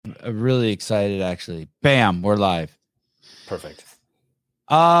really excited, actually. Bam, we're live. Perfect.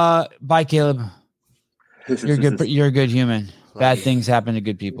 Bye, Caleb. You're good. You're a good human. Bad things happen to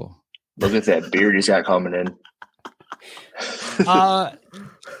good people. Look at that beard he's got coming in.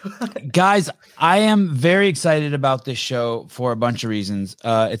 Guys, I am very excited about this show for a bunch of reasons.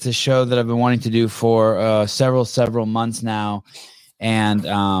 It's a show that I've been wanting to do for several months now. And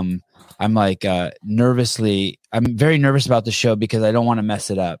I'm very nervous about the show because I don't want to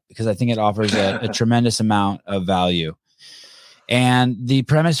mess it up, because I think it offers a tremendous amount of value. And the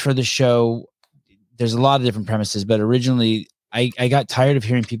premise for the show, there's a lot of different premises, but originally I got tired of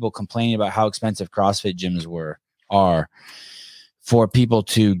hearing people complaining about how expensive CrossFit gyms are for people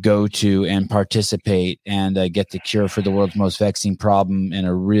to go to and participate and get the cure for the world's most vexing problem in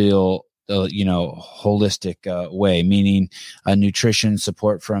a real, holistic way, meaning nutrition,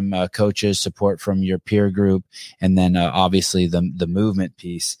 support from coaches, support from your peer group, and then obviously the movement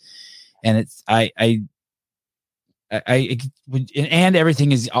piece. And it's and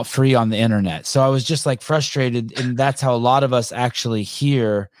everything is free on the internet. So I was just like frustrated, and that's how a lot of us actually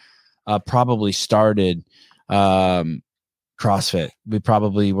here probably started CrossFit. We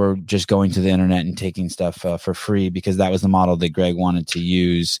probably were just going to the internet and taking stuff for free because that was the model that Greg wanted to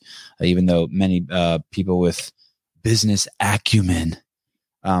use, even though many people with business acumen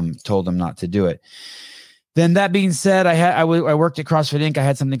told him not to do it. Then that being said, I worked at CrossFit Inc. I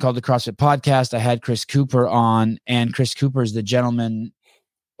had something called the CrossFit Podcast. I had Chris Cooper on, and Chris Cooper is the gentleman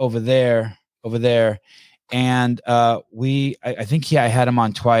over there. And I think I had him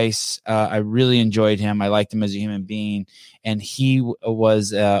on twice. I really enjoyed him. I liked him as a human being. And he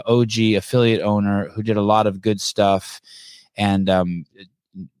was an OG affiliate owner who did a lot of good stuff. And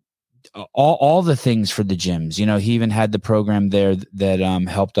all the things for the gyms. He even had the program there that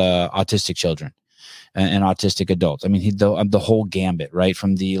helped autistic children and autistic adults. I mean, the whole gambit, right?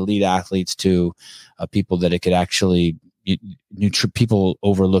 From the elite athletes to people that it could actually... people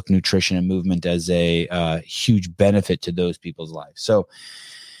overlook nutrition and movement as a huge benefit to those people's lives. So,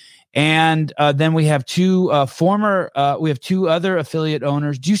 and then we have two other affiliate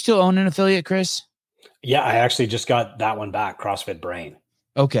owners. Do you still own an affiliate, Chris? Yeah, I actually just got that one back, CrossFit Brain.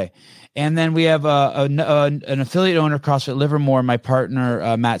 Okay. And then we have an affiliate owner, CrossFit Livermore, my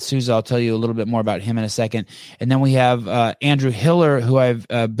partner, Matt Souza. I'll tell you a little bit more about him in a second. And then we have Andrew Hiller, who I've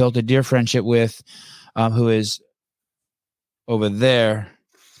built a dear friendship with, who is over there.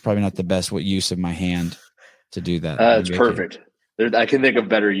 Probably not the best use of my hand to do that. It's perfect. I can think of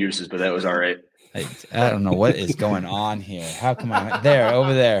better uses, but that was all right. I don't know what is going on here. How come I'm there?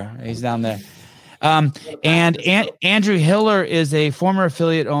 Over there. He's down there. And Andrew Hiller is a former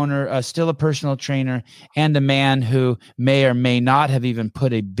affiliate owner, still a personal trainer, and a man who may or may not have even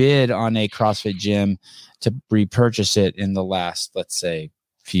put a bid on a CrossFit gym to repurchase it in the last, let's say,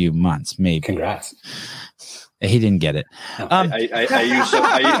 few months, maybe. Congrats. He didn't get it. I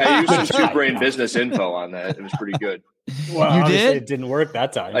used some Two Brain business info on that. It was pretty good. Well, you did? It didn't work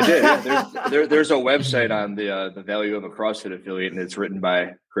that time. I did. Yeah. There's a website on the value of a CrossFit affiliate, and it's written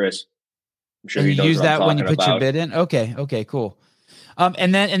by Chris. I'm sure you use that when you put your bid in. Okay, cool.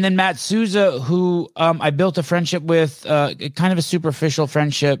 And then Matt Souza, who I built a friendship with, kind of a superficial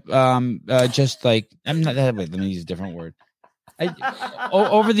friendship. Just like let me use a different word.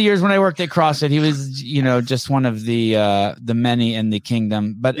 Over the years when I worked at CrossFit, he was, just one of the many in the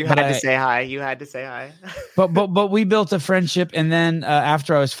kingdom. But you had to say hi. You had to say hi. but we built a friendship, and then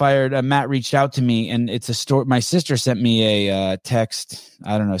after I was fired, Matt reached out to me, and it's a story. My sister sent me a text,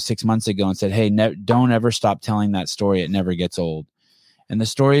 I don't know, 6 months ago, and said, "Hey, don't ever stop telling that story. It never gets old." And the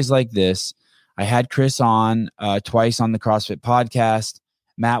story is like this: I had Chris on twice on the CrossFit Podcast.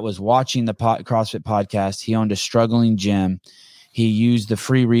 Matt was watching the CrossFit Podcast. He owned a struggling gym. He used the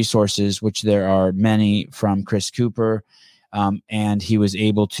free resources, which there are many from Chris Cooper, and he was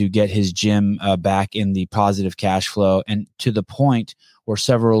able to get his gym back in the positive cash flow. And to the point where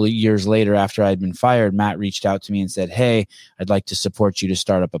several years later, after I'd been fired, Matt reached out to me and said, "Hey, I'd like to support you to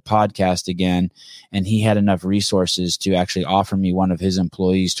start up a podcast again." And he had enough resources to actually offer me one of his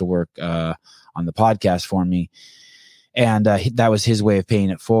employees to work on the podcast for me. And that was his way of paying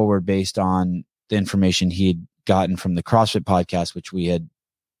it forward based on the information he had gotten from the CrossFit Podcast, which we had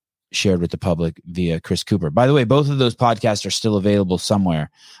shared with the public via Chris Cooper. By the way, both of those podcasts are still available somewhere.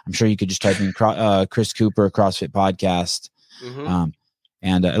 I'm sure you could just type in Chris Cooper CrossFit Podcast. Mm-hmm.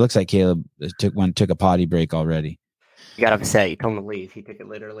 And it looks like Caleb took a potty break already. You got upset. You told him to leave. He took it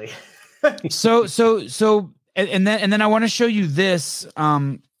literally. So and then I want to show you this.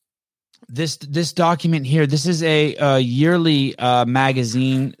 This document here. This is a yearly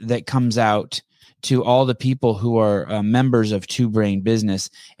magazine that comes out to all the people who are members of Two Brain Business.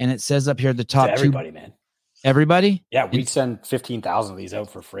 And it says up here at the top, To everybody, man. Everybody? Yeah, we'd send 15,000 of these out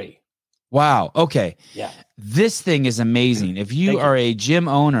for free. Wow. Okay. Yeah. This thing is amazing. If you are a gym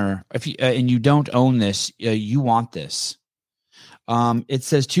owner, if you and you don't own this, you want this. It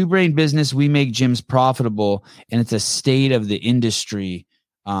says Two Brain Business. We make gyms profitable, and it's a state of the industry.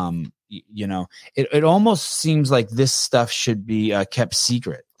 It almost seems like this stuff should be kept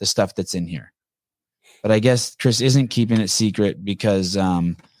secret. The stuff that's in here, but I guess Chris isn't keeping it secret because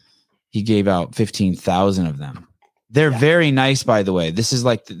he gave out 15,000 of them. They're very nice, by the way. This is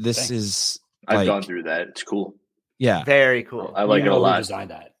like I've gone through that. It's cool. Yeah, Very cool. I like it a lot.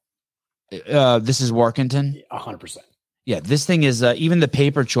 Designed that. This is Workington. 100%. Yeah, this thing is even the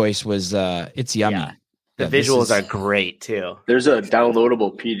paper choice was it's yummy. Yeah. The visuals are great too. There's a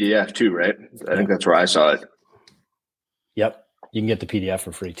downloadable PDF too, right? I think that's where I saw it. Yep. You can get the PDF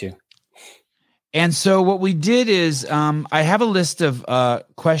for free too. And so what we did is I have a list of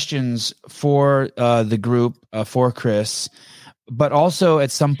questions for the group for Chris, but also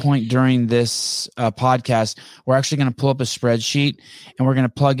at some point during this podcast, we're actually going to pull up a spreadsheet and we're going to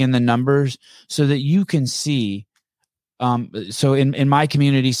plug in the numbers so that you can see. So in my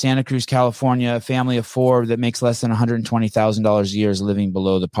community, Santa Cruz, California, a family of 4 that makes less than $120,000 a year is living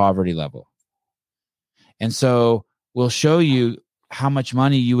below the poverty level. And so we'll show you how much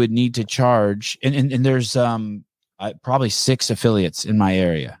money you would need to charge. And there's probably 6 affiliates in my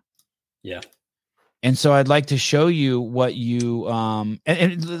area. Yeah. And so I'd like to show you what you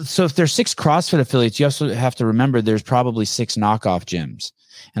and so if there's 6 CrossFit affiliates, you also have to remember there's probably 6 knockoff gyms.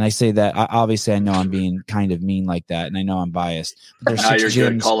 And I say that obviously I know I'm being kind of mean like that, and I know I'm biased. But there's 6 you're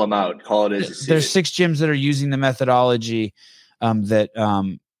gyms. Good. Call them out. Call it as you see There's it. 6 gyms that are using the methodology that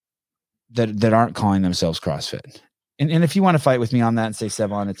aren't calling themselves CrossFit. And if you want to fight with me on that and say,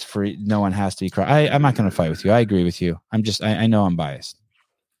 Sevon, it's free, no one has to be I'm not going to fight with you. I agree with you. I know I'm biased.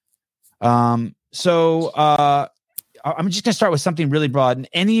 So I'm just going to start with something really broad. And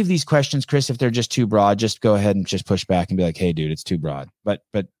any of these questions, Chris, if they're just too broad, just go ahead and just push back and be like, hey, dude, it's too broad. But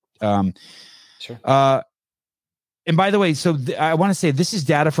Sure. And by the way, so I want to say this is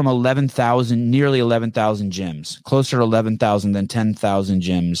data from nearly 11,000 gyms, closer to 11,000 than 10,000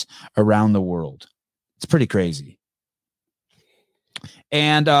 gyms around the world. It's pretty crazy.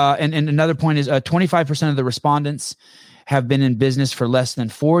 And another point is 25% of the respondents have been in business for less than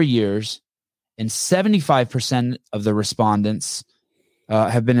 4 years, and 75% of the respondents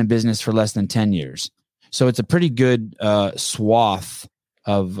have been in business for less than 10 years. So it's a pretty good swath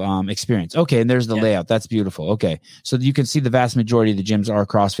of experience. Okay, and there's the layout. That's beautiful. Okay, so you can see the vast majority of the gyms are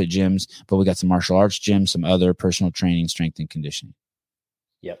CrossFit gyms, but we got some martial arts gyms, some other personal training, strength and conditioning.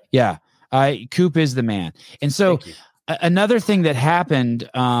 Yep. Yeah, Coop is the man. And so another thing that happened,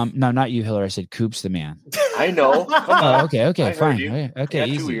 no, not you, Hiller. I said Coop's the man. I know. Oh, okay, I fine. heard you. Okay,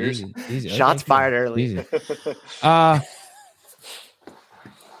 You got 2 ears. easy. Shots Okay, fired early. Easy.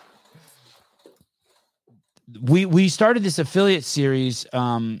 We started this affiliate series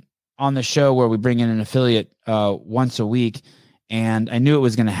on the show where we bring in an affiliate once a week, and I knew it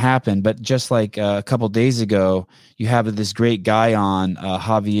was going to happen. But just like a couple days ago, you have this great guy on,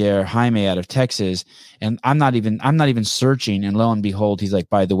 Javier Jaime out of Texas, and I'm not even searching, and lo and behold, he's like,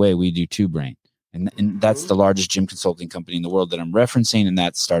 by the way, we do Two Brain, and that's the largest gym consulting company in the world that I'm referencing, and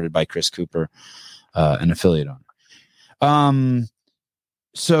that's started by Chris Cooper, an affiliate owner.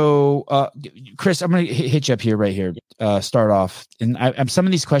 So, Chris, I'm going to hit you up here, right here. Start off, and some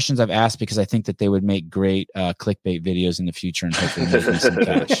of these questions I've asked because I think that they would make great clickbait videos in the future and hopefully make me some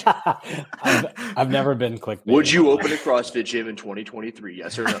cash. I've never been clickbait. Would you open a CrossFit gym in 2023?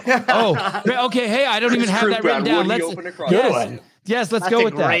 Yes or no? Oh, okay. Hey, I don't even have that written down. Would you open a CrossFit Yes. Yes, let's go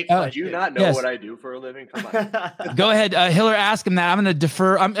with that. Do you not know what I do for a living? Come on. Go ahead, Hiller. Ask him that. I'm going to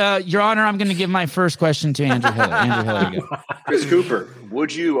defer. Your Honor, I'm going to give my first question to Andrew Hiller. Andrew Hiller, go. Chris Cooper,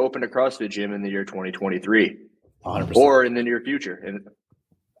 would you open a CrossFit gym in the year 2023, 100%. or in the near future? And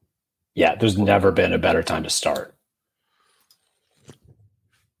Yeah, there's never been a better time to start.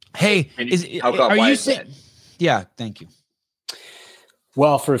 Hey, are you saying? Yeah, thank you.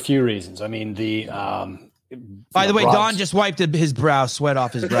 Well, for a few reasons. I mean, By the way, Don just wiped his brow, sweat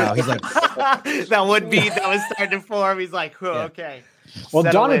off his brow. He's like, that was starting to form. He's like, okay. Well,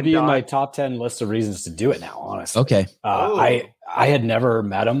 Settle Don would in, be in Don. my top 10 list of reasons to do it now, honestly. okay. I had never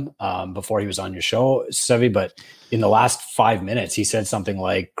met him before he was on your show, Sevi, but in the last 5 minutes, he said something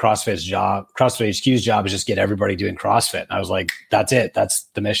like CrossFit HQ's job is just get everybody doing CrossFit. And I was like, that's it. That's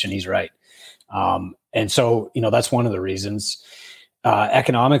the mission. He's right. And so, that's one of the reasons.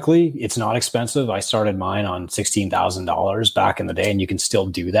 Economically, it's not expensive. I started mine on $16,000 back in the day, and you can still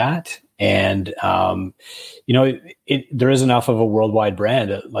do that. And, there is enough of a worldwide brand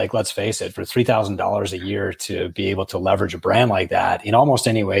that, like, let's face it, for $3,000 a year to be able to leverage a brand like that in almost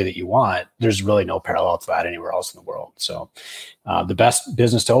any way that you want, there's really no parallel to that anywhere else in the world. So the best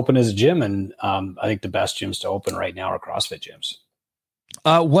business to open is a gym. And I think the best gyms to open right now are CrossFit gyms.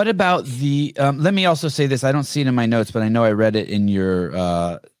 What about the, let me also say this. I don't see it in my notes, but I know I read it in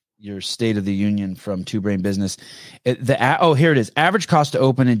your State of the Union from Two Brain Business. Here it is. Average cost to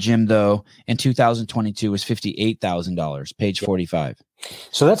open a gym, though, in 2022 was $58,000, page 45.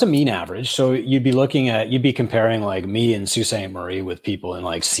 So that's a mean average. So you'd be comparing like me and Sault Ste. Marie with people in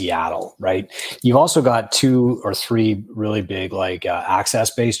like Seattle, right? You've also got 2 or 3 really big like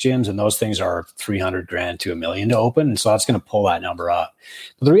access-based gyms, and those things are $300,000 to $1 million to open, and so that's going to pull that number up.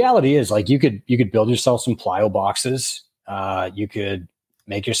 But the reality is, like, you could build yourself some plyo boxes. You could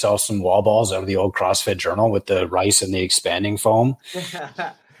make yourself some wall balls out of the old CrossFit journal with the rice and the expanding foam,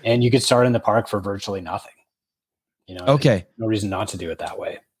 and you could start in the park for virtually nothing. Okay. No reason not to do it that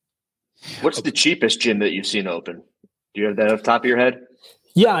way. What's the cheapest gym that you've seen open? Do you have that off the top of your head?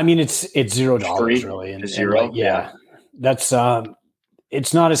 Yeah, I mean, it's $0 really. And, zero. And yeah, that's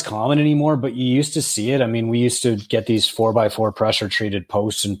it's not as common anymore, but you used to see it. I mean, we used to get these 4x4 pressure treated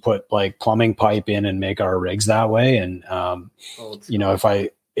posts and put like plumbing pipe in and make our rigs that way. And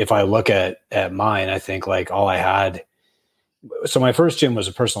if I look at mine, I think like all I had. So my first gym was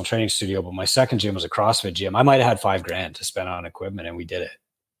a personal training studio, but my second gym was a CrossFit gym. I might have had $5,000 to spend on equipment, and we did it.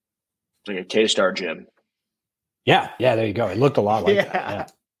 It's like a K-Star gym. Yeah. There you go. It looked a lot like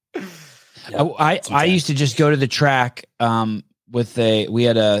that. Yeah. I used to just go to the track. We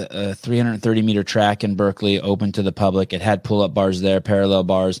had a 330 meter track in Berkeley open to the public. It had pull-up bars there, parallel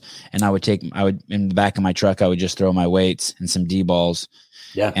bars. And I would in the back of my truck, I would just throw my weights and some D balls.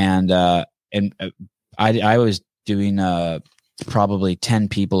 Yeah. And I was doing probably 10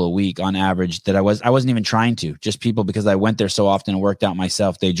 people a week on average that I wasn't even trying to, just people, because I went there so often and worked out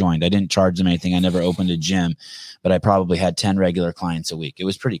myself. They joined. I didn't charge them anything. I never opened a gym, but I probably had 10 regular clients a week. It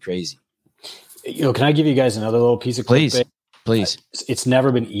was pretty crazy. Can I give you guys another little piece of Please. It's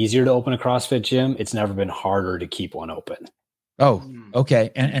never been easier to open a CrossFit gym. It's never been harder to keep one open. Oh, okay.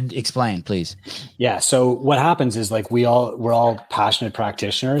 And explain, please. Yeah. So what happens is, like, we're all passionate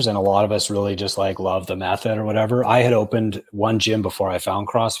practitioners, and a lot of us really just like love the method or whatever. I had opened one gym before I found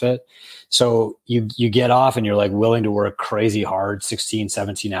CrossFit. So you get off and you're like willing to work crazy hard, 16,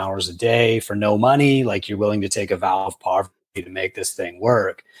 17 hours a day for no money. Like, you're willing to take a vow of poverty to make this thing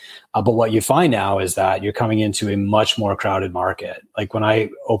work. But what you find now is that you're coming into a much more crowded market. Like, when I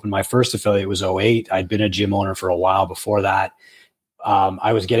opened my first affiliate, it was 2008. I'd been a gym owner for a while before that.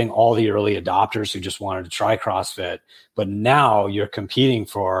 I was getting all the early adopters who just wanted to try CrossFit, but now you're competing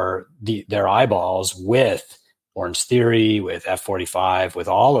for their eyeballs with Orange Theory, with F45, with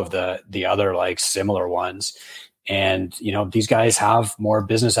all of the other like similar ones. And, these guys have more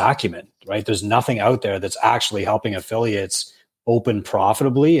business acumen, right? There's nothing out there that's actually helping affiliates open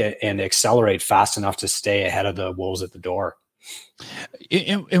profitably and accelerate fast enough to stay ahead of the wolves at the door.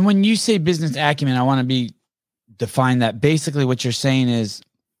 And when you say business acumen, I want to define that. Basically what you're saying is,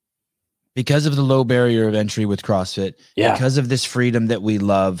 because of the low barrier of entry with CrossFit, because of this freedom that we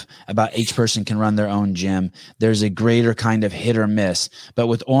love about each person can run their own gym, there's a greater kind of hit or miss. But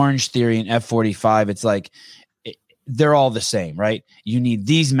with Orange Theory and F45, it's like, they're all the same, right? You need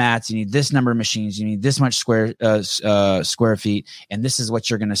these mats, you need this number of machines, you need this much square feet, and this is what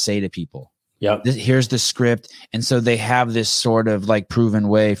you're going to say to people. Yep. Here's the script. And so they have this sort of like proven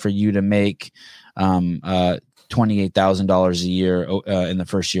way for you to make $28,000 a year in the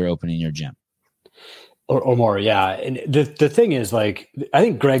first year opening your gym. Or more, yeah. And the thing is, like, I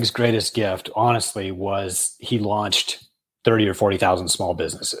think Greg's greatest gift, honestly, was he launched 30 or 40,000 small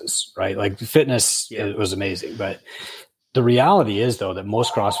businesses, right? Like, fitness, it was amazing. But the reality is, though, that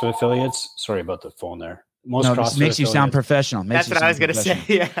most CrossFit affiliates, sorry about the phone there. CrossFit makes you sound professional. That's what I was going to say.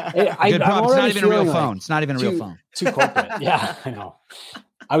 Yeah. Hey, it's not even a real phone. It's not even a real phone. Too corporate. Yeah, I know.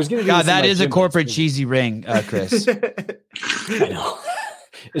 I was going to. God, that is a corporate cheesy ring, Chris. I know.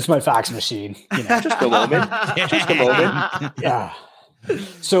 It's my fax machine. Just a moment. Yeah.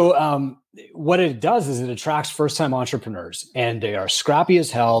 So what it does is it attracts first-time entrepreneurs, and they are scrappy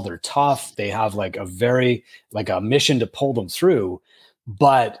as hell. They're tough. They have like a mission to pull them through.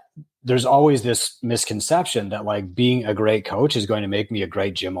 But there's always this misconception that like being a great coach is going to make me a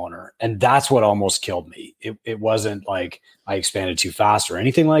great gym owner. And that's what almost killed me. It wasn't like I expanded too fast or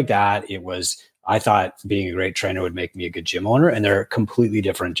anything like that. It was, I thought being a great trainer would make me a good gym owner, and they're completely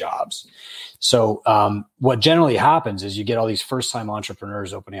different jobs. So what generally happens is you get all these first-time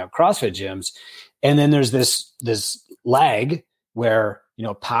entrepreneurs opening up CrossFit gyms, and then there's this lag where, you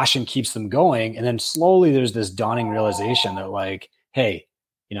know, passion keeps them going, and then slowly there's this dawning realization that, like, hey,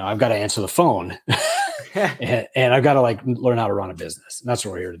 you know, I've got to answer the phone and I've got to, like, learn how to run a business. And that's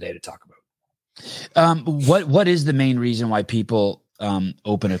what we're here today to talk about. What is the main reason why people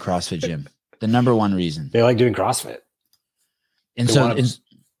open a CrossFit gym? The number one reason? They like doing CrossFit. And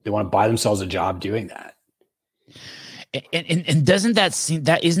they want to buy themselves a job doing that. And doesn't that seem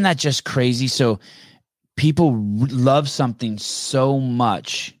that isn't that just crazy? So people love something so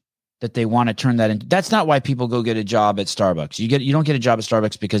much that they want to turn that into. That's not why people go get a job at Starbucks. You don't get a job at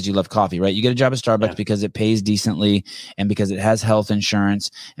Starbucks because you love coffee, right? You get a job at Starbucks because it pays decently, and because it has health insurance,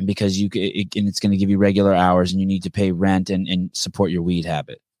 and because and it's going to give you regular hours, and you need to pay rent and support your weed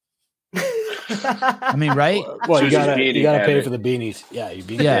habit. I mean, right? Well, you gotta pay for the beanies. Yeah, you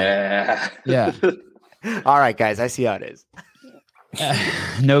beanies. Yeah. All right, guys, I see how it is.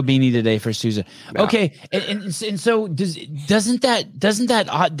 No beanie today for Sousa. No. Okay, and so why doesn't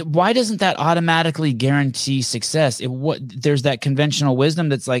that automatically guarantee success? There's that conventional wisdom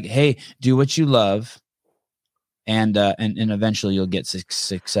that's like, hey, do what you love, and eventually you'll get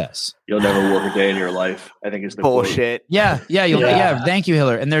success. You'll never work a day in your life, I think, is the bullshit. Yeah. Thank you,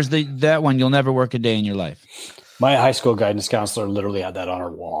 Hiller. And there's that one. You'll never work a day in your life. My high school guidance counselor literally had that on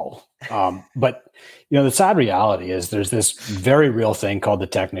her wall. But you know, the sad reality is there's this very real thing called the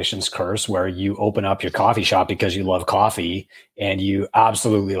technician's curse, where you open up your coffee shop because you love coffee, and you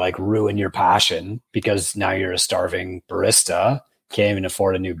absolutely, like, ruin your passion because now you're a starving barista, can't even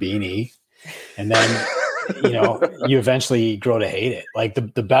afford a new beanie. And then, you know, you eventually grow to hate it. Like, the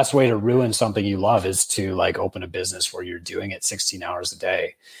best way to ruin something you love is to, like, open a business where you're doing it 16 hours a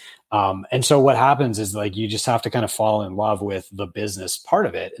day. And so what happens is, like, you just have to kind of fall in love with the business part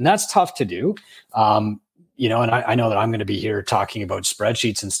of it. And that's tough to do. You know, and I know that I'm going to be here talking about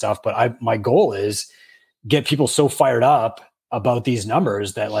spreadsheets and stuff, but my goal is get people so fired up about these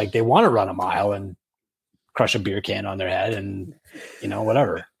numbers that, like, they want to run a mile and crush a beer can on their head and, you know,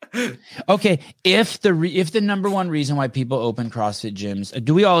 whatever. Okay. If the number one reason why people open CrossFit gyms,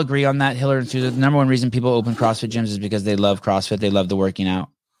 do we all agree on that, Hiller and Sousa? The number one reason people open CrossFit gyms is because they love CrossFit. They love the working out.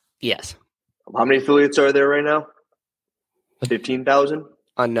 Yes. How many affiliates are there right now? 15,000?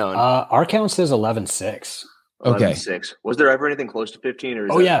 Unknown. Our count says 11,600. Okay. 11,600. Was there ever anything close to 15, or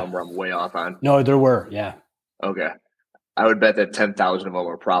is that number I'm way off on? No, there were. Yeah. Okay. I would bet that 10,000 of them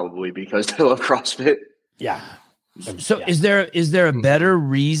are probably because they love CrossFit. Yeah. So is there a better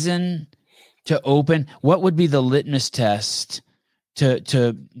reason to open? What would be the litmus test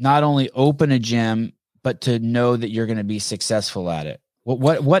to not only open a gym, but to know that you're going to be successful at it?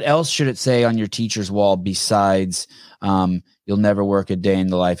 What else should it say on your teacher's wall besides you'll never work a day in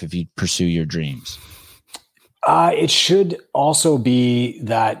the life if you pursue your dreams? It should also be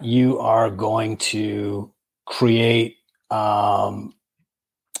that you are going to create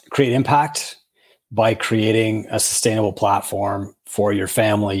impact by creating a sustainable platform for your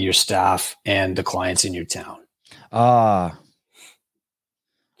family, your staff, and the clients in your town.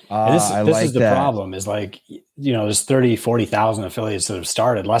 This is the problem is, like, you know, there's 30, 40,000 affiliates that have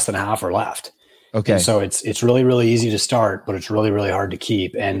started, less than half are left. Okay. And so it's really, really easy to start, but it's really, really hard to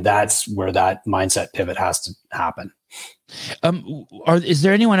keep. And that's where that mindset pivot has to happen. Is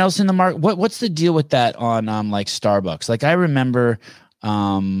there anyone else in the market? What's the deal with that on like Starbucks? Like, I remember,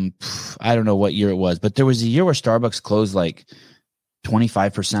 I don't know what year it was, but there was a year where Starbucks closed like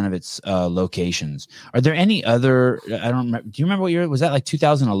 25% of its locations. Are there any other, I don't remember. Do you remember what year? Was that like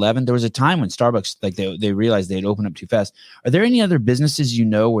 2011? There was a time when Starbucks, like, they realized they'd opened up too fast. Are there any other businesses you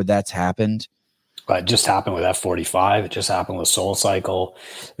know where that's happened? It just happened with F45. It just happened with SoulCycle.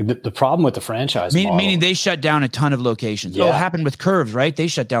 The problem with the franchise model, meaning they shut down a ton of locations. Yeah. Oh, it happened with Curves, right? They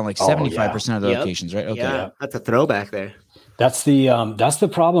shut down like 75% of the locations, right? Okay. Yeah, that's a throwback there. That's the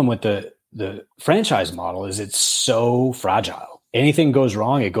problem with the franchise model is it's so fragile. Anything goes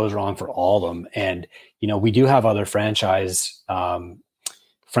wrong, it goes wrong for all of them. And, you know, we do have other franchisors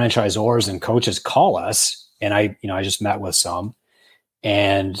and coaches call us. And I just met with some,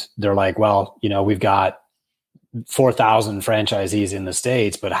 and they're like, well, you know, we've got 4,000 franchisees in the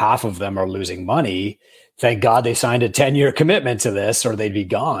States, but half of them are losing money. Thank God they signed a 10-year commitment to this, or they'd be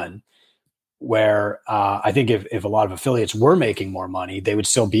gone. Where I think if a lot of affiliates were making more money, they would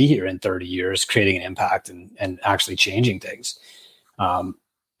still be here in 30 years, creating an impact and actually changing things.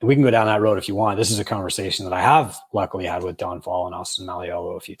 We can go down that road if you want. This is a conversation that I have luckily had with Don Fall and Austin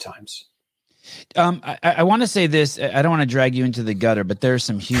Maliolo a few times. I want to say this. I don't want to drag you into the gutter, but there's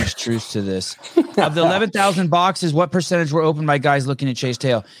some huge truths to this. Of the 11,000 boxes, what percentage were opened by guys looking to chase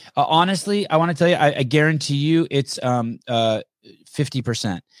tail? Honestly, I want to tell you, I guarantee you it's 50%.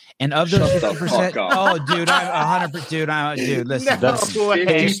 And of those 50%, oh, dude, I'm 100%. Dude, listen, That's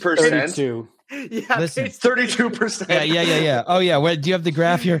 50%. Yeah, listen, 32%. Yeah. Oh, yeah. Where do you have the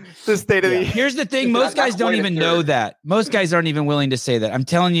graph here? The state of the. Here's the thing. Most guys don't even know that. Most guys aren't even willing to say that. I'm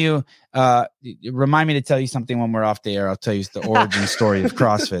telling you, remind me to tell you something when we're off the air. I'll tell you the origin story of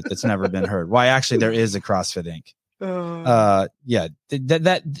CrossFit that's never been heard. Why actually there is a CrossFit Inc. Yeah,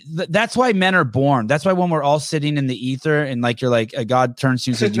 that's why men are born. That's why when we're all sitting in the ether and like you're like God turns to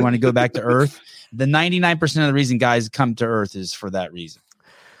you and says, "Do you want to go back to Earth?" The 99% of the reason guys come to Earth is for that reason.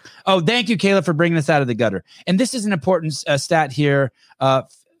 Oh, thank you, Caleb, for bringing us out of the gutter. And this is an important stat here.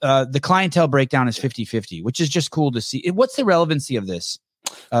 The clientele breakdown is 50-50, which is just cool to see. What's the relevancy of this?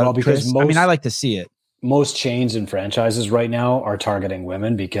 Well, because Chris? I like to see it. Most chains and franchises right now are targeting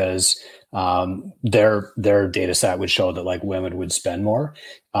women because their data set would show that like women would spend more.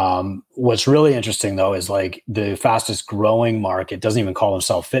 What's really interesting though is like the fastest growing market doesn't even call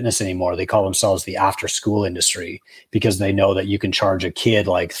themselves fitness anymore. They call themselves the after school industry because they know that you can charge a kid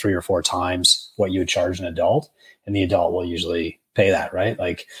like 3 or 4 times what you would charge an adult, and the adult will usually pay that, right?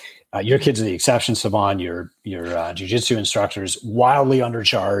 Like your kids are the exception, Savon. Your jiu-jitsu instructors wildly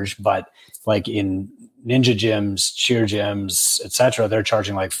undercharged, but like in ninja gyms, cheer gyms, etc., they're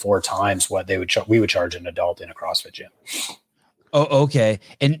charging like 4 times what we would charge an adult in a CrossFit gym. Oh, okay.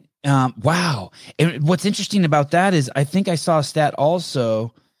 And wow. And what's interesting about that is I think I saw a stat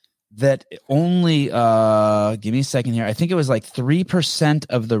also that only give me a second here. I think it was like 3%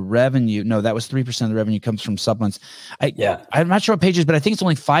 of the revenue. No, that was 3% of the revenue comes from supplements. I'm not sure what pages, but I think it's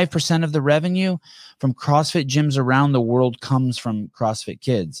only 5% of the revenue from CrossFit gyms around the world comes from CrossFit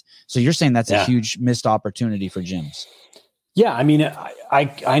Kids. So you're saying that's a huge missed opportunity for gyms. Yeah, I mean,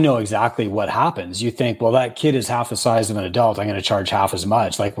 I know exactly what happens. You think, well, that kid is half the size of an adult. I'm going to charge half as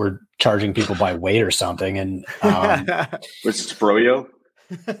much. Like we're charging people by weight or something. And was it Froyo?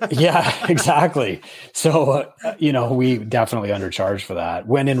 Yeah, exactly. So, we definitely undercharge for that.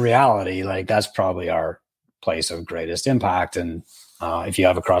 When in reality, like that's probably our place of greatest impact. And if you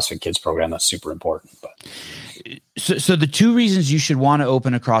have a CrossFit Kids program, that's super important. But so the 2 reasons you should want to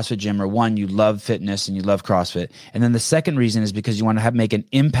open a CrossFit gym are, one, you love fitness and you love CrossFit. And then the second reason is because you want to make an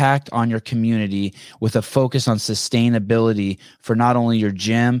impact on your community with a focus on sustainability for not only your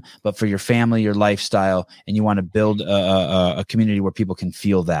gym, but for your family, your lifestyle. And you want to build a community where people can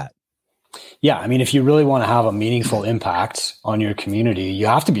feel that. Yeah, I mean, if you really want to have a meaningful impact on your community, you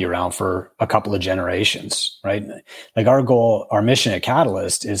have to be around for a couple of generations, right? Like our mission at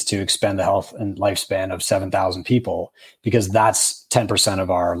Catalyst is to expand the health and lifespan of 7,000 people because that's 10%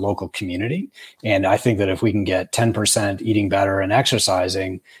 of our local community. And I think that if we can get 10% eating better and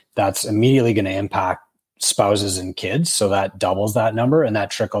exercising, that's immediately going to impact spouses and kids. So that doubles that number and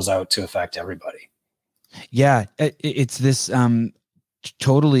that trickles out to affect everybody. Yeah, it's this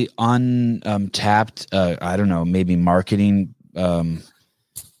totally untapped I don't know, maybe marketing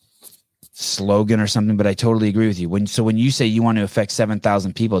slogan or something, but I totally agree with you. When you say you want to affect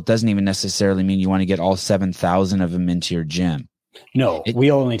 7,000 people, it doesn't even necessarily mean you want to get all 7,000 of them into your gym. No, we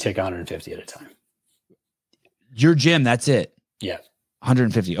only take 150 at a time. Your gym, that's it. Yeah.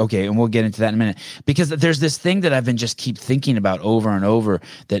 150. Okay. And we'll get into that in a minute, because there's this thing that I've been just keep thinking about over and over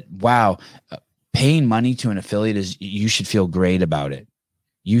that, wow, paying money to an affiliate is, you should feel great about it.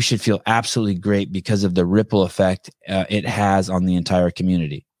 You should feel absolutely great because of the ripple effect it has on the entire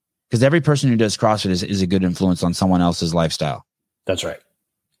community. Because every person who does CrossFit is a good influence on someone else's lifestyle. That's right.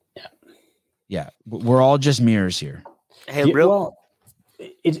 Yeah. We're all just mirrors here. Hey,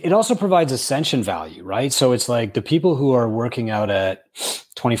 it also provides ascension value, right? So it's like the people who are working out at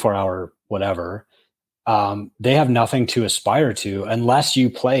 24-hour whatever, they have nothing to aspire to unless you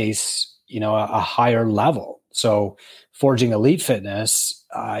place, a higher level. So forging elite fitness,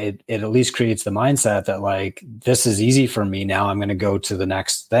 it at least creates the mindset that like, this is easy for me now. I'm going to go to the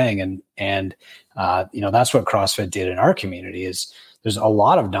next thing. And that's what CrossFit did in our community. Is there's a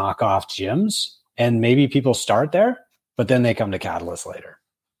lot of knockoff gyms, and maybe people start there, but then they come to Catalyst later.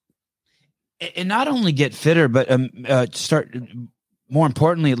 And not only get fitter, but start. More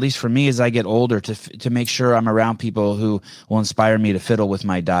importantly, at least for me, as I get older, to make sure I'm around people who will inspire me to fiddle with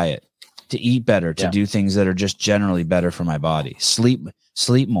my diet, to eat better, to do things that are just generally better for my body. Sleep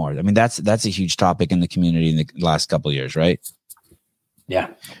more. I mean, that's a huge topic in the community in the last couple of years, right? Yeah,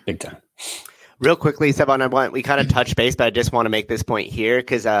 big time. Real quickly, Sevan, we kind of touched base, but I just want to make this point here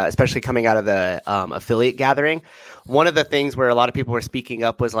because especially coming out of the affiliate gathering, one of the things where a lot of people were speaking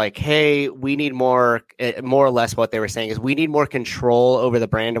up was like, hey, we need more or less what they were saying is we need more control over the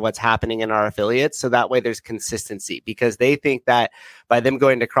brand of what's happening in our affiliates. So that way there's consistency, because they think that by them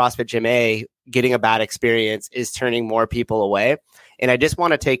going to CrossFit Gym A, getting a bad experience is turning more people away. And I just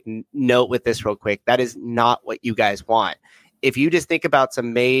want to take note with this real quick. That is not what you guys want. If you just think about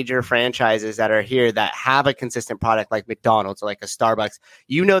some major franchises that are here that have a consistent product like McDonald's or like a Starbucks,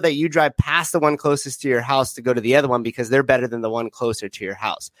 you know that you drive past the one closest to your house to go to the other one because they're better than the one closer to your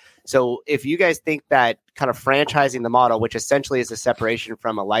house. So if you guys think that kind of franchising the model, which essentially is a separation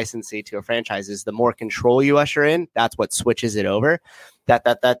from a licensee to a franchise, is the more control you usher in, that's what switches it over.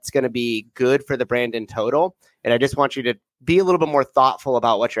 That's going to be good for the brand in total. And I just want you to be a little bit more thoughtful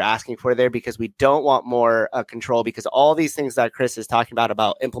about what you're asking for there, because we don't want more control, because all these things that Chris is talking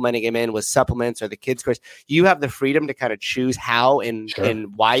about implementing them in with supplements or the kids course, you have the freedom to kind of choose how and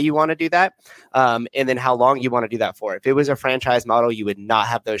why you want to do that. And then how long you want to do that for. If it was a franchise model, you would not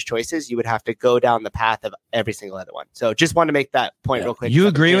have those choices. You would have to go down the path of every single other one. So just want to make that point real quick. You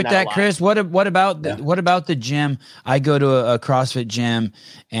agree with that, Chris? What about the gym? I go to a CrossFit gym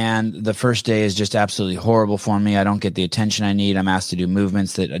and the first day is just absolutely horrible for me. I don't get the attention I need. I'm asked to do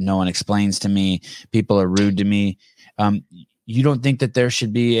movements that no one explains to me. People are rude to me. You don't think that there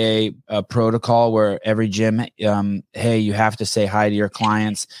should be a protocol where every gym, hey, you have to say hi to your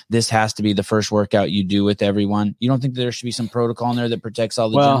clients. This has to be the first workout you do with everyone. You don't think that there should be some protocol in there that protects all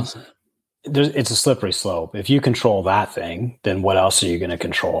the gyms? It's a slippery slope. If you control that thing, then what else are you going to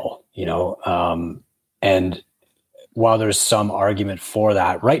control? And while there's some argument for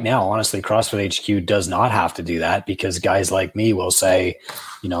that right now, honestly, CrossFit HQ does not have to do that, because guys like me will say,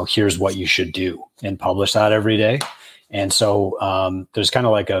 here's what you should do and publish that every day. And so there's kind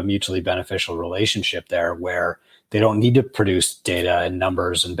of like a mutually beneficial relationship there where they don't need to produce data and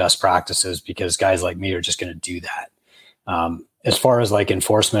numbers and best practices, because guys like me are just going to do that. As far as like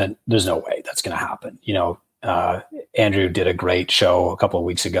enforcement, there's no way that's going to happen. Andrew did a great show a couple of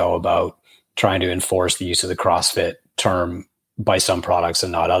weeks ago about trying to enforce the use of the CrossFit term by some products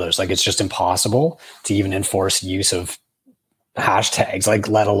and not others. Like, it's just impossible to even enforce use of hashtags, like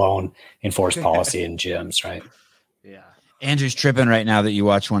let alone enforce policy in gyms, right? Yeah. Andrew's tripping right now that you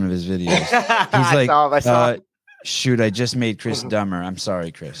watch one of his videos. He's like, I saw. shoot, I just made Chris dumber. I'm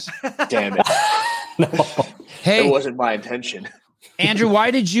sorry, Chris. Damn it. No. Hey, It wasn't my intention. Andrew,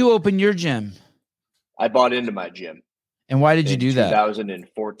 why did you open your gym? I bought into my gym. And why did you do that?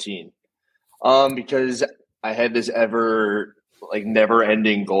 2014. Because I had this never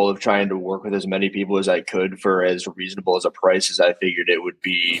ending goal of trying to work with as many people as I could for as reasonable as a price as I figured it would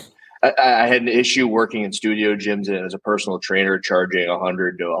be. I had an issue working in studio gyms and as a personal trainer charging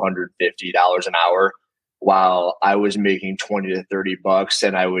 $100 to $150 an hour, while I was making $20 to $30,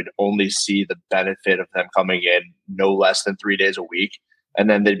 and I would only see the benefit of them coming in no less than 3 days a week. And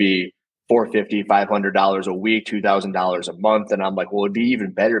then they'd be $450, $500 a week, $2,000 a month. And I'm like, well, it'd be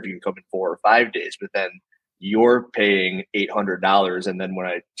even better if you can come in 4 or 5 days, but then you're paying $800. And then when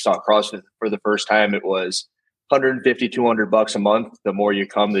I saw CrossFit for the first time, it was $150, $200 a month. The more you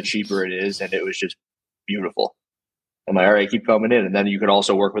come, the cheaper it is. And it was just beautiful. I'm like, all right, keep coming in. And then you could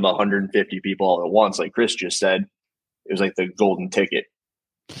also work with 150 people all at once. Like Chris just said, it was like the golden ticket.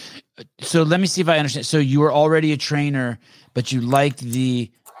 So let me see if I understand. So you were already a trainer, but you liked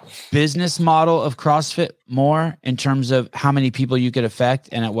the business model of CrossFit more in terms of how many people you could affect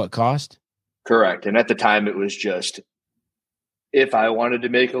and at what cost? Correct. And at the time, it was just, if I wanted to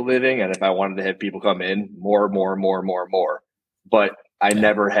make a living and if I wanted to have people come in, more. But I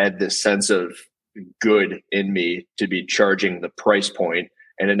never had this sense of good in me to be charging the price point.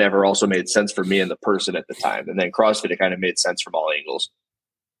 And it never also made sense for me and the person at the time. And then CrossFit, it kind of made sense from all angles.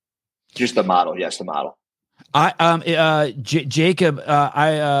 Just the model. Yes, the model. Jacob,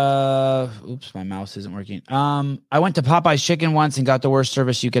 oops, my mouse isn't working. I went to Popeye's Chicken once and got the worst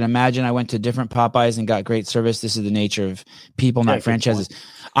service you can imagine. I went to different Popeyes and got great service. This is the nature of people, not franchises.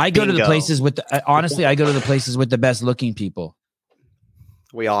 I go to the places with honestly, I go to the places with the best looking people.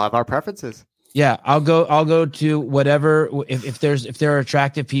 We all have our preferences. Yeah, I'll go to whatever, if there are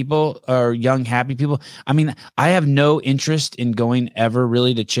attractive people or young, happy people. I mean, I have no interest in going ever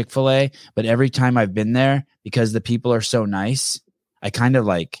really to Chick-fil-A, but every time I've been there, because the people are so nice, I kind of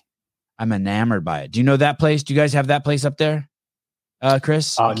I'm enamored by it. Do you know that place? Do you guys have that place up there?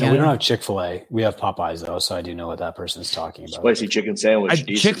 Chris? No, we don't have Chick-fil-A. We have Popeyes though, so I do know what that person's talking about. Spicy chicken sandwich.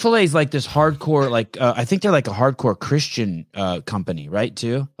 Chick-fil-A is like this hardcore, like I think they're like a hardcore Christian company, right?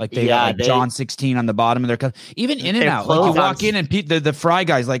 Too, like they got like John 16 on the bottom of their cup. Even In-N-Out, like you walk in and the fry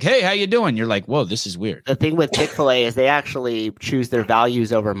guy's like, "Hey, how you doing?" You're like, "Whoa, this is weird." The thing with Chick-fil-A is they actually choose their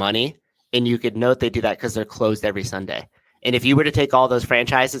values over money, and you could note they do that because they're closed every Sunday. And if you were to take all those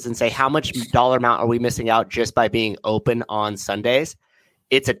franchises and say, how much dollar amount are we missing out just by being open on Sundays?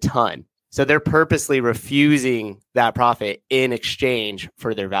 It's a ton. So they're purposely refusing that profit in exchange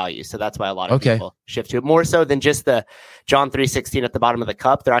for their values. So that's why a lot of people shift to it more so than just the John 3:16 at the bottom of the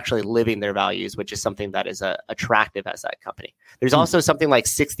cup. They're actually living their values, which is something that is attractive as that company. There's also something like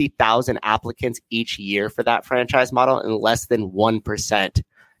 60,000 applicants each year for that franchise model, and less than 1%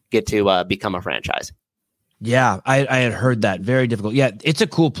 get to become a franchise. Yeah, I had heard that. Very difficult. Yeah, it's a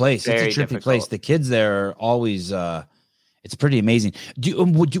cool place. It's a trippy place. The kids there are always it's pretty amazing. Do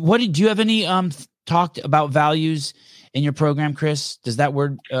you have any talked about values in your program, Chris? Does that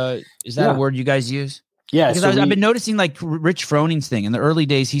word is that a word you guys use? Yeah, because I've been noticing like Rich Froning's thing. In the early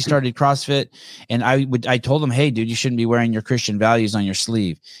days, he started CrossFit, and I told him, "Hey, dude, you shouldn't be wearing your Christian values on your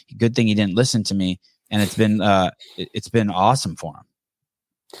sleeve." Good thing he didn't listen to me, and it's been awesome for him.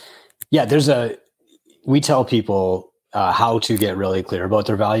 Yeah, we tell people how to get really clear about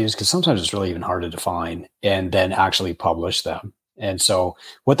their values, because sometimes it's really even hard to define and then actually publish them. And so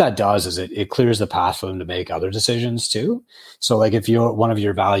what that does is it clears the path for them to make other decisions too. So like if one of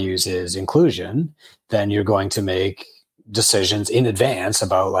your values is inclusion, then you're going to make decisions in advance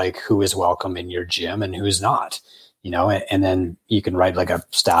about like who is welcome in your gym and who's not, and then you can write like a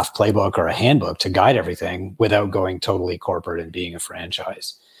staff playbook or a handbook to guide everything without going totally corporate and being a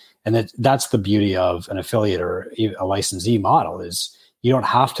franchise. And that's the beauty of an affiliate or a licensee model, is you don't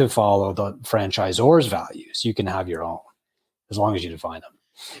have to follow the franchisor's values. You can have your own, as long as you define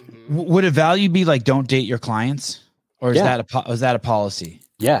them. Would a value be like, don't date your clients? Or is that a policy?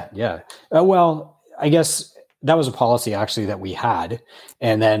 Yeah. Well, I guess that was a policy actually that we had.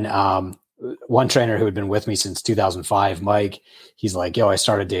 And then one trainer who had been with me since 2005, Mike, he's like, yo, I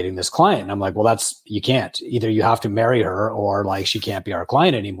started dating this client. And I'm like, well, you can't. Either you have to marry her or like she can't be our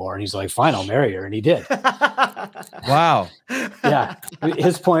client anymore. And he's like, fine, I'll marry her. And he did. Wow. Yeah.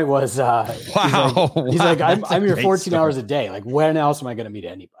 His point was, wow. He's like, I'm your 14 hours a day. Like, when else am I going to meet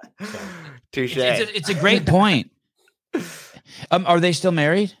anybody? So, touche. It's a great point. Are they still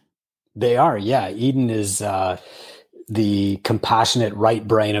married? They are. Yeah. Eden is, the compassionate right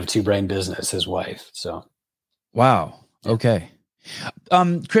brain of Two Brain Business, his wife. So, wow. Okay.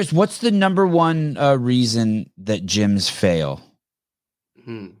 Chris, what's the number one reason that gyms fail?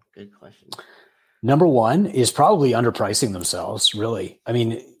 Good question. Number one is probably underpricing themselves, really. I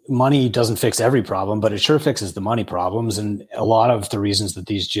mean, money doesn't fix every problem, but it sure fixes the money problems. And a lot of the reasons that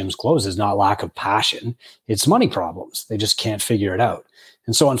these gyms close is not lack of passion. It's money problems. They just can't figure it out.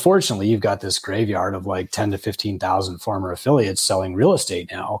 And so unfortunately, you've got this graveyard of like 10 to 15,000 former affiliates selling real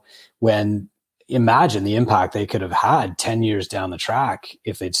estate now, when imagine the impact they could have had 10 years down the track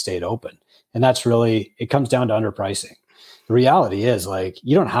if they'd stayed open. And that's really, it comes down to underpricing. The reality is, like,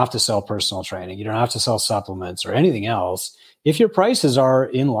 you don't have to sell personal training. You don't have to sell supplements or anything else. If your prices are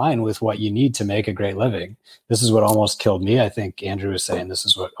in line with what you need to make a great living. This is what almost killed me. I think Andrew was saying this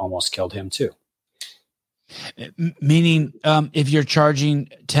is what almost killed him too. Meaning, if you're charging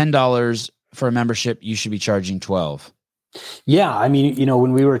 $10 for a membership, you should be charging $12. Yeah. I mean,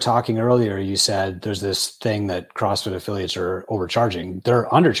 when we were talking earlier, you said there's this thing that CrossFit affiliates are overcharging. They're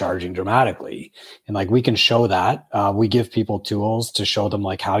undercharging dramatically. And like, we can show that. We give people tools to show them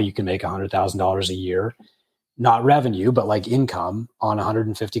like how you can make $100,000 a year, not revenue, but like income on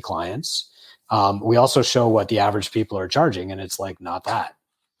 150 clients. We also show what the average people are charging, and it's like not that.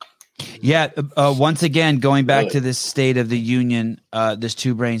 Yeah. Once again, going back to this State of the Union, this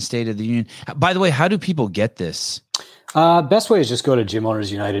Two Brain State of the Union. By the way, how do people get this? Best way is just go to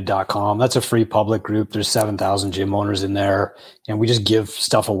gymownersunited.com. That's a free public group. There's 7,000 gym owners in there, and we just give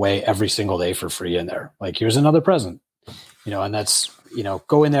stuff away every single day for free in there. Like, here's another present, and that's,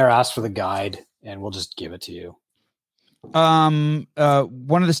 go in there, ask for the guide, and we'll just give it to you. One of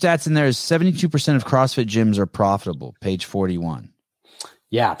the stats in there is 72% of CrossFit gyms are profitable. Page 41.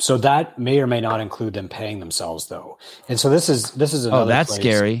 Yeah. So that may or may not include them paying themselves though. And so this is another that's place.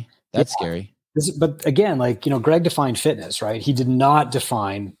 Scary. That's scary. But again, like, Greg defined fitness, right? He did not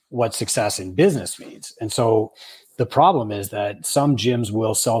define what success in business means. And so the problem is that some gyms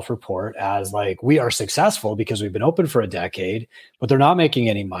will self-report as like, we are successful because we've been open for a decade, but they're not making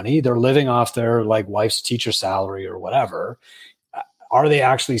any money. They're living off their like wife's teacher salary or whatever. Are they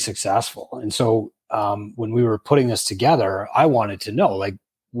actually successful? And so when we were putting this together, I wanted to know, like,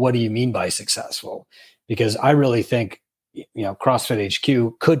 what do you mean by successful? Because I really think, CrossFit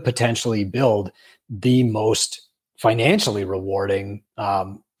HQ could potentially build the most financially rewarding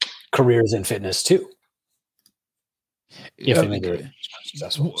careers in fitness too. If they make it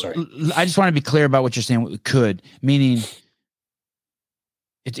successful. Sorry. I just want to be clear about what you're saying. Could, meaning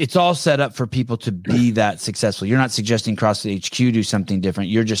it's all set up for people to be that successful. You're not suggesting CrossFit HQ do something different.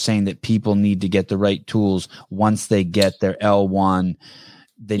 You're just saying that people need to get the right tools once they get their L1.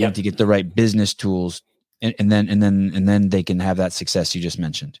 They need to get the right business tools, and then they can have that success you just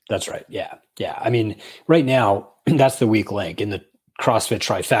mentioned. That's right. Yeah. I mean, right now that's the weak link in the CrossFit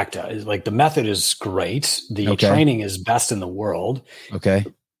trifecta. Is like the method is great, the training is best in the world. Okay.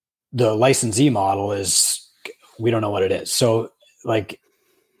 The licensee model is, we don't know what it is. So like,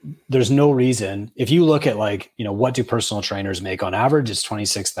 there's no reason. If you look at like, what do personal trainers make on average? It's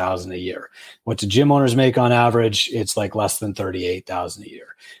 26,000 a year. What do gym owners make on average? It's like less than 38,000 a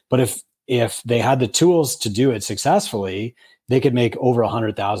year. But if they had the tools to do it successfully, they could make over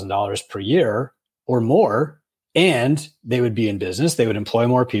 $100,000 per year or more. And they would be in business. They would employ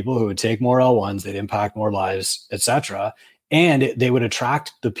more people who would take more L1s. They'd impact more lives, etc. And they would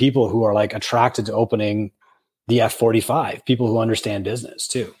attract the people who are like attracted to opening the F45, people who understand business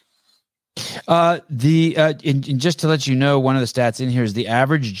too. And just to let you know, one of the stats in here is the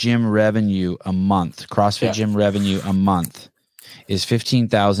average gym revenue a month, CrossFit gym revenue a month is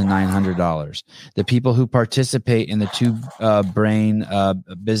 $15,900. The people who participate in the Two Brain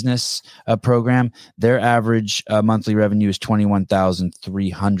business program, their average monthly revenue is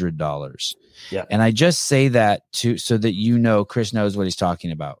 $21,300. Yeah. And I just say that so that Chris knows what he's talking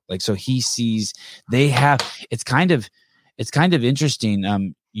about. Like, so he sees it's kind of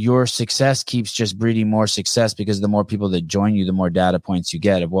interesting. Your success keeps just breeding more success because the more people that join you, the more data points you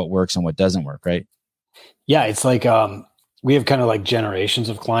get of what works and what doesn't work, right? Yeah, it's like we have kind of like generations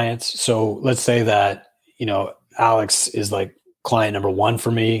of clients. So let's say that, Alex is like client number 1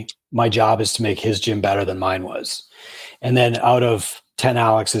 for me. My job is to make his gym better than mine was. And then out of 10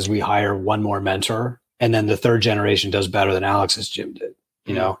 Alexes, we hire one more mentor. And then the third generation does better than Alex's gym did,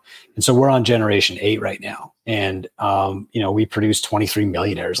 And so we're on generation 8 right now. And, we produced 23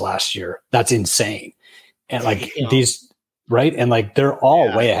 millionaires last year. That's insane. And like these, right. And like, they're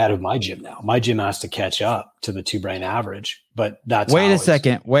all way ahead of my gym now. My gym has to catch up to the Two Brain average, but that's wait a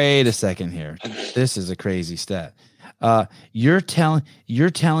second here. This is a crazy stat. You're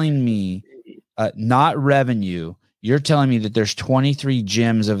telling me, not revenue. You're telling me that there's 23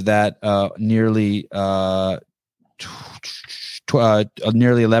 gyms of that nearly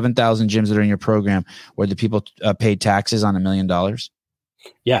 11,000 gyms that are in your program where the people pay taxes on $1 million.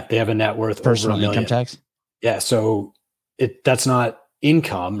 Yeah, they have a net worth personal over $1 million. Income tax. Yeah, so that's not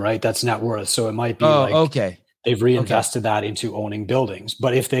income, right? That's net worth. So it might be they've reinvested that into owning buildings.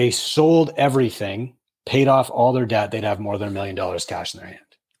 But if they sold everything, paid off all their debt, they'd have more than $1 million cash in their hand.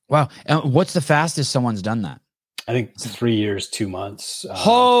 Wow. And what's the fastest someone's done that? I think 3 years, 2 months.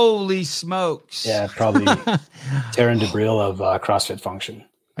 Holy smokes. Yeah, probably Taryn DeBril of CrossFit Function.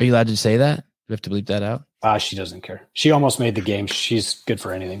 Are you allowed to say that? Do we have to bleep that out? She doesn't care. She almost made the game. She's good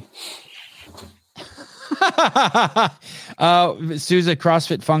for anything. Sousa,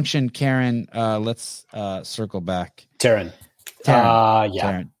 CrossFit Function, Karen, let's circle back. Taryn.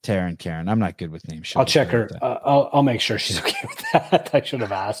 Karen. I'm not good with names. I'll check her. I'll make sure she's okay with that. I should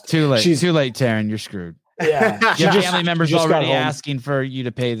have asked. Too late, Taryn. You're screwed. Yeah. Your family members already asking for you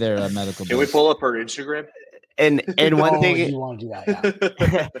to pay their medical bills. Can we pull up her Instagram? And one thing you want to do that,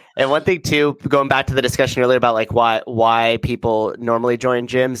 yeah. And one thing too, going back to the discussion earlier about like why people normally join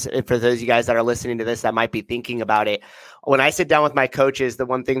gyms, and for those of you guys that are listening to this that might be thinking about it, when I sit down with my coaches, the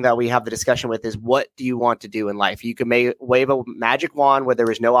one thing that we have the discussion with is, what do you want to do in life? You can wave a magic wand where there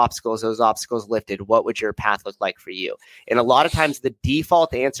was no obstacles, those obstacles lifted. What would your path look like for you? And a lot of times the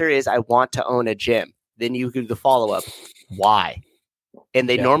default answer is, I want to own a gym. Then you do the follow-up, why? And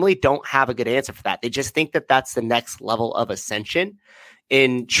they normally don't have a good answer for that. They just think that that's the next level of ascension.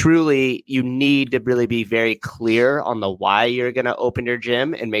 And truly, you need to really be very clear on the why you're going to open your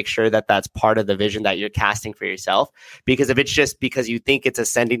gym and make sure that that's part of the vision that you're casting for yourself. Because if it's just because you think it's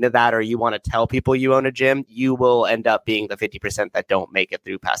ascending to that, or you want to tell people you own a gym, you will end up being the 50% that don't make it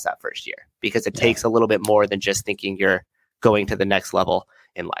through past that first year, because it takes a little bit more than just thinking you're going to the next level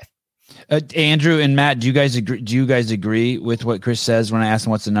in life. Andrew and Matt, do you guys agree with what Chris says when I ask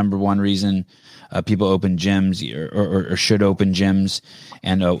him what's the number one reason people open gyms or should open gyms?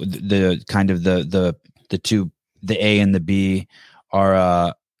 And the kind of the two, the A and the B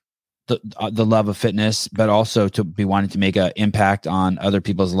are the love of fitness, but also to be wanting to make an impact on other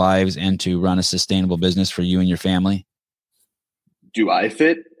people's lives and to run a sustainable business for you and your family? Do I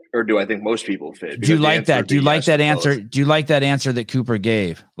fit, or do I think most people fit? Do you like that? Do you like that answer? Both. Do you like that answer that Cooper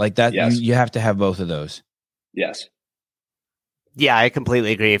gave? Like that, Yes. you have to have both of those. Yes. Yeah, I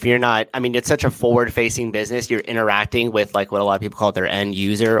completely agree. If you're not, I mean, it's such a forward-facing business. You're interacting with like what a lot of people call their end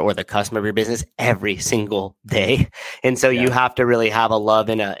user or the customer of your business every single day, and so you have to really have a love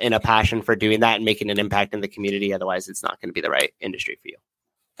and a passion for doing that and making an impact in the community. Otherwise, it's not going to be the right industry for you.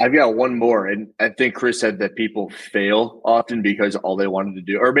 I've got one more, and I think Chris said that people fail often because all they wanted to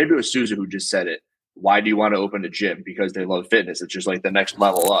do, or maybe it was Susan who just said it. Why do you want to open a gym? Because they love fitness. It's just like the next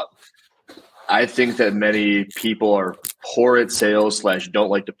level up. I think that many people are poor at sales / don't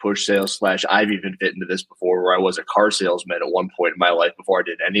like to push sales / I've even fit into this before where I was a car salesman at one point in my life before I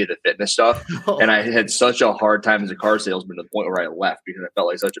did any of the fitness stuff. And I had such a hard time as a car salesman to the point where I left because I felt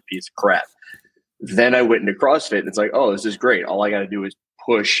like such a piece of crap. Then I went into CrossFit and it's like, oh, this is great. All I got to do is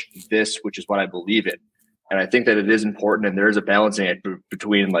push this, which is what I believe in. And I think that it is important. And there is a balancing act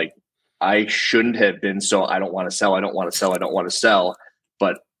between like, I shouldn't have been, so I don't want to sell. I don't want to sell. I don't want to sell.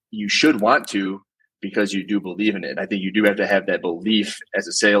 But you should want to because you do believe in it. I think you do have to have that belief as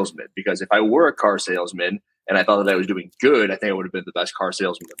a salesman, because if I were a car salesman and I thought that I was doing good, I think I would have been the best car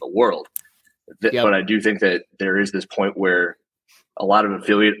salesman in the world. But I do think that there is this point where a lot of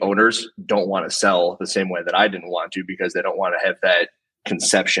affiliate owners don't want to sell the same way that I didn't want to because they don't want to have that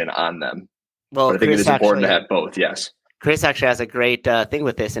conception on them. Well, but I think Chris, it is important to have both. Yes. Chris actually has a great thing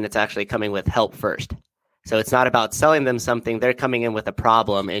with this, and it's actually coming with help first. So it's not about selling them something. They're coming in with a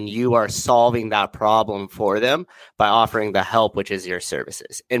problem, and you are solving that problem for them by offering the help, which is your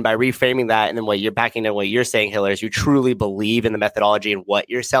services. And by reframing that, and then what you're backing to what you're saying, Hiller, is you truly believe in the methodology and what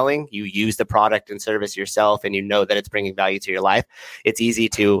you're selling. You use the product and service yourself, and you know that it's bringing value to your life. It's easy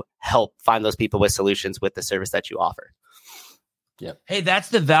to help find those people with solutions with the service that you offer. Yep. Hey, that's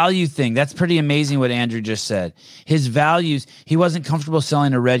the value thing. That's pretty amazing what Andrew just said. His values, he wasn't comfortable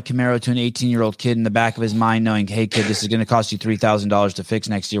selling a red Camaro to an 18-year-old kid in the back of his mind knowing, hey, kid, this is going to cost you $3,000 to fix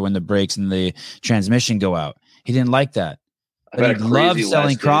next year when the brakes and the transmission go out. He didn't like that. But he loved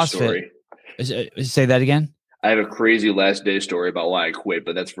selling CrossFit. Say that again? I have a crazy last day story about why I quit,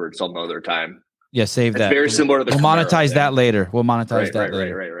 but that's for some other time. Yeah, save that. It's very similar to the We'll monetize that later. We'll monetize that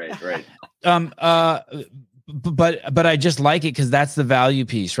later. Right. But I just like it because that's the value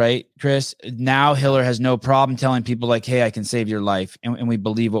piece, right, Chris? Now Hiller has no problem telling people like, hey, I can save your life. And we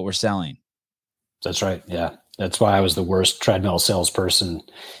believe what we're selling. That's right. Yeah. That's why I was the worst treadmill salesperson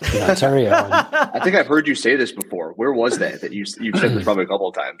in Ontario. I think I've heard you say this before. Where was that you've said this probably a couple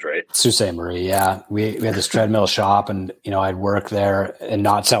of times, right? Sault Ste. Marie. Yeah. We had this treadmill shop and, I'd work there and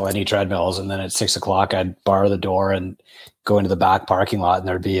not sell any treadmills. And then at 6 o'clock, I'd bar the door and go into the back parking lot and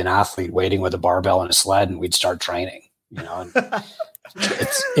there'd be an athlete waiting with a barbell and a sled and we'd start training, and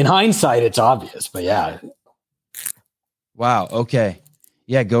it's in hindsight, it's obvious, but yeah. Wow. Okay.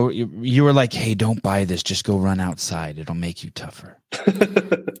 Yeah. Go. You were like, hey, don't buy this. Just go run outside. It'll make you tougher.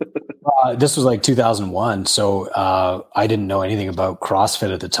 This was like 2001. So I didn't know anything about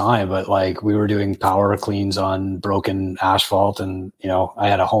CrossFit at the time, but like we were doing power cleans on broken asphalt. And, I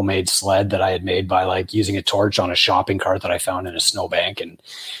had a homemade sled that I had made by like using a torch on a shopping cart that I found in a snowbank. And,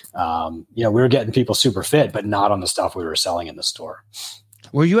 we were getting people super fit, but not on the stuff we were selling in the store.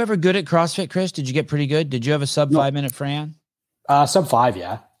 Were you ever good at CrossFit, Chris? Did you get pretty good? Did you have a sub 5 minute Fran? Sub 5.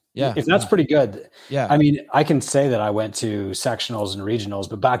 Yeah. Yeah. If that's pretty good. Yeah. I mean, I can say that I went to sectionals and regionals,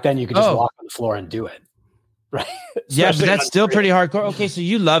 but back then you could just walk on the floor and do it. Right. Yeah. But that's still pretty hardcore. Okay. So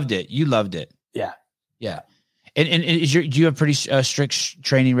you loved it. Yeah. Yeah. And do you have pretty strict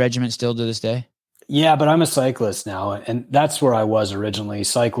training regimen still to this day? Yeah, but I'm a cyclist now. And that's where I was originally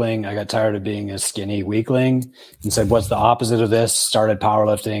cycling. I got tired of being a skinny weakling and said, what's the opposite of this? Started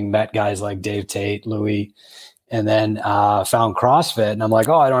powerlifting, met guys like Dave Tate, Louis, and then found CrossFit. And I'm like,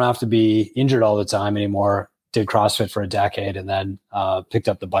 I don't have to be injured all the time anymore. Did CrossFit for a decade and then picked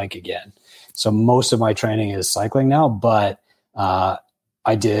up the bike again. So most of my training is cycling now, but I'm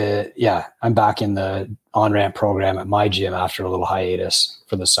back in the on-ramp program at my gym after a little hiatus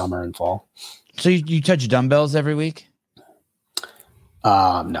for the summer and fall. So you touch dumbbells every week?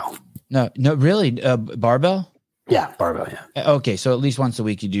 No, really? Barbell? Yeah, barbell. Yeah. Okay, so at least once a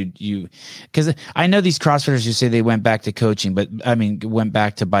week you because I know these CrossFitters who say they went back to coaching, went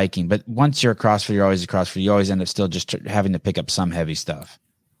back to biking. But once you're a CrossFitter, you're always a CrossFitter. You always end up still just having to pick up some heavy stuff.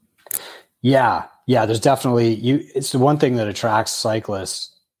 Yeah. There's definitely it's the one thing that attracts cyclists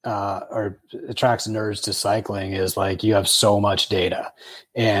or attracts nerds to cycling is like you have so much data,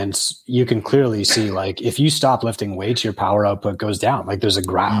 and you can clearly see like if you stop lifting weights, your power output goes down. Like there's a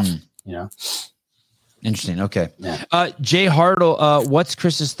graph. you know? Interesting. Okay. Yeah. Jay Hartle, what's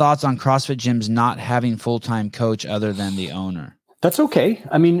Chris's thoughts on CrossFit gyms not having full-time coach other than the owner? That's okay.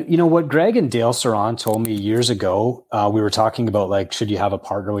 I mean, you know what Greg and Dale Saran told me years ago, we were talking about like, should you have a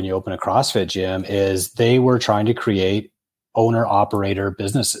partner when you open a CrossFit gym, is they were trying to create owner operator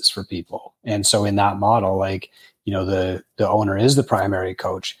businesses for people. And so in that model, like, you know, the owner is the primary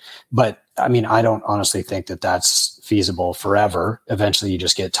coach, but I mean, I don't honestly think that that's feasible forever. Eventually you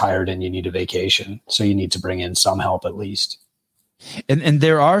just get tired and you need a vacation. So you need to bring in some help at least. And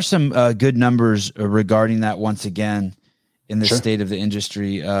there are some good numbers regarding that once again in the state of the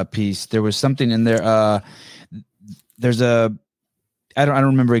industry piece. There was something in there. There's a, I don't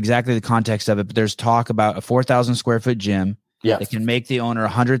remember exactly the context of it, but there's talk about a 4,000 square foot gym. Yeah. That can make the owner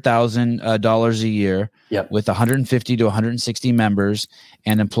 $100,000 a year with 150 to 160 members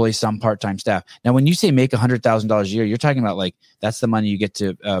and employ some part-time staff. Now, when you say make $100,000 a year, you're talking about like, that's the money you get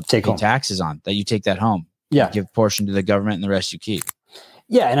to pay taxes on, that you take that home. Yeah. You give a portion to the government and the rest you keep.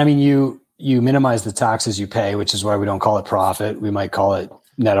 Yeah. And I mean, you minimize the taxes you pay, which is why we don't call it profit. We might call it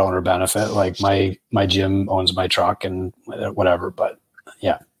net owner benefit. Like my gym owns my truck and whatever, but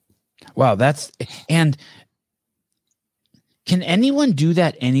yeah. Wow. Can anyone do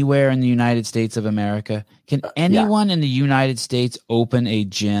that anywhere in the United States of America? Can anyone in the United States open a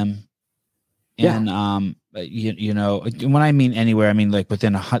gym? And, you know, when I mean anywhere, I mean like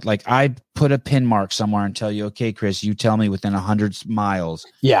within like I put a pin mark somewhere and tell you, okay, Chris, you tell me within 100 miles.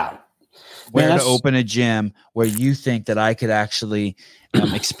 Yeah. Where to open a gym where you think that I could actually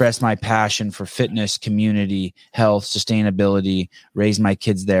express my passion for fitness, community, health, sustainability, raise my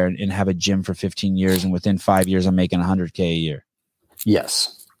kids there and have a gym for 15 years. And within 5 years, I'm making $100K a year.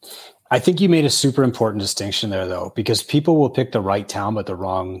 Yes. I think you made a super important distinction there though, because people will pick the right town, but the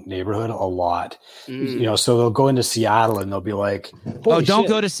wrong neighborhood a lot, you know, so they'll go into Seattle and they'll be like, don't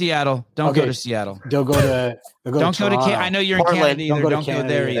go to Seattle. Don't go to Seattle. Don't go to Canada. I know you're in Canada either. Don't go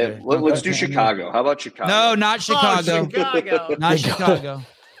there either. Hey, let's do Chicago. How about Chicago? No, not Chicago. Chicago. Not Chicago.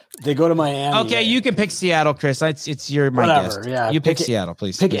 They go to Miami. Okay, you can pick Seattle, Chris. It's your my guest. Yeah, you pick Seattle,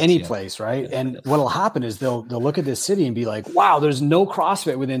 please. Pick any Seattle. place, right? And what'll happen is they'll look at this city and be like, "Wow, there's no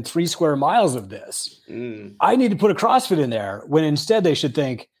CrossFit within 3 square miles of this. I need to put a CrossFit in there." When instead they should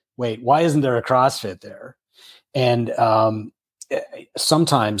think, "Wait, why isn't there a CrossFit there?" And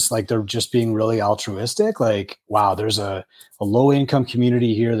sometimes, like they're just being really altruistic. Like, wow, there's a low income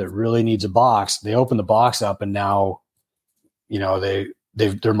community here that really needs a box. They open the box up, and now, you know,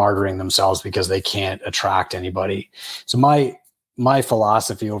 they're martyring themselves because they can't attract anybody. So my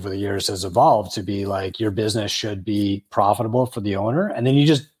philosophy over the years has evolved to be like, your business should be profitable for the owner. And then you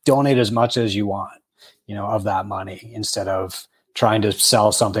just donate as much as you want, you know, of that money, instead of trying to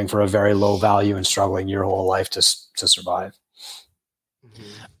sell something for a very low value and struggling your whole life to survive.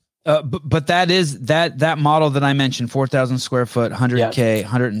 But that is that model that I mentioned, 4,000 square foot, 100K,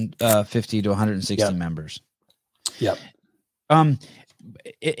 150 to 160 members. Yep.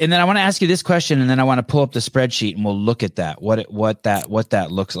 And then I want to ask you this question, and then I want to pull up the spreadsheet and we'll look at that. What that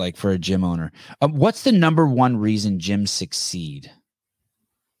looks like for a gym owner. What's the number one reason gyms succeed?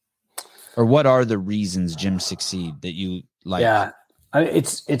 Or what are the reasons gyms succeed that you like? Yeah,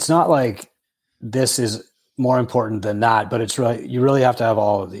 it's not like this is more important than that, but it's really, you really have to have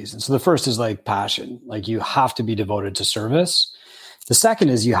all of these. And so the first is like passion. Like you have to be devoted to service. The second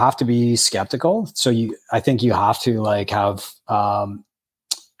is you have to be skeptical. So I think you have to like have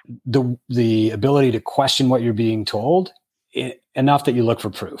the ability to question what you're being told enough that you look for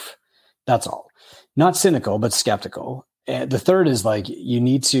proof. That's all. Not cynical, but skeptical. And the third is like, you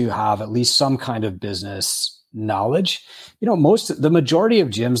need to have at least some kind of business knowledge. You know, the majority of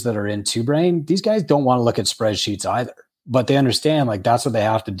gyms that are in Two Brain, these guys don't want to look at spreadsheets either, but they understand like that's what they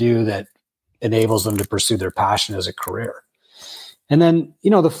have to do that enables them to pursue their passion as a career. And then, you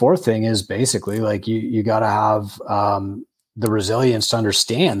know, the fourth thing is basically like you got to have the resilience to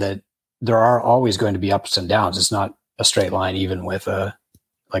understand that there are always going to be ups and downs. It's not a straight line, even with a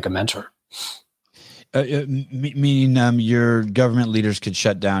mentor. Meaning your government leaders could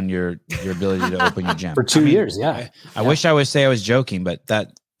shut down your ability to open your gym for 2 years. Yeah. I wish I would say I was joking, but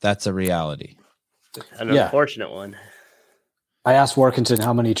that's a reality. An unfortunate one. I asked Workington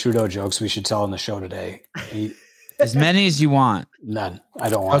how many Trudeau jokes we should tell on the show today. As many as you want. None. I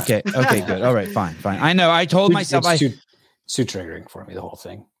don't want. Okay, good. All right, fine. I know. I told myself it's too triggering for me, the whole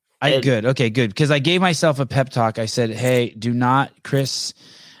thing. Good. Okay, good. Because I gave myself a pep talk. I said, hey, do not, Chris.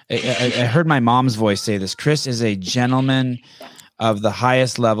 I heard my mom's voice say this. Chris is a gentleman of the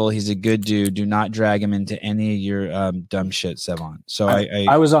highest level. He's a good dude. Do not drag him into any of your dumb shit, Sevon. So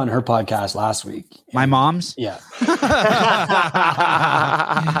I was on her podcast last week. My mom's? Yeah.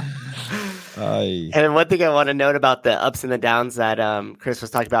 And one thing I want to note about the ups and the downs that Chris was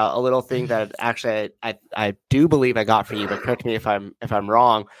talking about, a little thing that actually I do believe I got for you, but correct me if I'm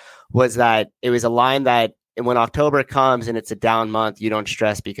wrong, was that it was a line that when October comes and it's a down month, you don't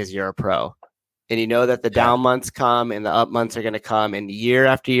stress because you're a pro. And you know that the down months come and the up months are going to come. And year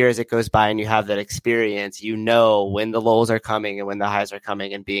after year, as it goes by and you have that experience, you know when the lows are coming and when the highs are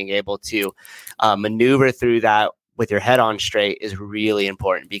coming, and being able to maneuver through that with your head on straight is really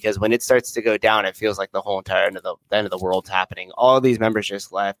important, because when it starts to go down, it feels like the whole entire end of the world's happening. All of these members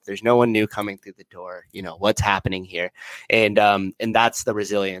just left. There's no one new coming through the door. You know, what's happening here? And that's the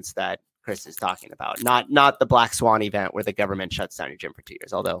resilience that Chris is talking about. Not the Black Swan event where the government shuts down your gym for 2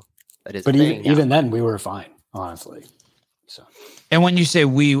 years, although that is. But even then, we were fine, honestly. So, and when you say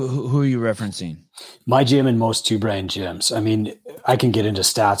we, who are you referencing? My gym and most two-brain gyms. I mean, I can get into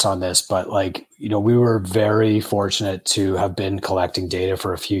stats on this, but like, you know, we were very fortunate to have been collecting data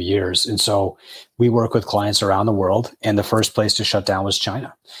for a few years. And so we work with clients around the world, and the first place to shut down was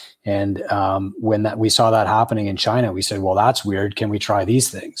China. And when we saw that happening in China, we said, well, that's weird. Can we try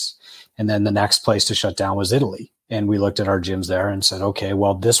these things? And then the next place to shut down was Italy. And we looked at our gyms there and said, okay,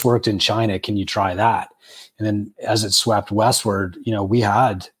 well, this worked in China. Can you try that? And then as it swept westward, you know, we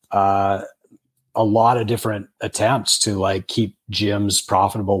had a lot of different attempts to like keep gyms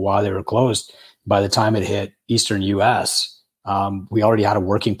profitable while they were closed. By the time it hit Eastern US, we already had a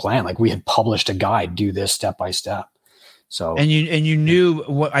working plan. Like we had published a guide, do this step by step. So, and you knew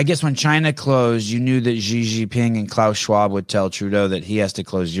what, I guess when China closed, you knew that Xi Jinping and Klaus Schwab would tell Trudeau that he has to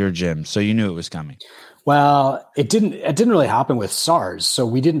close your gym. So you knew it was coming. Well, it didn't really happen with SARS. So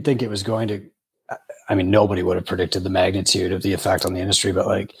we didn't think it was going to, I mean, nobody would have predicted the magnitude of the effect on the industry, but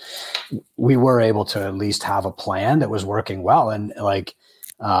like we were able to at least have a plan that was working well. And like,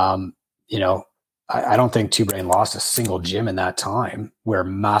 you know, I don't think Two Brain lost a single gym in that time where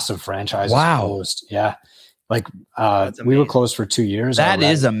massive franchises closed. Yeah. Like we were closed for 2 years. That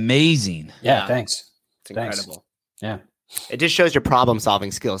is amazing. Yeah. Thanks. It's incredible. Yeah. It just shows your problem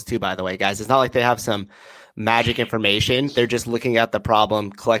solving skills too, by the way, guys. It's not like they have some magic information. They're just looking at the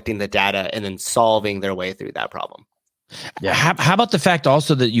problem, collecting the data, and then solving their way through that problem. Yeah. How about the fact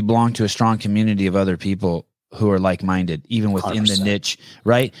also that you belong to a strong community of other people who are like-minded, even within 100%. The niche,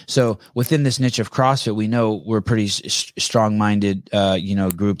 right? So within this niche of CrossFit, we know we're a pretty strong-minded,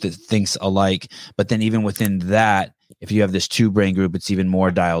 group that thinks alike. But then even within that, if you have this two-brain group, it's even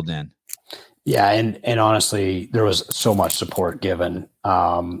more dialed in. Yeah. And honestly, there was so much support given.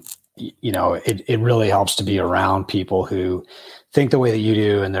 You know, it really helps to be around people who think the way that you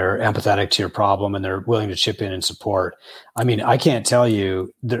do, and they're empathetic to your problem, and they're willing to chip in and support. I mean, I can't tell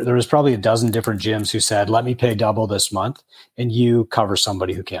you, there was probably a dozen different gyms who said, let me pay double this month, and you cover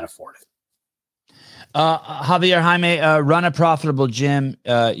somebody who can't afford it. Javier Jaime, run a profitable gym.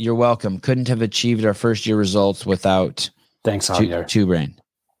 You're welcome. Couldn't have achieved our first year results without Thanks, Javier. Two Brain.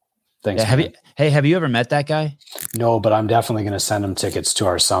 Thanks. Yeah, have you ever met that guy? No, but I'm definitely going to send him tickets to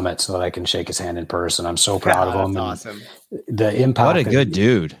our summit so that I can shake his hand in person. I'm so proud of him. That's awesome. The impact. What a good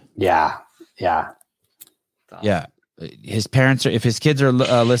dude. Yeah. Yeah. Awesome. Yeah. His parents if his kids are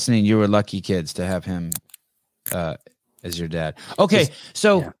listening, you were lucky kids to have him as your dad. Okay.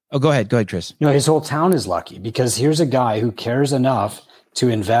 Go ahead, Chris. No, his whole town is lucky because here's a guy who cares enough to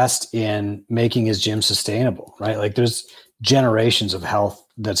invest in making his gym sustainable, right? Like there's generations of health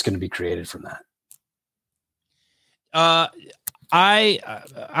that's going to be created from that. I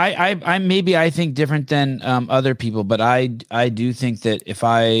think different than other people, but I do think that if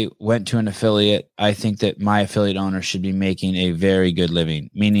I went to an affiliate, I think that my affiliate owner should be making a very good living,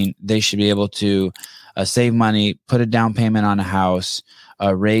 meaning they should be able to save money, put a down payment on a house,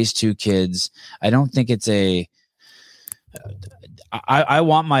 raise 2 kids. I don't think it's I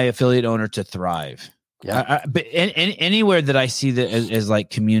want my affiliate owner to thrive. Yeah. But anywhere that I see that as like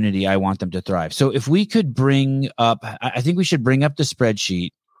community, I want them to thrive. So if we could bring up, I think we should bring up the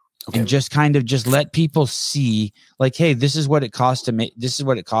spreadsheet and just kind of just let people see like, hey, this is what it costs to make, this is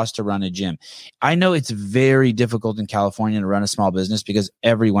what it costs to run a gym. I know it's very difficult in California to run a small business because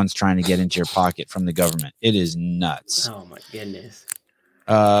everyone's trying to get into your pocket from the government. It is nuts. Oh my goodness.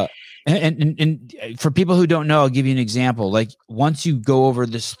 And for people who don't know, I'll give you an example. Like once you go over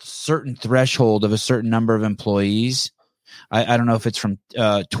this certain threshold of a certain number of employees, I don't know if it's from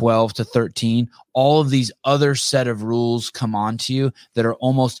 12 to 13, all of these other set of rules come onto you that are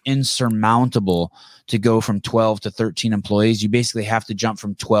almost insurmountable to go from 12 to 13 employees. You basically have to jump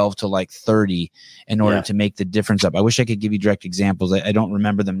from 12 to like 30 in order to make the difference up. I wish I could give you direct examples. I don't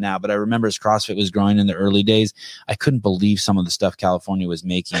remember them now, but I remember as CrossFit was growing in the early days, I couldn't believe some of the stuff California was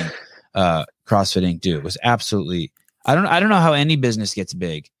making CrossFit Inc. do. It was absolutely, I don't know how any business gets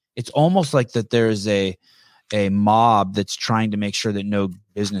big. it's almost like that there's a mob that's trying to make sure that no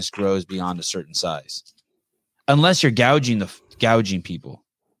business grows beyond a certain size, unless you're gouging people.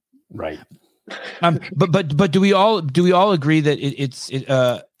 Right. But do we all agree that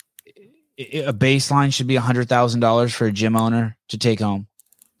a baseline should be $100,000 for a gym owner to take home,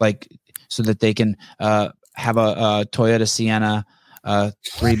 like so that they can have a Toyota Sienna,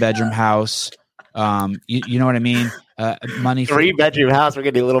 3-bedroom house. You know what I mean? Money for 3-bedroom house. We're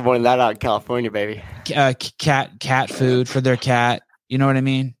gonna do a little more than that out in California, baby. Cat food for their cat. You know what I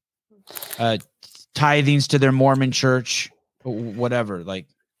mean? Tithings to their Mormon church, whatever. Like,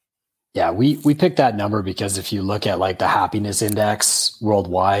 yeah, we picked that number because if you look at like the happiness index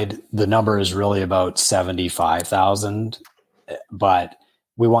worldwide, the number is really about 75,000. But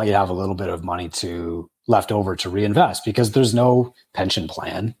we want you to have a little bit of money left over to reinvest, because there's no pension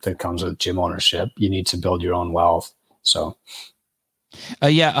plan that comes with gym ownership. You need to build your own wealth. So,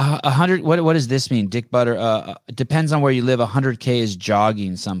 100. What does this mean, Dick Butter? Depends on where you live. 100K is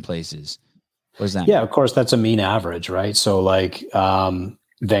jogging some places. What does that mean? Yeah, of course, that's a mean average, right? So, like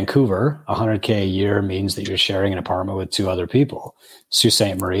Vancouver, 100K a year means that you're sharing an apartment with 2 other people. Sault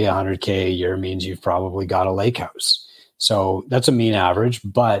Ste. Marie, 100K a year means you've probably got a lake house. So that's a mean average,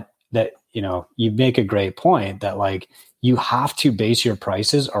 but that, you make a great point that like you have to base your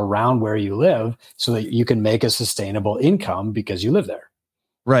prices around where you live so that you can make a sustainable income because you live there.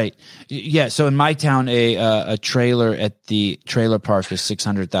 Right. Yeah. So in my town, a trailer at the trailer park is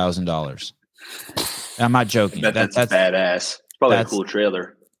 $600,000. I'm not joking. That's badass. It's probably a cool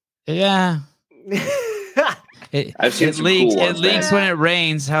trailer. Yeah. I've seen some leaks. cool ones, it leaks when it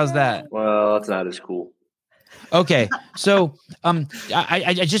rains. How's that? Well, it's not as cool. Okay, so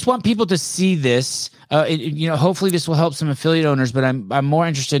I just want people to see this. Hopefully this will help some affiliate owners, but I'm more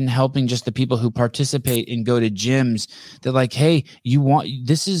interested in helping just the people who participate and go to gyms. They're like, hey,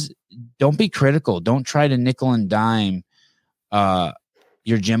 don't be critical. Don't try to nickel and dime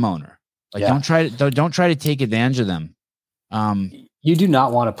your gym owner. Like, don't try to take advantage of them. You do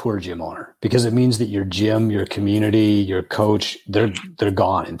not want a poor gym owner, because it means that your gym, your community, your coach, they're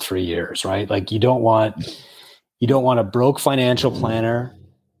gone in 3 years, right? Like you don't want a broke financial planner.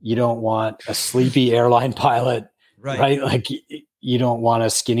 You don't want a sleepy airline pilot, right? Like you don't want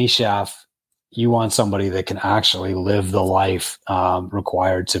a skinny chef. You want somebody that can actually live the life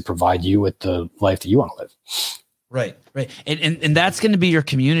required to provide you with the life that you want to live. Right. And that's going to be your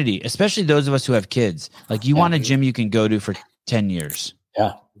community, especially those of us who have kids. Like you want a gym you can go to for 10 years.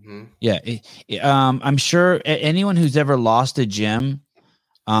 Yeah. Mm-hmm. Yeah. I'm sure anyone who's ever lost a gym,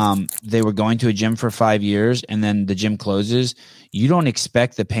 they were going to a gym for 5 years and then the gym closes. You don't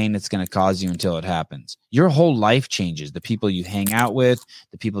expect the pain it's going to cause you until it happens. Your whole life changes. The people you hang out with,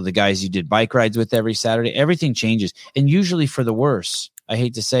 the guys you did bike rides with every Saturday, everything changes, and usually for the worse. I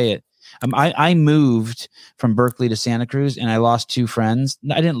hate to say it. I moved from Berkeley to Santa Cruz and I lost 2 friends.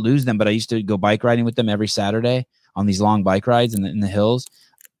 I didn't lose them, but I used to go bike riding with them every Saturday on these long bike rides in the hills.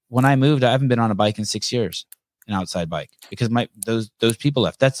 When I moved, I haven't been on a bike in 6 years, an outside bike, because those people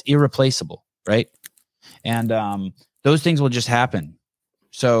left. That's irreplaceable, right? And those things will just happen.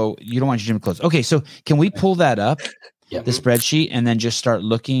 So you don't want your gym to close. Okay, so can we pull that up, the spreadsheet, and then just start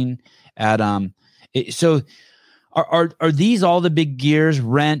looking at so are these all the big gears?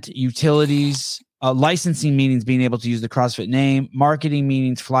 Rent, utilities, licensing means being able to use the CrossFit name, marketing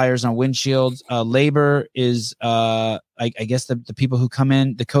means flyers on windshields, labor is I guess the people who come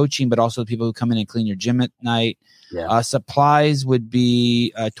in, the coaching, but also the people who come in and clean your gym at night. Supplies would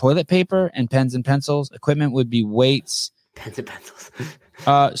be toilet paper and pens and pencils. Equipment would be weights, pens and pencils.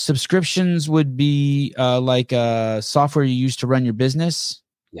 Subscriptions would be like software you use to run your business.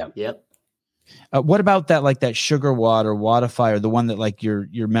 Yep. What about that, like that Sugar Watt or Wattify, or the one that like your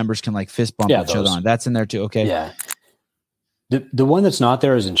members can like fist bump each other on? That's in there too. Okay. Yeah. The one that's not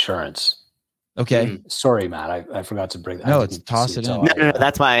there is insurance. Okay. Sorry, Matt. I forgot to bring that. No, let's toss it in. No.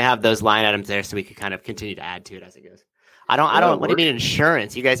 That's why I have those line items there so we can kind of continue to add to it as it goes. I don't. What do you need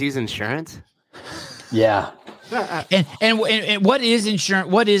insurance? You guys use insurance? Yeah. And what is insurance?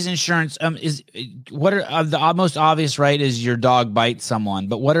 What is insurance? What are the most obvious, right? Is your dog bites someone,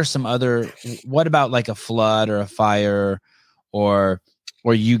 but what are some other? What about like a flood or a fire, or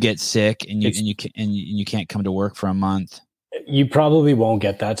you get sick and you can't come to work for a month? You probably won't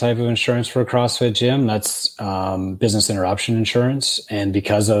get that type of insurance for a CrossFit gym. That's business interruption insurance. And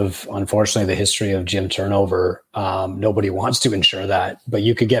because of, unfortunately, the history of gym turnover, nobody wants to insure that. But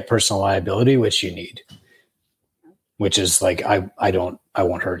you could get personal liability, which you need, which is like, I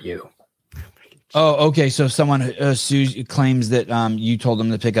won't hurt you. Oh, okay. So if someone claims that you told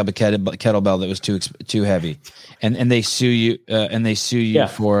them to pick up a kettlebell that was too heavy, and they sue you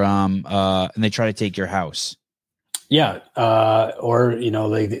for and they try to take your house. Yeah, or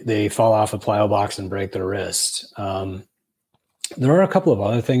they fall off a plyo box and break their wrist. There are a couple of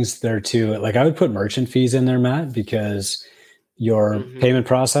other things there too. Like I would put merchant fees in there, Matt, because your payment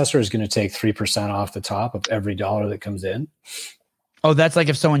processor is going to take 3% off the top of every dollar that comes in. Oh, that's like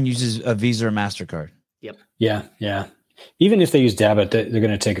if someone uses a Visa or MasterCard. Yep. Yeah. Even if they use debit, they're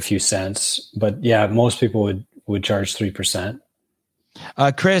going to take a few cents. But yeah, most people would charge 3%.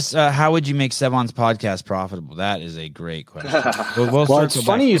 Chris, how would you make Sevon's podcast profitable? That is a great question. Well, it's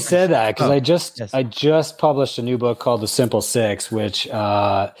funny you said that because I just published a new book called The Simple Six, which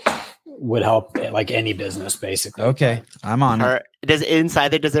would help like any business basically. Okay, I'm on it. Does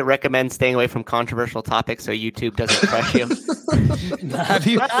it recommend staying away from controversial topics so YouTube doesn't crush you?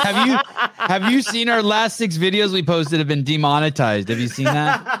 Have you seen our last 6 videos we posted have been demonetized? Have you seen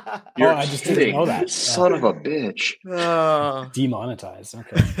that? I just didn't know that. Son of a bitch. Demonetized.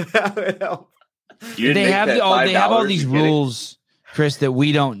 Okay. They have all these rules, Chris, that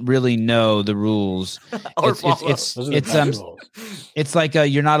we don't really know the rules. It's like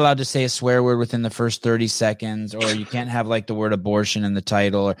you're not allowed to say a swear word within the first 30 seconds, or you can't have like the word abortion in the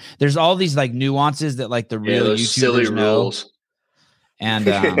title. Or there's all these like nuances that like the real YouTubers silly know. Rules. And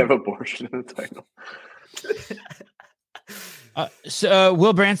you can't have abortion in the title. So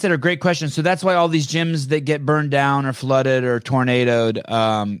Will Brandstetter, great question. So that's why all these gyms that get burned down or flooded or tornadoed,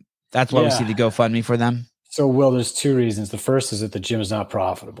 that's why we see the GoFundMe for them. So, Will, there's 2 reasons. The first is that the gym is not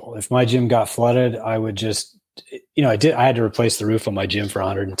profitable. If my gym got flooded, I would just, I had to replace the roof on my gym for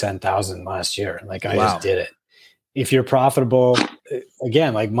 $110,000 last year. Like I just did it. If you're profitable,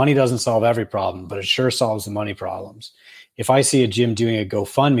 again, like money doesn't solve every problem, but it sure solves the money problems. If I see a gym doing a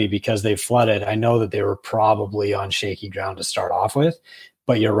GoFundMe because they flooded, I know that they were probably on shaky ground to start off with.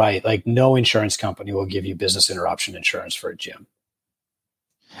 But you're right. Like no insurance company will give you business interruption insurance for a gym.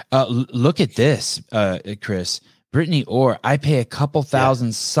 Look at this, Chris. Brittany Orr, I pay a couple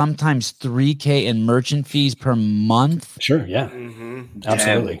thousand, sometimes $3,000 in merchant fees per month. Sure, yeah.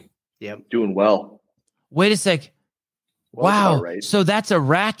 Absolutely. Yep. Doing well. Wait a sec. Wow. Right. So that's a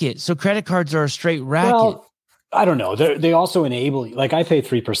racket. So credit cards are a straight racket. Well, I don't know. They also enable, like I pay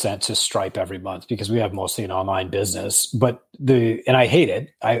 3% to Stripe every month because we have mostly an online business, but and I hate it.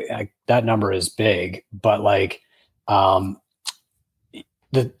 I that number is big, but like,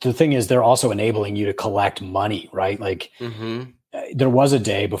 the thing is they're also enabling you to collect money, right? Like there was a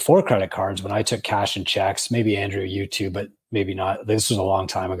day before credit cards when I took cash and checks, maybe Andrew, you too, but maybe not. This was a long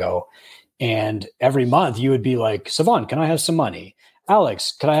time ago. And every month you would be like, Sevon, can I have some money?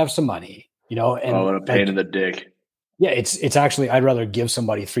 Alex, can I have some money? And what a pain in the dick. Yeah. It's actually, I'd rather give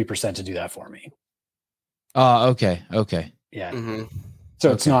somebody 3% to do that for me. Okay. Yeah.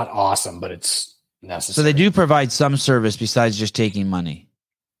 So it's not awesome, but it's necessary. So they do provide some service besides just taking money.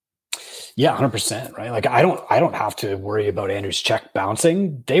 Yeah, 100%. Right. Like I don't have to worry about Andrew's check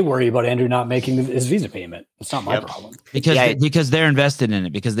bouncing. They worry about Andrew not making his Visa payment. It's not my problem because they're invested in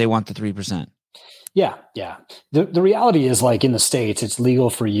it because they want the 3%. Yeah. The reality is like in the States, it's legal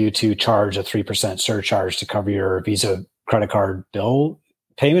for you to charge a 3% surcharge to cover your Visa credit card bill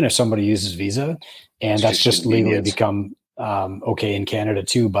payment if somebody uses Visa, and that's just legally become okay in Canada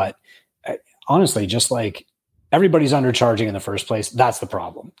too. But honestly, just like. Everybody's undercharging in the first place. That's the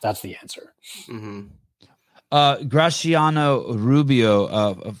problem. That's the answer. Graciano Rubio,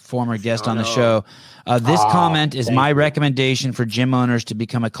 a former guest on the show. This comment is my recommendation for gym owners to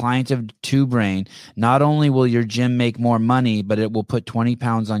become a client of Two Brain. Not only will your gym make more money, but it will put 20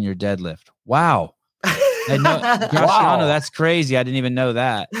 pounds on your deadlift. Wow. Graciano, that's crazy. I didn't even know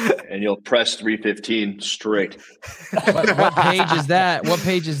that. And you'll press 315 straight. What page is that? What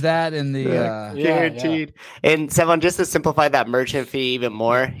page is that in the guaranteed? Yeah. And Sevon, just to simplify that merchant fee even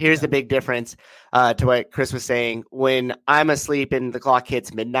more, here's the big difference to what Chris was saying. When I'm asleep and the clock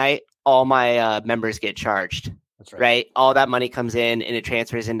hits midnight, all my members get charged. That's right. All that money comes in and it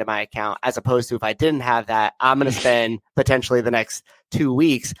transfers into my account, as opposed to if I didn't have that, I'm going to spend potentially the next 2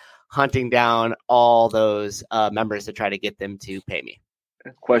 weeks hunting down all those members to try to get them to pay me.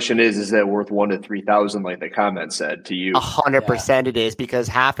 Question is that worth 1,000 to 3,000, like the comment said to you? 100% it is, because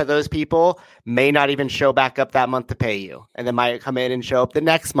half of those people may not even show back up that month to pay you, and then might come in and show up the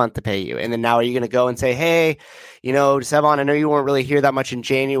next month to pay you. And then now are you going to go and say, hey, Sevon, I know you weren't really here that much in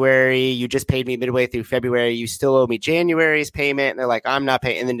January. You just paid me midway through February. You still owe me January's payment. And they're like, I'm not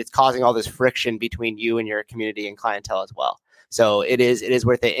paying. And then it's causing all this friction between you and your community and clientele as well. So it is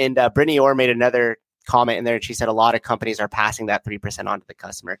worth it. And Brittany Orr made another comment in there, and she said a lot of companies are passing that 3% on to the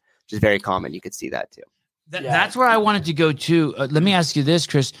customer. which is very common. You could see that too. That's where I wanted to go to. Let me ask you this,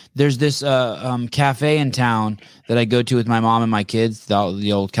 Chris. There's this cafe in town that I go to with my mom and my kids,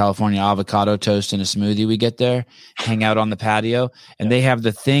 the old California avocado toast and a smoothie we get there, hang out on the patio, and they have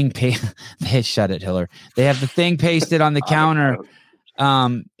the thing shut it, Hiller. They have the thing pasted on the counter.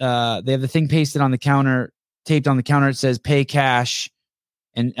 They have the thing pasted on the counter, taped on the counter. It says pay cash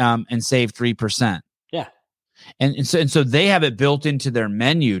and save 3%. Yeah. And so they have it built into their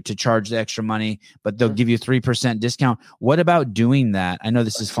menu to charge the extra money, but they'll give you 3% discount. What about doing that? I know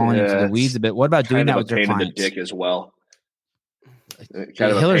this is falling into the weeds a bit. What about doing that with your clients? The dick as well.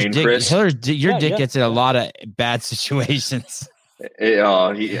 Your dick gets in a lot of bad situations.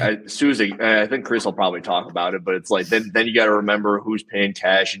 Susie, I think Chris will probably talk about it, but it's like then you got to remember who's paying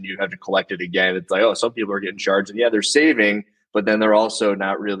cash and you have to collect it again. It's like, oh, some people are getting charged, and yeah, they're saving, but then they're also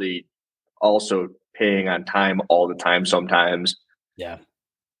not really also paying on time all the time sometimes. Yeah.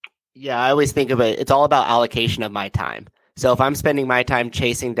 I always think of it. It's all about allocation of my time. So if I'm spending my time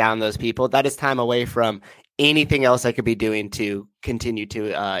chasing down those people, that is time away from anything else I could be doing to continue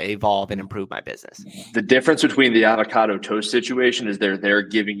to evolve and improve my business. The difference between the avocado toast situation is they're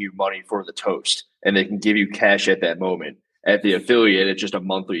giving you money for the toast, and they can give you cash at that moment. At the affiliate, it's just a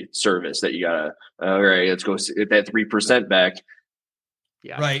monthly service that you gotta, all right, let's go get that 3% back.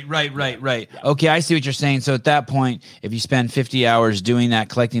 Yeah. Right. Okay, I see what you're saying. So at that point, if you spend 50 hours doing that,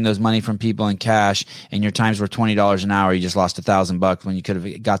 collecting those money from people in cash, and your times were $20 an hour, you just lost $1,000 when you could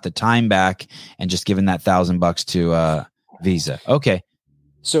have got the time back and just given that $1,000 to Visa. Okay,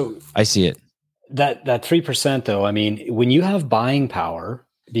 so I see it. That 3% though, I mean, when you have buying power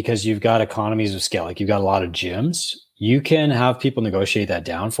because you've got economies of scale, like you've got a lot of gyms, you can have people negotiate that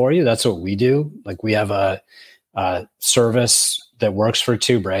down for you. That's what we do. Like we have a service that works for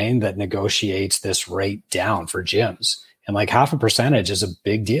Two Brain that negotiates this rate down for gyms, and like 0.5% is a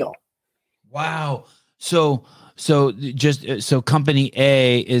big deal. Wow. So company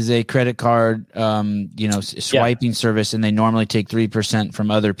A is a credit card, swiping service, and they normally take 3% from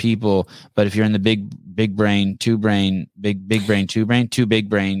other people. But if you're in the big brain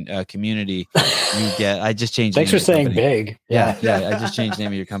community, you get, I just changed. Thanks for saying company. Big. Yeah. I just changed the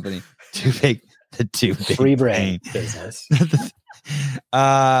name of your company. Too big. The Too Big Free brain business.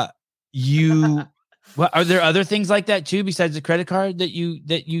 Are there other things like that too besides the credit card that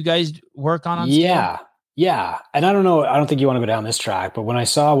you guys work on yeah and I don't know, I don't think you want to go down this track, but when I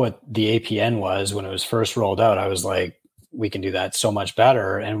saw what the APN was when it was first rolled out, I was like, we can do that so much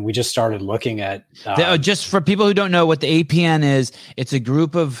better. And we just started looking at just for people who don't know what the APN is, it's a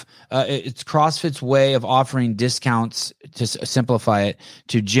group of it's CrossFit's way of offering discounts, to simplify it,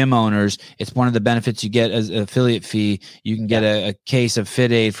 to gym owners. It's one of the benefits you get as an affiliate fee. You can get a case of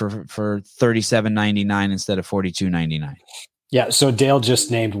Fit Aid for $37.99 instead of $42.99. Yeah. So Dale just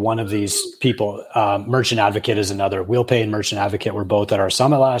named one of these people. Merchant Advocate is another. WheelPay and Merchant Advocate were both at our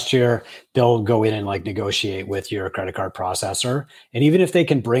summit last year. They'll go in and like negotiate with your credit card processor. And even if they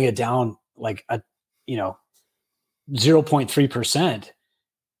can bring it down like 0.3%,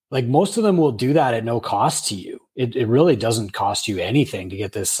 like most of them will do that at no cost to you. It really doesn't cost you anything to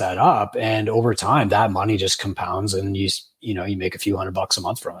get this set up. And over time, that money just compounds, and you make a few $100 a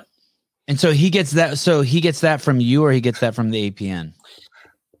month from it. And so he gets that. So he gets that from you, or he gets that from the APN?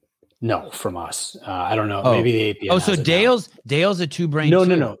 No, from us. I don't know. Maybe the APN. Oh, so Dale's a Two Brain.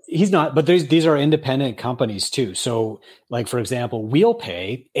 No. He's not. But these are independent companies too. So, like for example,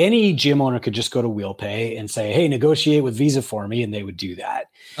 WheelPay. Any gym owner could just go to WheelPay and say, "Hey, negotiate with Visa for me," and they would do that.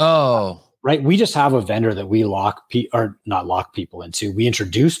 Oh, right. We just have a vendor that we not lock people into. We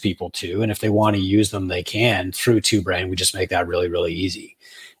introduce people to, and if they want to use them, they can through Two Brain. We just make that really, really easy.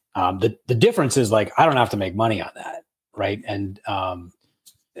 The difference is like I don't have to make money on that, right? And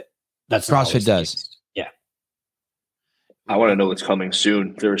that's CrossFit does. Yeah. I want to know what's coming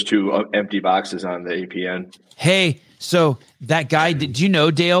soon. There's 2 empty boxes on the APN. Hey, so that guy, do you know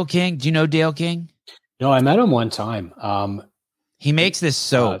Dale King? Do you know Dale King? No, I met him one time. He makes this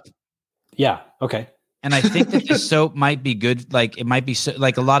soap. Yeah. Okay. And I think that the soap might be good. Like it might be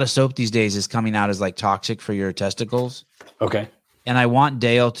like a lot of soap these days is coming out as like toxic for your testicles. Okay. And I want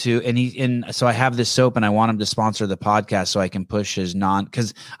Dale to, so I have this soap and I want him to sponsor the podcast so I can push his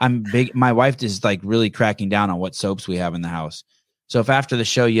cause I'm big. My wife is like really cracking down on what soaps we have in the house. So if after the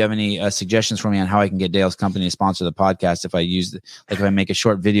show you have any suggestions for me on how I can get Dale's company to sponsor the podcast, if I make a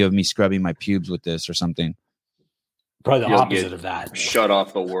short video of me scrubbing my pubes with this or something. Probably the opposite of that. Shut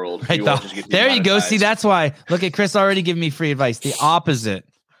off the world. There you go. See, that's why. Look at Chris already giving me free advice. The opposite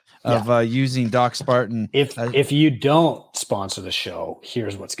of using Doc Spartan. If you don't sponsor the show,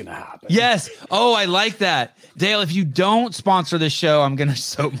 here's what's going to happen. Yes. Oh, I like that. Dale, if you don't sponsor the show, I'm going to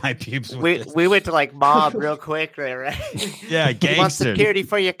soap my pubes with this. We went to like mob real quick, right? Yeah, You want gangster. security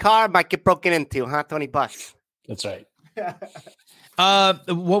for your car? Might get broken into, huh? $20. That's right.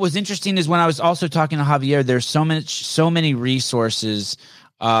 What was interesting is when I was also talking to Javier, there's so many resources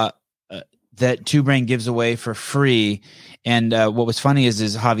that Two Brain gives away for free. And what was funny is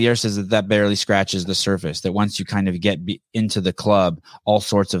Javier says that barely scratches the surface, that once you kind of get into the club, all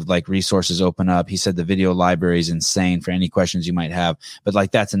sorts of like resources open up. He said the video library is insane for any questions you might have, but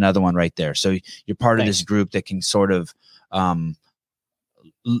like that's another one right there. So you're part of this group that can sort of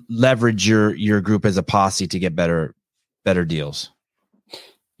leverage your group as a posse to get better deals.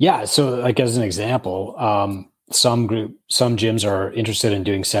 Yeah. So like as an example, some gyms are interested in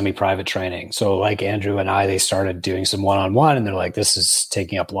doing semi-private training. So like Andrew and I, they started doing some one-on-one and they're like, this is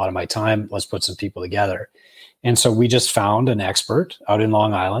taking up a lot of my time. Let's put some people together. And so we just found an expert out in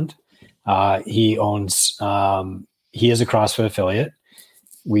Long Island. He is a CrossFit affiliate.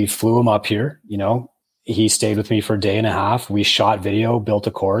 We flew him up here, he stayed with me for a day and a half. We shot video, built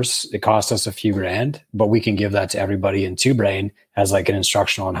a course. It cost us a few grand, but we can give that to everybody in Two Brain as like an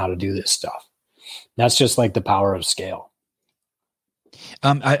instructional on how to do this stuff. That's just like the power of scale.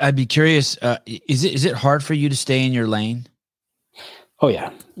 I'd be curious. Is it hard for you to stay in your lane? Oh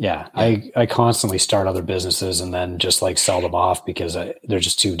yeah. I constantly start other businesses and then just like sell them off because they're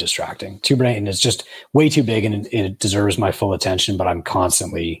just too distracting. Two Brain is just way too big and it deserves my full attention, but I'm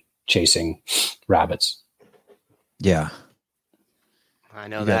constantly chasing rabbits. Yeah. I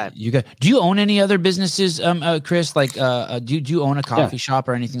know that. Do you own any other businesses, Chris? Like, do you own a coffee shop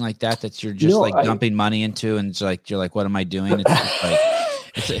or anything like that you're just dumping money into, and it's like you're like, what am I doing?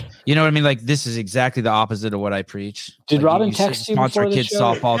 It's like, you know what I mean? Like, this is exactly the opposite of what I preach. Did like, Robin text you sponsor before a kids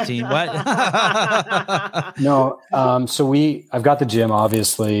softball team? What? No. So I've got the gym,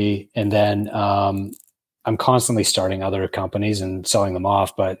 obviously, and then I'm constantly starting other companies and selling them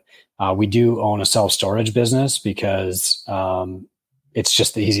off, but we do own a self-storage business because it's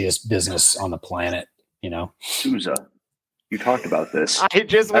just the easiest business on the planet, Souza, you talked about this. I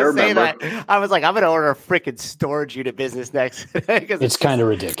just was saying that. I was like, I'm going to order a freaking storage unit business next. It's kind of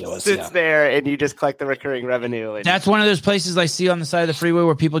ridiculous. Sits there and you just collect the recurring revenue. That's one of those places I see on the side of the freeway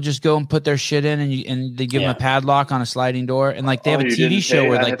where people just go and put their shit in and they give them a padlock on a sliding door. And like they have a TV show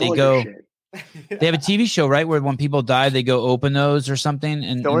where like they go... They have a TV show, right? Where when people die, they go open those or something.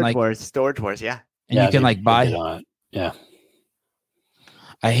 And Storage Wars, yeah. And you can like buy. Yeah.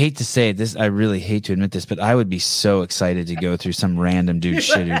 I hate to say this. I really hate to admit this, but I would be so excited to go through some random dude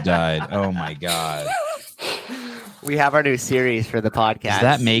shit who died. Oh my God. We have our new series for the podcast. Does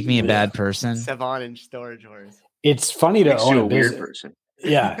that make me a bad person? Savon and Storage Wars. It's funny to own a weird person.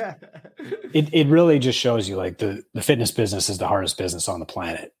 Yeah. It really just shows you like the fitness business is the hardest business on the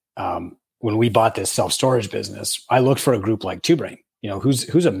planet. When we bought this self-storage business, I looked for a group like Two Brain,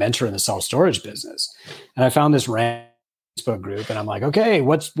 who's a mentor in the self-storage business. And I found this random Facebook group and I'm like, okay,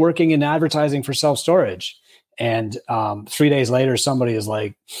 what's working in advertising for self-storage? And 3 days later, somebody is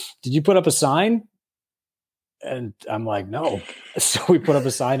like, did you put up a sign? And I'm like, no. So we put up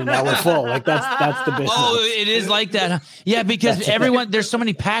a sign and now we're full. Like that's the business. Oh, it is like that. Huh? Yeah, because there's so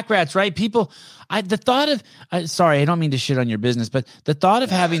many pack rats, right? Sorry, I don't mean to shit on your business, but the thought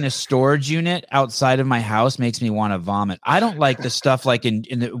of having a storage unit outside of my house makes me want to vomit. I don't like the stuff like in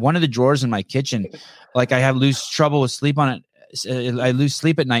one of the drawers in my kitchen. Like I lose trouble with sleep on it. I lose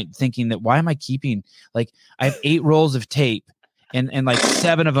sleep at night thinking that why am I keeping, like I have 8 rolls of tape. And like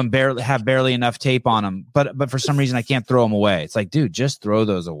 7 of them barely enough tape on them, but for some reason I can't throw them away. It's like, dude, just throw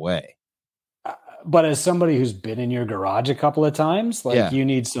those away. But as somebody who's been in your garage a couple of times, you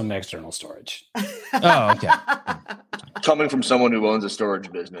need some external storage. Oh, okay. Coming from someone who owns a storage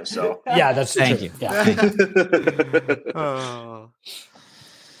business, so yeah, that's thank true. you. Yeah.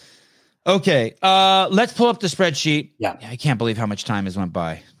 Okay, let's pull up the spreadsheet. Yeah, I can't believe how much time has went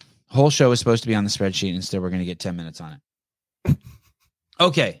by. Whole show is supposed to be on the spreadsheet, instead we're going to get 10 minutes on it.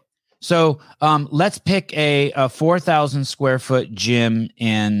 Okay, so let's pick a 4,000 square foot gym,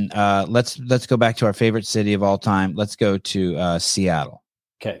 and let's go back to our favorite city of all time. Let's go to Seattle.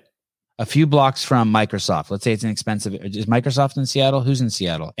 Okay, a few blocks from Microsoft. Let's say it's an expensive. Is Microsoft in Seattle? Who's in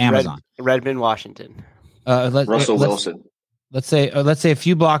Seattle? Amazon. Redmond, Washington. Russell Wilson. Let's say a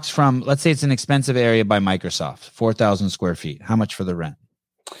few blocks from. Let's say it's an expensive area by Microsoft. 4,000 square feet. How much for the rent?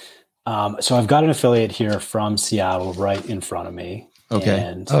 So I've got an affiliate here from Seattle right in front of me. Okay.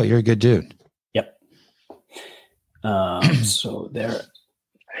 And, you're a good dude. Yep. So there.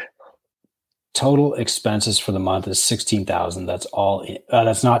 total expenses for the month is 16,000. That's all.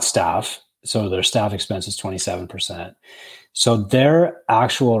 That's not staff. So their staff expense is 27%. So their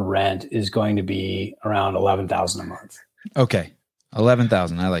actual rent is going to be around 11,000 a month. Okay.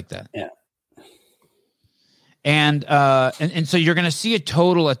 11,000. I like that. Yeah. And so you're going to see a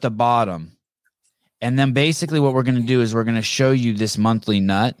total at the bottom. And then basically what we're going to do is we're going to show you this monthly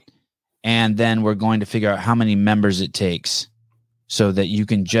nut. And then we're going to figure out how many members it takes so that you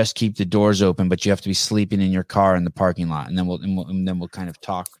can just keep the doors open, but you have to be sleeping in your car in the parking lot. And then we'll kind of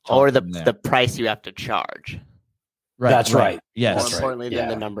talk or the price you have to charge. Right. That's right. Yes. More importantly than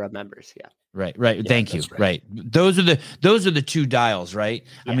the number of members. Yeah. Right. Yeah, thank you. Right. Those are the two dials, right?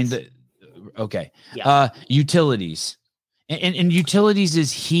 Yes. I mean, okay. Yeah. Utilities. And utilities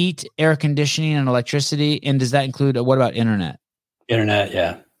is heat, air conditioning, and electricity. And does that include, what about internet? Internet,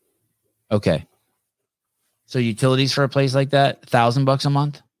 yeah. Okay. So utilities for a place like that, $1,000 a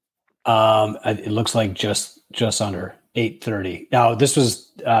month? It looks like just under 830. Now this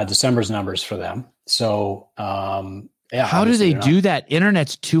was December's numbers for them. So yeah. How do they do that?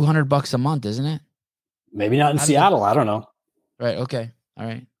 Internet's $200 a month, isn't it? Maybe not in Seattle. I don't know. Right. Okay. All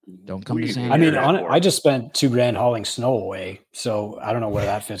right. Don't come to San I mean, I just spent $2,000 hauling snow away, so I don't know where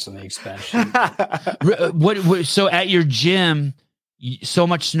that fits in the expense sheet. What? So at your gym, so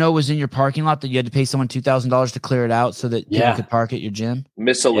much snow was in your parking lot that you had to pay someone $2,000 to clear it out so that people could park at your gym?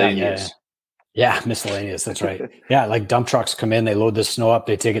 Miscellaneous. Yeah, miscellaneous. That's right. Yeah, like dump trucks come in, they load the snow up,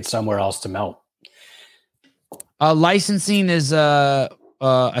 they take it somewhere else to melt. Licensing is, I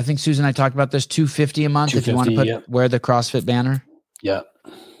think Susan and I talked about this, $250 a month if you want to wear the CrossFit banner. Yeah.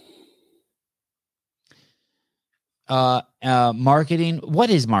 Marketing. What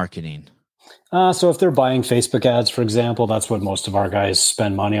is marketing? So if they're buying Facebook ads, for example, that's what most of our guys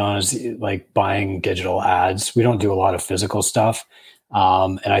spend money on, is like buying digital ads. We don't do a lot of physical stuff.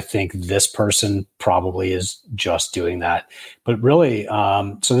 And I think this person probably is just doing that. But really,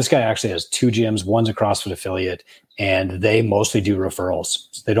 so this guy actually has 2 gyms. One's a CrossFit affiliate, and they mostly do referrals.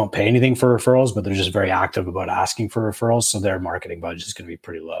 So they don't pay anything for referrals, but they're just very active about asking for referrals. So their marketing budget is going to be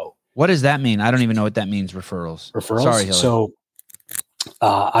pretty low. What does that mean? I don't even know what that means, referrals. Sorry, Hillary. So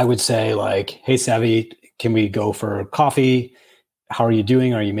I would say like, hey, Savvy, can we go for coffee? How are you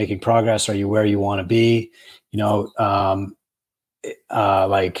doing? Are you making progress? Are you where you want to be? You know,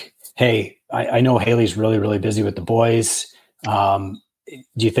 like, hey, I know Haley's really, really busy with the boys. Do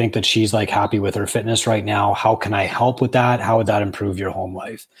you think that she's like happy with her fitness right now? How can I help with that? How would that improve your home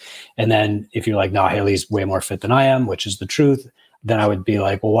life? And then if you're like, no, Haley's way more fit than I am, which is the truth, then I would be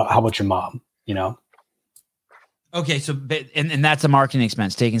like, well, how about your mom? You know? Okay. So, and that's a marketing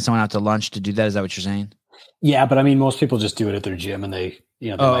expense, taking someone out to lunch to do that. Is that what you're saying? Yeah. But I mean, most people just do it at their gym and they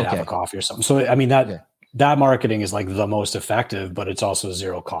might have a coffee or something. So, I mean, that marketing is like the most effective, but it's also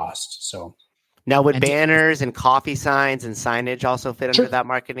zero cost. So now would banners and coffee signs and signage also fit under that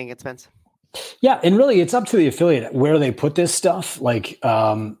marketing expense? Yeah. And really it's up to the affiliate where they put this stuff. Like,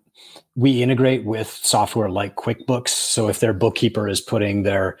 we integrate with software like QuickBooks. So if their bookkeeper is putting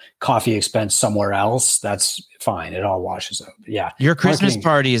their coffee expense somewhere else, that's fine. It all washes out. Yeah. Your Christmas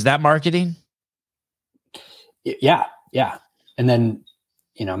party, is that marketing? Yeah. Yeah. And then,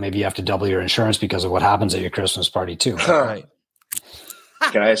 maybe you have to double your insurance because of what happens at your Christmas party too. Right.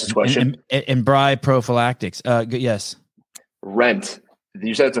 Can I ask this question? And Bry prophylactics. Yes. Rent.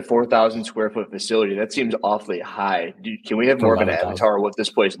 You said it's a 4,000 square foot facility. That seems awfully high. Can we have more of an avatar of what this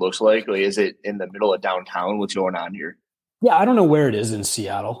place looks like? Like, is it in the middle of downtown? What's going on here? Yeah, I don't know where it is in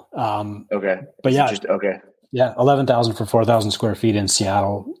Seattle. Okay. But yeah. Okay. Yeah, 11,000 for 4,000 square feet in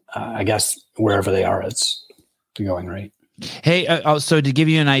Seattle. I guess wherever they are, it's going right. Hey, so to give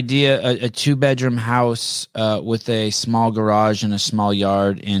you an idea, a 2-bedroom house with a small garage and a small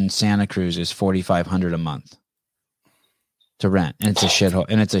yard in Santa Cruz is $4,500 a month to rent, and it's a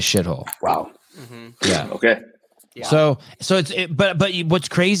shithole. Wow. Mm-hmm. Yeah. Okay. Yeah. So but what's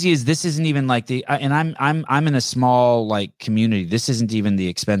crazy is this isn't even like and I'm in a small like community. This isn't even the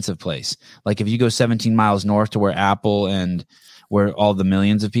expensive place. Like if you go 17 miles north to where Apple and where all the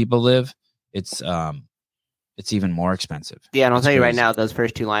millions of people live, it's even more expensive. Yeah, and I'll tell you right now, those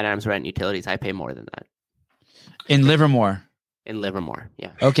first 2 line items, rent and utilities, I pay more than that. In Livermore. Yeah.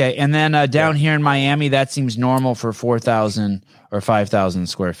 Okay, and then down here in Miami, that seems normal for 4,000 or 5,000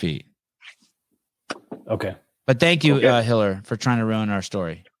 square feet. Okay. But thank you, Hiller, for trying to ruin our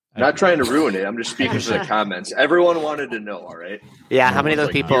story. Not trying to ruin it. I'm just speaking for the comments. Everyone wanted to know, all right? Yeah, how many of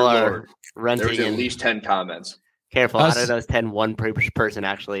those people are renting? There's at least 10 comments. Careful, out of those 10, one person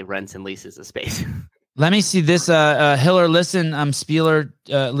actually rents and leases a space. Let me see this. Hiller, listen.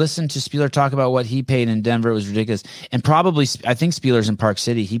 Listen to Spieler talk about what he paid in Denver. It was ridiculous, and probably I think Spieler's in Park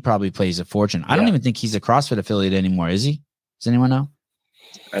City. He probably pays a fortune. I don't even think he's a CrossFit affiliate anymore. Is he? Does anyone know?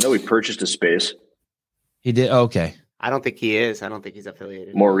 I know he purchased a space. He did. Okay. I don't think he is. I don't think he's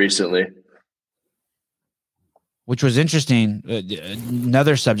affiliated. More recently. Which was interesting.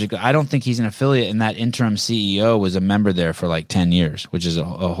 Another subject. I don't think he's an affiliate, and that interim CEO was a member there for like 10 years, which is a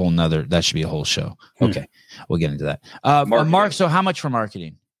whole nother. That should be a whole show. Okay, we'll get into that. Mark, so how much for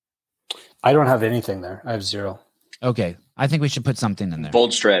marketing? I don't have anything there. I have zero. Okay, I think we should put something in there.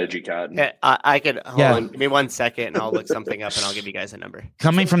 Bold strategy, Cotton. Yeah, I could hold on. Give me 1 second, and I'll look something up, and I'll give you guys a number.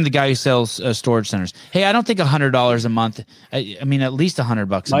 Coming from the guy who sells storage centers. Hey, I don't think $100 a month. I mean, at least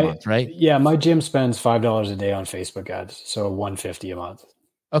 $100 a month, right? Yeah, my gym spends $5 a day on Facebook ads, so $150 a month.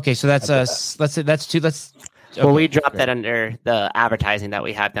 Okay, so that's let's say that's two. Okay, well, we dropped that under the advertising that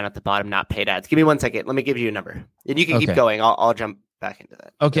we have down at the bottom, not paid ads. Give me 1 second. Let me give you a number, and you can keep going. I'll jump back into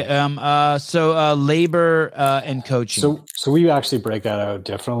that. Okay. So labor and coaching. So we actually break that out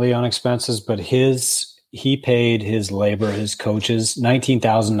differently on expenses, but he paid his labor, his coaches,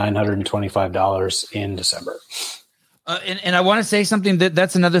 $19,925 in December. And I want to say something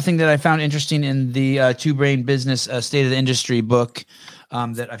that's another thing that I found interesting in the Two Brain Business State of the Industry book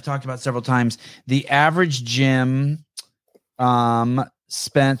that I've talked about several times. The average gym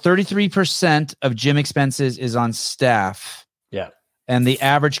spent 33% of gym expenses is on staff. Yeah. And the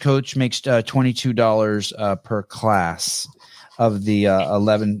average coach makes $22 per class of the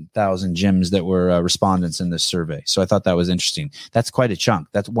 11,000 gyms that were respondents in this survey. So I thought that was interesting. That's quite a chunk.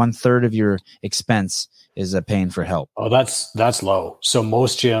 That's 1/3 of your expense is paying for help. Oh, that's low. So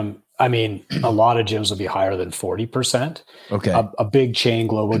most a lot of gyms will be higher than 40%. Okay. A big chain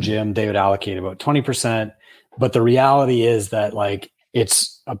global gym, they would allocate about 20%. But the reality is that like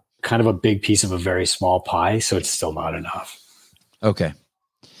it's a kind of a big piece of a very small pie. So it's still not enough. Okay.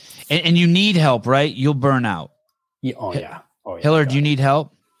 And you need help, right? You'll burn out. Yeah. Oh, yeah. Hiller, do you need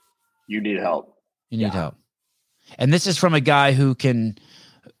help? You need help. You need help. And this is from a guy who can,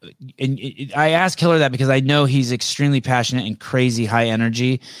 and I ask Hiller that because I know he's extremely passionate and crazy high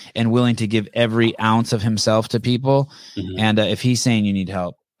energy and willing to give every ounce of himself to people. Mm-hmm. And if he's saying you need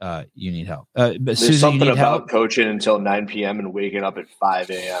help, you need help. But there's Susan, something about help? coaching until 9 p.m. and waking up at 5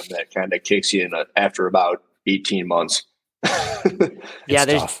 a.m. that kind of kicks you in after about 18 months. Yeah,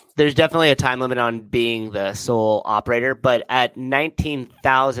 there's definitely a time limit on being the sole operator, but at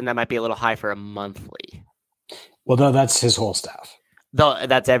 19,000, that might be a little high for a monthly. Well, no, that's his whole staff. Though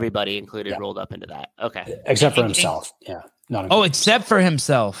that's everybody included rolled up into that. Okay, except for himself. Yeah, not included. Except for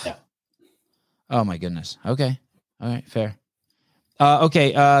himself. Yeah. Oh my goodness. Okay. All right. Fair.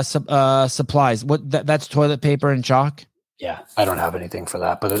 Supplies. What? That's toilet paper and chalk. Yeah, I don't have anything for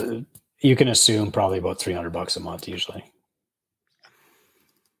that, but you can assume probably about $300 a month usually.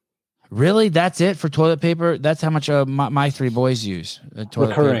 Really? That's it for toilet paper? That's how much my three boys use. Toilet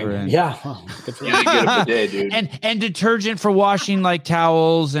Recurring. paper and, yeah. Oh, good for you. Get a bidet, dude. And detergent for washing like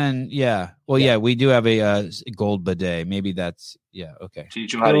towels and Well, yeah, we do have a gold bidet. Maybe that's okay.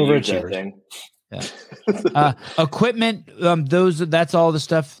 Teach them how to use that thing. Yeah. Equipment. That's all the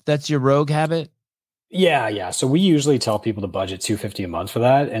stuff. That's your rogue habit. Yeah. So we usually tell people to budget $250 a month for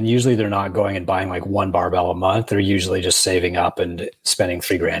that. And usually they're not going and buying like one barbell a month. They're usually just saving up and spending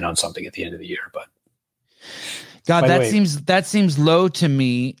 $3,000 on something at the end of the year. But God, that seems low to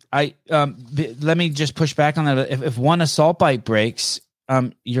me. Let me just push back on that. If one assault bike breaks,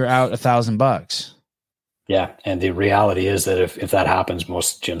 you're out $1,000. Yeah. And the reality is that if that happens,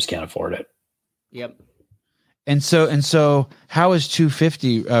 most gyms can't afford it. Yep. And so how is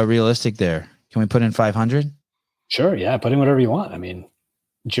 250 realistic there? Can we put in 500? Sure. Yeah. Put in whatever you want. I mean,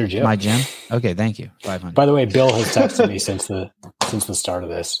 it's your gym. My gym. Okay. Thank you. 500. By the way, Bill has texted me since the start of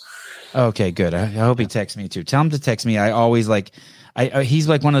this. Okay, good. I hope he texts me too. Tell him to text me. I always he's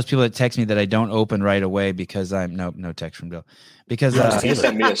like one of those people that text me that I don't open right away because no text from Bill because he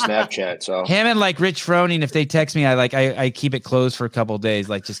sent me a Snapchat. So him and like Rich Froning, if they text me, I keep it closed for a couple of days.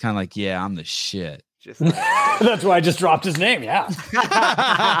 Like just kind of like, yeah, I'm the shit. That's why I just dropped his name. Yeah.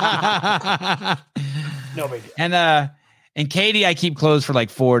 No big deal. And Katie, I keep closed for like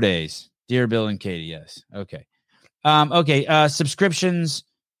 4 days. Dear Bill and Katie, yes. Okay. Subscriptions.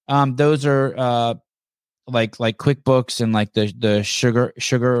 Those are like QuickBooks and like the sugar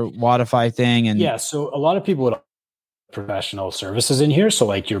Watify thing. And yeah, so a lot of people would professional services in here. So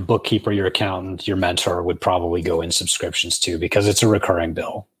like your bookkeeper, your accountant, your mentor would probably go in subscriptions too because it's a recurring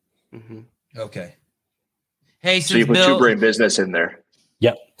bill. Mm-hmm. Okay. Hey, so you put Two Brain Business in there.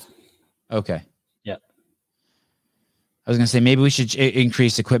 Yep. Okay. Yep. I was going to say maybe we should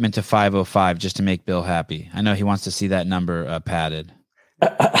increase equipment to 505 just to make Bill happy. I know he wants to see that number padded.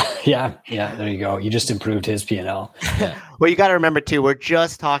 Yeah. There you go. You just improved his P&L. Yeah. Well, you got to remember too, we're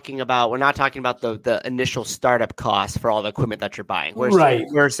not talking about the initial startup cost for all the equipment that you're buying.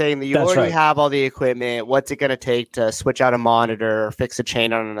 We're saying that you already have all the equipment. What's it going to take to switch out a monitor, fix a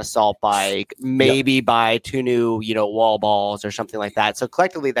chain on an assault bike, maybe buy 2 new, wall balls or something like that. So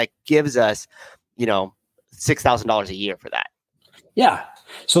collectively that gives us, $6,000 a year for that. Yeah.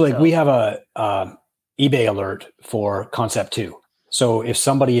 So we have a eBay alert for Concept 2. So if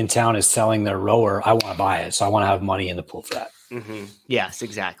somebody in town is selling their rower, I want to buy it. So I want to have money in the pool for that. Mm-hmm. Yes,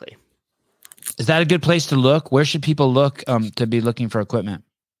 exactly. Is that a good place to look? Where should people look to be looking for equipment?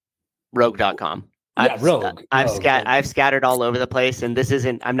 Rogue.com. Rogue. I've scattered all over the place, and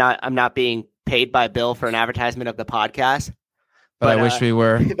I'm not being paid by Bill for an advertisement of the podcast. But I wish we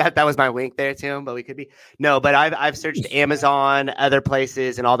were. That was my wink there to him, but we could be. No, but I've searched Amazon, other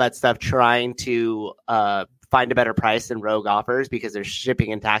places, and all that stuff, trying to find a better price than Rogue offers because there's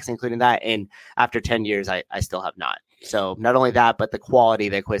shipping and tax including that. And after 10 years, I still have not. So not only that, but the quality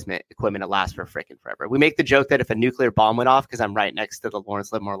of the equipment, it lasts for freaking forever. We make the joke that if a nuclear bomb went off, because I'm right next to the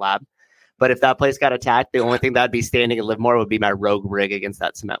Lawrence Livermore lab, but if that place got attacked, the only thing that'd be standing in Livermore would be my Rogue rig against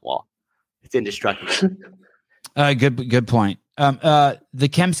that cement wall. It's indestructible. Good point. The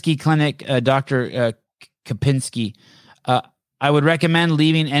Kempsky Clinic, Dr. Kapinski, I would recommend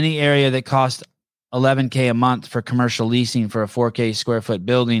leaving any area that costs $11K a month for commercial leasing for a 4K square foot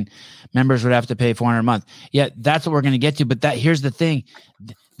building. Members would have to pay $400 a month. Yeah, that's what we're going to get to. But here's the thing.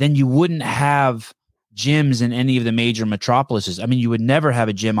 Then you wouldn't have gyms in any of the major metropolises. I mean, you would never have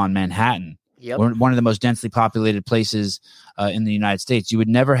a gym on Manhattan. Yep. One of the most densely populated places in the United States. You would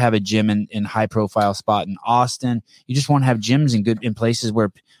never have a gym in high profile spot in Austin. You just won't have gyms in places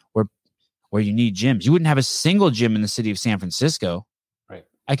where you need gyms. You wouldn't have a single gym in the city of San Francisco. Right.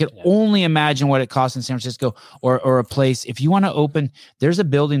 I could only imagine what it costs in San Francisco or a place. If you want to open, there's a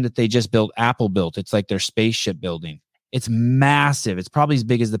building that they just built, Apple built. It's like their spaceship building. It's massive. It's probably as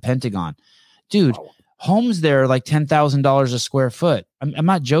big as the Pentagon. Dude, homes there are like $10,000 a square foot. I'm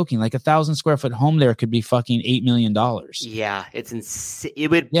not joking. Like 1,000 square foot home there could be fucking $8 million. Yeah, it's insane. It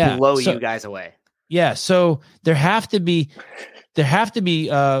would blow you guys away. Yeah, so there has to be a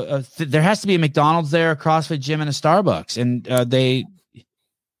McDonald's there, a CrossFit gym, and a Starbucks, and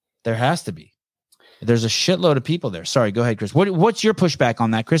there has to be. There's a shitload of people there. Sorry, go ahead, Chris. What's your pushback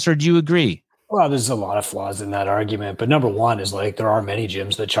on that, Chris, or do you agree? Well, there's a lot of flaws in that argument, but number one is there are many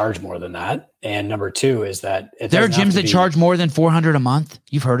gyms that charge more than that, and number two is that there are gyms that charge more than $400 a month.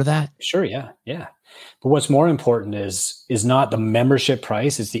 You've heard of that? Sure, yeah. But what's more important is not the membership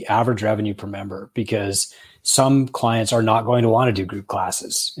price; it's the average revenue per member, because some clients are not going to want to do group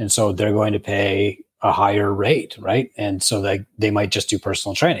classes, and so they're going to pay a higher rate, right? And so they might just do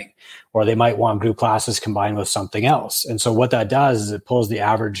personal training, or they might want group classes combined with something else. And so what that does is it pulls the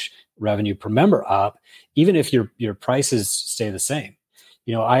average revenue per member up, even if your prices stay the same.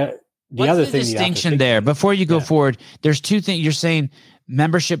 What's the distinction there before you go forward? There's two things you're saying: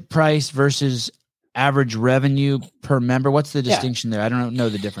 membership price versus average revenue per member. What's the distinction there? I don't know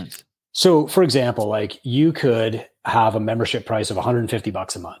the difference. So, for example, you could have a membership price of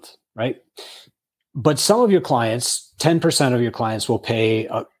 $150 a month, right? But some of your clients, 10% of your clients, will pay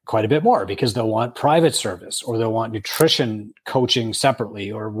quite a bit more because they'll want private service, or they'll want nutrition coaching separately,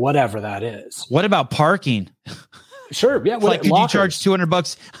 or whatever that is. What about parking? Sure. Yeah. Could you charge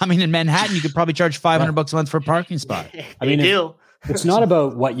 $200? I mean, in Manhattan, you could probably charge $500 a month for a parking spot. It's not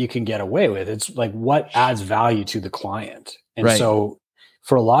about what you can get away with. It's what adds value to the client. And so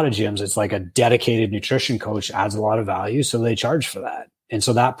for a lot of gyms, it's like a dedicated nutrition coach adds a lot of value. So they charge for that. And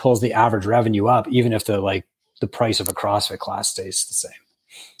so that pulls the average revenue up, even if the price of a CrossFit class stays the same.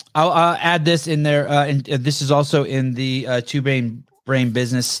 I'll add this in there. And this is also in the Two Brain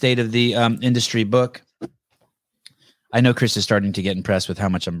Business State of the Industry book. I know Chris is starting to get impressed with how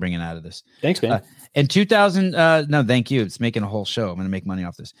much I'm bringing out of this. Thanks, man. In 2000, no, thank you. It's making a whole show. I'm going to make money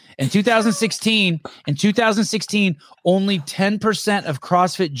off this. In 2016, only 10% of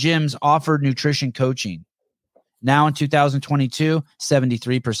CrossFit gyms offered nutrition coaching. Now in 2022,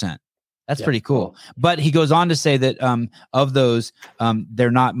 73%. That's pretty cool. But he goes on to say that of those,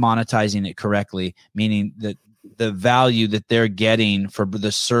 they're not monetizing it correctly, meaning that the value that they're getting for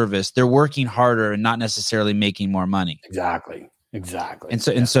the service, they're working harder and not necessarily making more money. Exactly.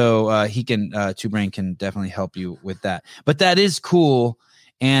 And so he can, Two Brain can definitely help you with that. But that is cool,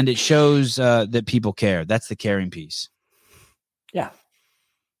 and it shows that people care. That's the caring piece. Yeah.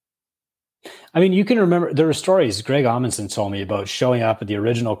 I mean, you can remember there were stories Greg Amundsen told me about showing up at the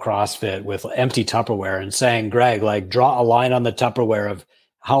original CrossFit with empty Tupperware and saying, Greg, like draw a line on the Tupperware of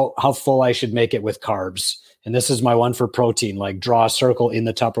how full I should make it with carbs. And this is my one for protein, like draw a circle in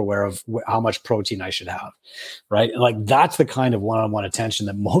the Tupperware of how much protein I should have. Right. And like, that's the kind of one-on-one attention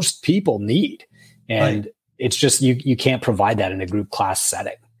that most people need. And it's just, you can't provide that in a group class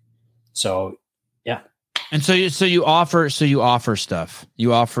setting. So, yeah. And so you offer stuff.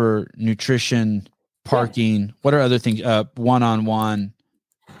 You offer nutrition, parking. What are other things? One-on-one.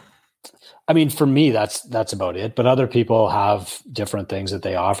 I mean, for me, that's about it. But other people have different things that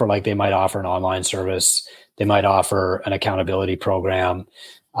they offer. Like they might offer an online service. They might offer an accountability program.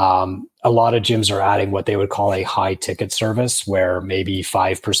 A lot of gyms are adding what they would call a high ticket service, where maybe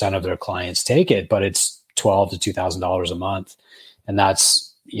 5% of their clients take it, but it's $1,200 to $2,000 a month, and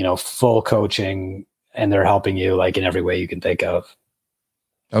that's full coaching, and they're helping you like in every way you can think of.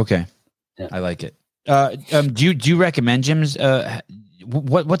 Okay, yeah. I like it. Do you recommend gyms?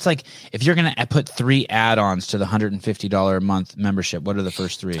 What's like if you're going to put 3 add-ons to the $150 a month membership? What are the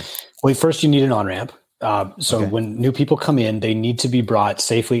first 3? Well, first you need an on-ramp. When new people come in, they need to be brought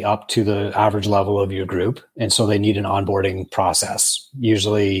safely up to the average level of your group. And so they need an onboarding process,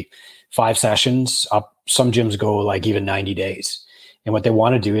 usually 5 sessions up. Some gyms go like even 90 days. And what they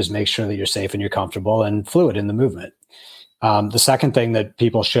want to do is make sure that you're safe and you're comfortable and fluid in the movement. The second thing that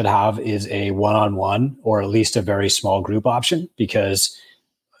people should have is a one-on-one or at least a very small group option, because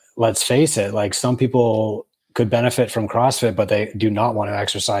let's face it, like some people could benefit from CrossFit, but they do not want to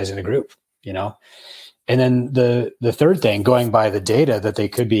exercise in a group, And then the third thing, going by the data that they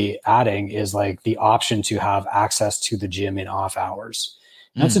could be adding, is like the option to have access to the gym in off hours.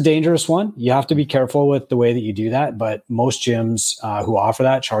 That's a dangerous one. You have to be careful with the way that you do that. But most gyms who offer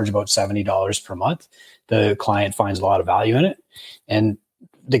that charge about $70 per month. The client finds a lot of value in it. And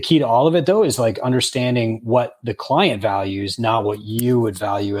the key to all of it, though, is like understanding what the client values, not what you would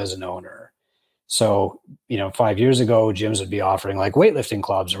value as an owner. So, 5 years ago, gyms would be offering like weightlifting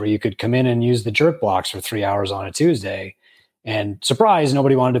clubs where you could come in and use the jerk blocks for 3 hours on a Tuesday. And surprise,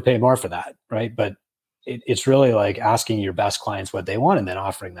 nobody wanted to pay more for that, right? But it's really like asking your best clients what they want and then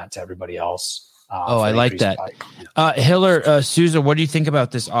offering that to everybody else. I like that. Hiller, Souza, what do you think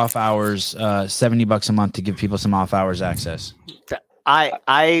about this off hours, $70 a month to give people some off hours access?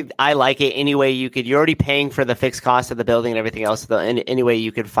 I like it any way you could. You're already paying for the fixed cost of the building and everything else. Any way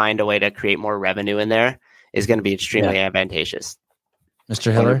you could find a way to create more revenue in there is going to be extremely advantageous.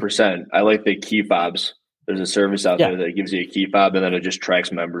 Mr. Hiller? 100%. I like the key fobs. There's a service out there that gives you a key fob, and then it just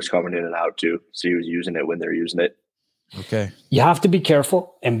tracks members coming in and out too. So who's using it when they're using it. Okay. You have to be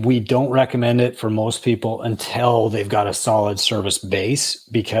careful, and we don't recommend it for most people until they've got a solid service base,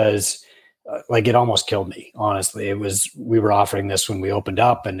 because it almost killed me. Honestly, we were offering this when we opened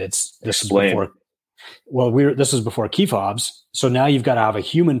up, and this was before key fobs. So now you've got to have a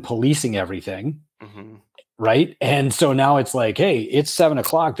human policing everything. Mm-hmm. Right. And so now it's like, hey, it's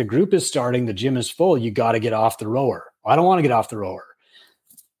 7:00. The group is starting. The gym is full. You got to get off the rower. I don't want to get off the rower.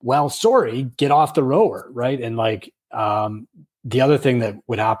 Well, sorry, get off the rower. Right. And the other thing that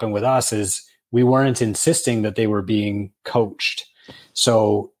would happen with us is we weren't insisting that they were being coached.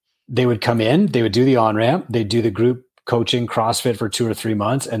 So they would come in, they would do the on-ramp, they'd do the group coaching CrossFit for 2 or 3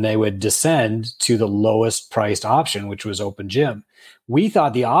 months, and they would descend to the lowest priced option, which was open gym. We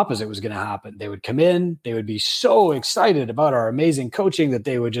thought the opposite was going to happen. They would come in, they would be so excited about our amazing coaching that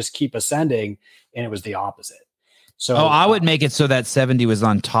they would just keep ascending, and it was the opposite. So I would make it so that 70 was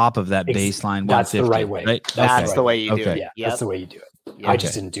on top of that baseline. That's the right way. Right? That's the way you do it. Yeah, that's the way you do it. Yep. I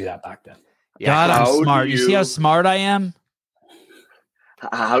just didn't do that back then. God, I'm smart. You see how smart I am?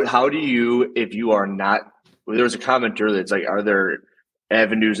 How do you, if you are not, there was a comment earlier, it's like, are there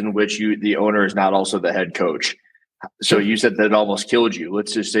avenues in which the owner is not also the head coach? So you said that it almost killed you.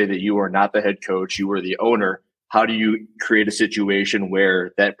 Let's just say that you are not the head coach, you were the owner. How do you create a situation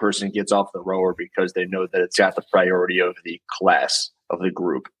where that person gets off the rower because they know that it's got the priority of the class, of the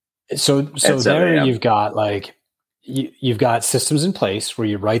group? So there you've got you've got systems in place where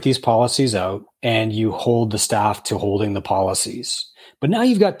you write these policies out and you hold the staff to holding the policies. But now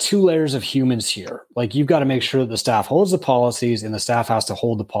you've got 2 layers of humans here. Like you've got to make sure that the staff holds the policies and the staff has to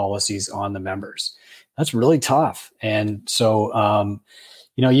hold the policies on the members. That's really tough. And so,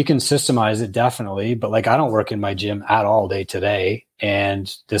 you can systemize it definitely, but I don't work in my gym at all day to day.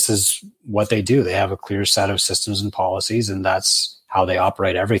 And this is what they do. They have a clear set of systems and policies, and that's how they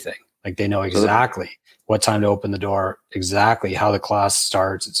operate everything. They know exactly what time to open the door, exactly how the class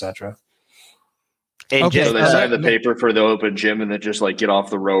starts, etc. So they sign the paper for the open gym and then just get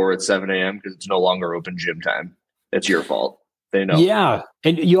off the rower at 7 a.m. because it's no longer open gym time. It's your fault. they know. Yeah.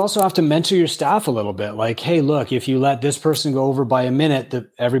 And you also have to mentor your staff a little bit. Like, hey, look, if you let this person go over by a minute,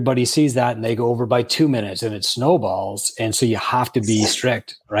 everybody sees that and they go over by 2 minutes and it snowballs. And so you have to be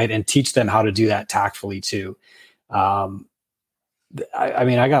strict, right? And teach them how to do that tactfully too. I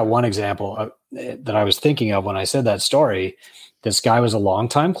mean, I got one example that I was thinking of when I said that story. This guy was a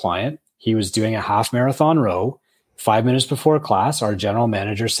longtime client. He was doing a half marathon row. 5 minutes before class, our general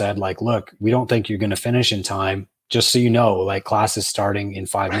manager said, like, look, we don't think you're going to finish in time. Just so you know, like, class is starting in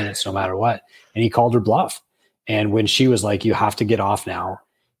 5 minutes, no matter what. And he called her bluff. And when she was like, you have to get off now,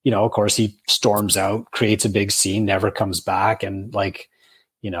 you know, of course he storms out, creates a big scene, never comes back, and, like,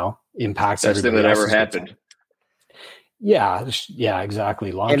 you know, impacts Best thing everybody that ever else's happened. time. Yeah,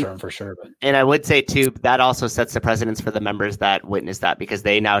 exactly. Long term for sure. But And I would say too, that also sets the precedence for the members that witness that, because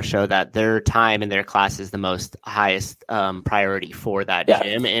they now show that their time in their class is the most highest priority for that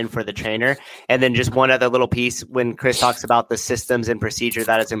gym and for the trainer. And then just one other little piece, when Chris talks about the systems and procedure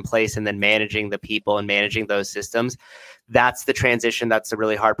that is in place and then managing the people and managing those systems, that's the transition. That's the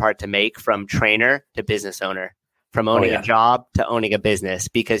really hard part to make from trainer to business owner. From owning a job to owning a business,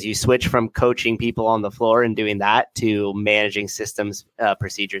 because you switch from coaching people on the floor and doing that to managing systems,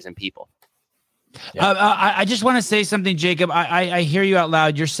 procedures, and people. I just want to say something, Jacob. I hear you out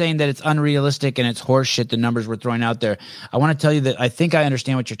loud. You're saying that it's unrealistic and it's horseshit, the numbers we're throwing out there. I want to tell you that I think I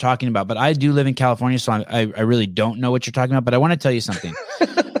understand what you're talking about, but I do live in California, so I really don't know what you're talking about. But I want to tell you something.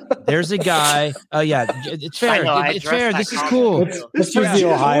 There's a guy. Yeah, it's fair. It's fair. This is cool. Let's use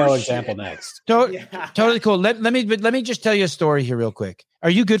the Ohio example next. Totally cool. Let me just tell you a story here real quick. Are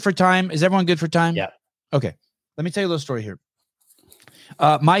you good for time? Is everyone good for time? Yeah. Okay. Let me tell you a little story here.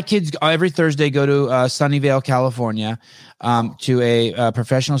 My kids every Thursday go to Sunnyvale, California, to a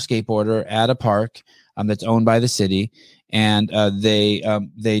professional skateboarder at a park that's owned by the city. And they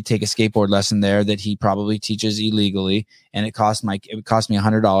take a skateboard lesson there that he probably teaches illegally, and it cost me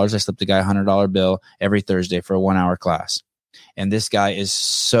 $100. I slipped a guy $100 bill every Thursday for a 1 hour class. And this guy is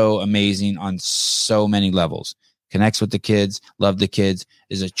so amazing on so many levels. Connects with the kids, love the kids,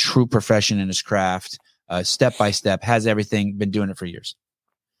 is a true profession in his craft, step by step, has everything, been doing it for years.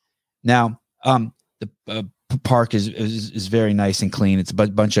 Now, the park is very nice and clean. It's a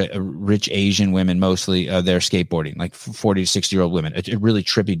bunch of rich Asian women, mostly they're skateboarding, like 40 to 60-year-old women. A really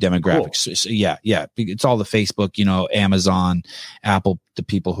trippy demographics. Cool. So, yeah. It's all the Facebook, Amazon, Apple, the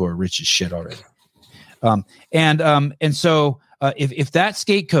people who are rich as shit already. And so if that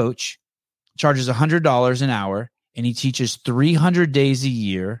skate coach charges $100 an hour and he teaches 300 days a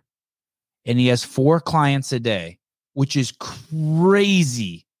year and he has 4 clients a day, which is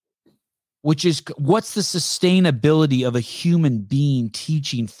crazy. What's the sustainability of a human being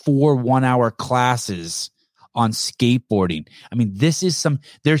teaching 4 1-hour classes on skateboarding? I mean, this is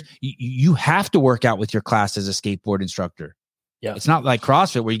you have to work out with your class as a skateboard instructor. Yeah. It's not like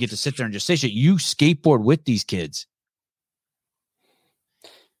CrossFit where you get to sit there and just say shit. You skateboard with these kids.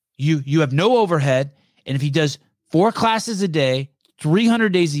 You have no overhead. And if he does 4 classes a day,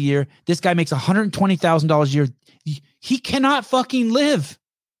 300 days a year, this guy makes $120,000 a year. He cannot fucking live.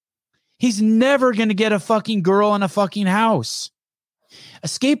 He's never going to get a fucking girl in a fucking house. A new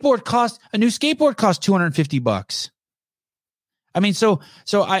skateboard costs $250. I mean, so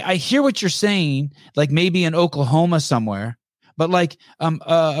I hear what you're saying, like maybe in Oklahoma somewhere, but like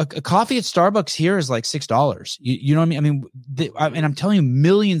a coffee at Starbucks here is like $6. You know what I mean? And I'm telling you,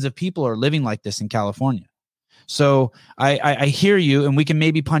 millions of people are living like this in California. So I hear you, and we can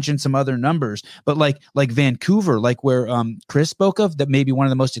maybe punch in some other numbers, but like Vancouver, like where Chris spoke of, that may be one of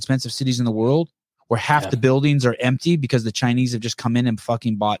the most expensive cities in the world, where half the buildings are empty because the Chinese have just come in and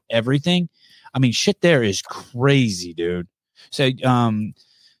fucking bought everything. I mean, shit there is crazy, dude. So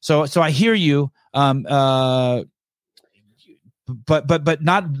so I hear you.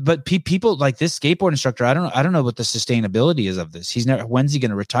 But people like this skateboard instructor, I don't know what the sustainability is of this. When's he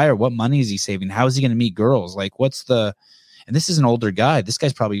going to retire? What money is he saving? How is he going to meet girls? Like, and this is an older guy. This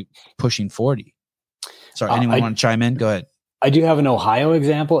guy's probably pushing 40. Sorry, anyone want to chime in? Go ahead. I do have an Ohio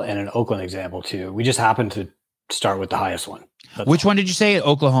example and an Oakland example too. We just happened to start with the highest one. Which one did you say?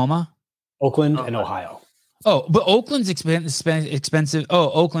 Oklahoma? Oakland and Ohio. Oh, but Oakland's expensive. Oh,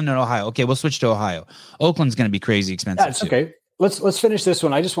 Oakland and Ohio. Okay, we'll switch to Ohio. Oakland's going to be crazy expensive. That's okay. Let's finish this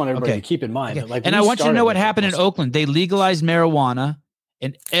one. I just want everybody to keep in mind that, like, and I want you to know what happened in Oakland. They legalized marijuana,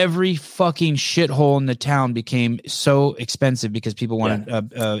 and every fucking shithole in the town became so expensive because people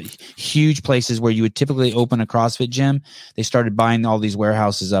wanted huge places where you would typically open a CrossFit gym. They started buying all these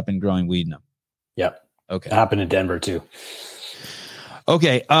warehouses up and growing weed in them. Yep. Okay. It happened in Denver too.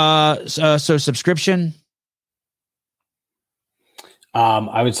 Okay. So subscription.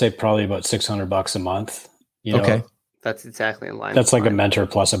 I would say probably about $600 a month. You know, okay. That's exactly in line. That's like a mentor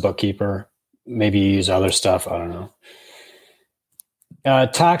plus a bookkeeper. Maybe you use other stuff. I don't know.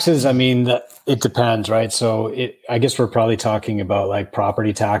 Taxes, I mean, it depends, right? So I guess we're probably talking about like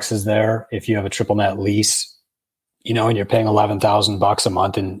property taxes there. If you have a triple net lease, and you're paying $11,000 a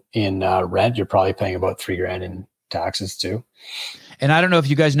month in rent, you're probably paying about $3,000 in taxes too. And I don't know if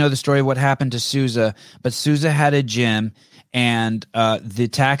you guys know the story of what happened to Souza, but Souza had a gym and the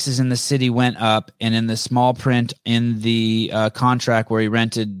taxes in the city went up, and in the small print in the contract where he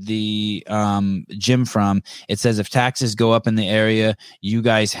rented the gym from, it says if taxes go up in the area, you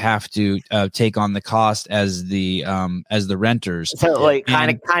guys have to take on the cost as the renters. So like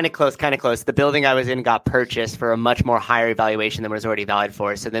kind of close. The building I was in got purchased for a much more higher valuation than was already valued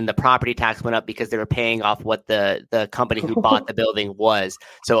for. So then the property tax went up because they were paying off what the company who bought the building was.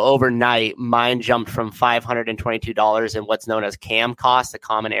 So overnight, mine jumped from $522 and what's known as CAM costs, the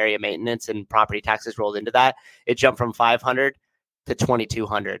common area maintenance, and property taxes rolled into that. It jumped from $500 to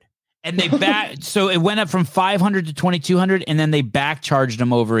 $2,200. And they so it went up from $500 to $2,200, and then they back charged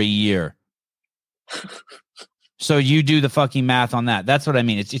them over a year. So you do the fucking math on that. That's what I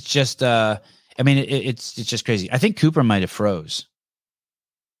mean. It's just it's just crazy. I think Cooper might have froze.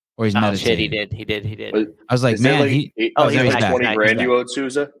 Or he's meditating. Shit, he did. I was like, Is man, he he's 20 grand you owed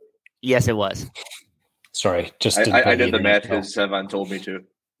Souza? Yes, it was. Sorry, just I did the math because Sevan told me to.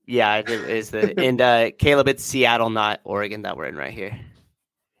 Yeah, it is and Caleb, it's Seattle, not Oregon, that we're in right here.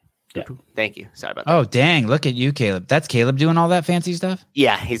 Yeah. Thank you. Sorry about that. Oh, dang. Look at you, Caleb. That's Caleb doing all that fancy stuff?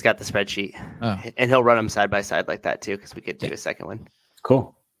 Yeah, he's got the spreadsheet. Oh. And he'll run them side by side like that too, because we could do a second one.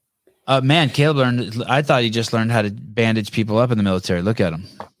 Cool. Man, Caleb learned. I thought he just learned how to bandage people up in the military. Look at him.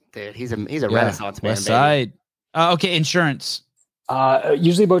 Dude, he's a Renaissance man. West Side. Okay, insurance.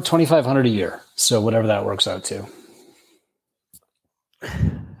 Usually about $2,500 a year. So whatever that works out to.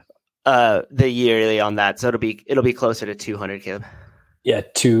 The yearly on that, so it'll be closer to 200, Caleb. Yeah,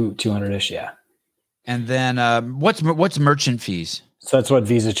 200-ish. Yeah. And then what's merchant fees? So that's what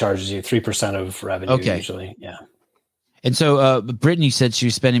Visa charges you, 3% of revenue usually. Yeah. And so Brittany said she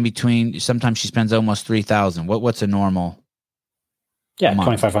was spending sometimes she spends almost $3,000. What's a normal? Yeah,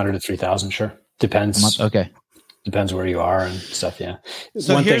 $2,500 to $3,000. Sure, depends. Okay, depends where you are and stuff. Yeah.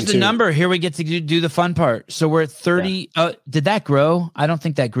 So here's the number. Here we get to do the fun part. So we're at 30. Yeah. Did that grow? I don't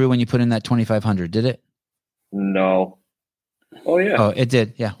think that grew when you put in that 2,500. Did it? No. Oh yeah. Oh, it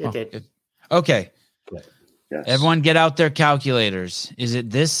did. Yeah, it did. Good. Okay. Yes. Everyone, get out their calculators. Is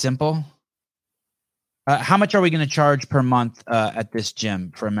it this simple? How much are we going to charge per month at this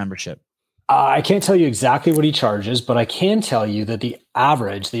gym for a membership? I can't tell you exactly what he charges, but I can tell you that the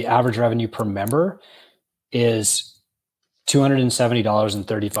average revenue per member is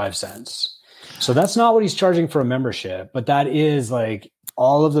 $270.35. So that's not what he's charging for a membership, but that is like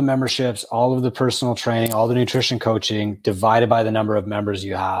all of the memberships, all of the personal training, all the nutrition coaching divided by the number of members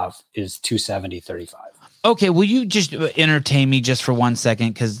you have is $270.35. Okay, will you just entertain me just for 1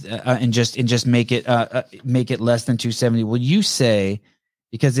 second, because and just make it less than 270? Will you say,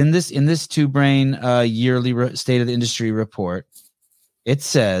 because in this Two Brain yearly state of the industry report, it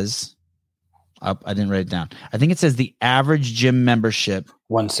says, I didn't write it down. I think it says the average gym membership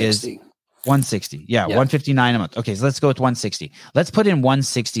 160. is 160. Yeah, 159 a month. Okay, so let's go with 160. Let's put in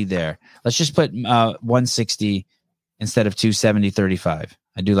 160 there. Let's just put 160 instead of 270.35.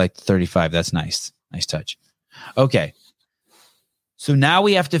 I do like 35. That's nice. Nice touch. Okay. So now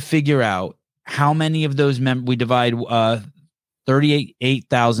we have to figure out how many of those we divide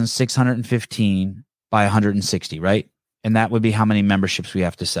 38,615 by 160, right? And that would be how many memberships we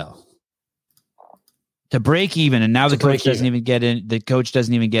have to sell to break even. And now the coach doesn't even get in. The coach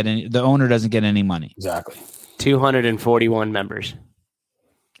doesn't even get any. The owner doesn't get any money. Exactly. 241 members.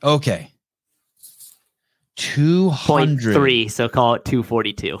 Okay. 200.3. So call it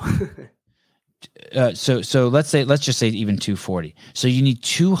 242. So let's just say even 240. So you need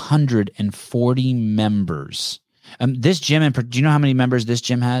 240 members. This gym, do you know how many members this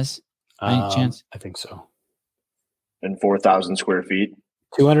gym has? Any chance? I think so. And 4,000 square feet.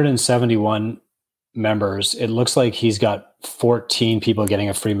 271 members. It looks like he's got 14 people getting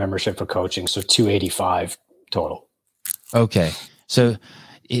a free membership for coaching. So 285 total. Okay. So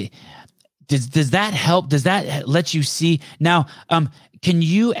does that help? Does that let you see now? Can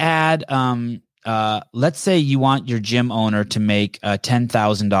you add, let's say you want your gym owner to make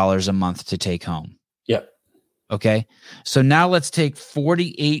 $10,000 a month to take home. Yep. Okay. So now let's take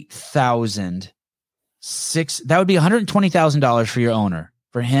 48,000. That would be $120,000 for your owner,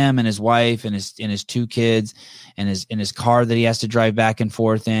 for him and his wife and his two kids and his car that he has to drive back and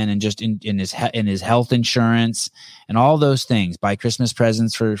forth in, and just in his health insurance and all those things, buy Christmas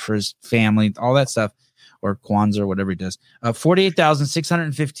presents for his family, all that stuff. or Kwanzaa, whatever he does.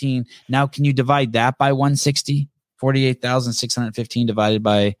 48,615. Now, can you divide that by 160? 48,615 divided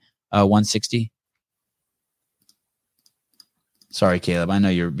by 160. Sorry, Caleb. I know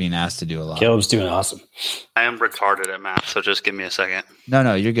you're being asked to do a lot. Caleb's doing awesome. I am retarded at math, so just give me a second.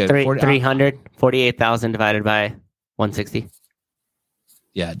 No, you're good. 348,000 divided by 160.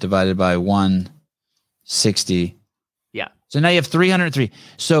 Yeah, divided by 160. Yeah. So now you have 303.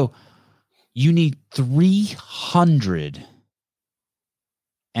 So you need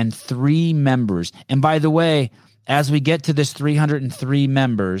 303 members. And by the way, as we get to this 303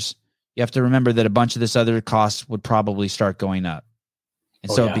 members, you have to remember that a bunch of this other costs would probably start going up.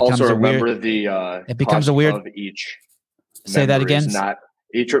 And so it becomes also a remember weird, it becomes a weird of each. Say that again.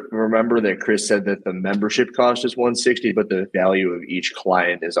 Remember that Chris said that the membership cost is 160, but the value of each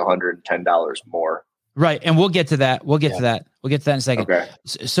client is $110 more. Right. And we'll get to that. We'll get to that in a second. Okay.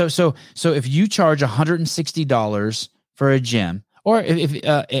 So if you charge $160 for a gym, or if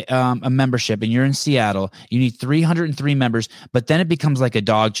a membership, and you're in Seattle, you need 303 members, but then it becomes like a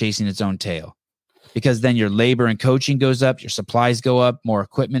dog chasing its own tail, because then your labor and coaching goes up, your supplies go up, more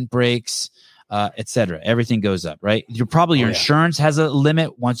equipment breaks, etc. Everything goes up, right? Your insurance has a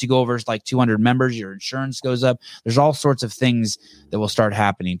limit. Once you go over like 200 members, your insurance goes up. There's all sorts of things that will start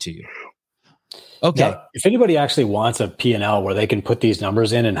happening to you. Okay. Now, if anybody actually wants a P&L where they can put these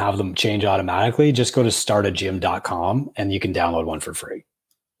numbers in and have them change automatically, just go to startagym.com and you can download one for free.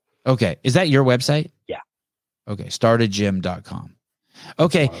 Okay. Is that your website? Yeah. Okay. Startagym.com.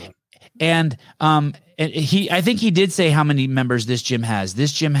 Okay. And I think he did say how many members this gym has.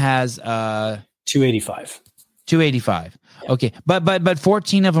 This gym has 285. 285. Yeah. Okay. But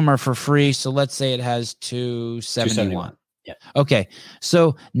 14 of them are for free. So let's say it has 271. Yeah. Okay.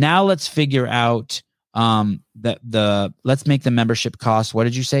 So now let's figure out let's make the membership cost. What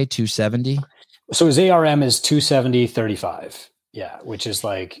did you say? 270? So his ARM is 270.35. Yeah, which is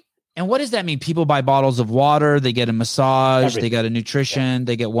like. And what does that mean? People buy bottles of water, they get a massage, everything. They got a nutrition,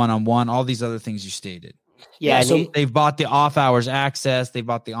 They get one-on-one, all these other things you stated. Yeah. So they've bought the off hours access, they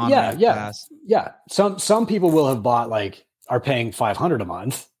bought the online class. Yeah. Some people will have bought are paying $500 a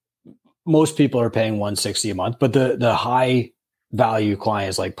month. Most people are paying $160 a month, but the high value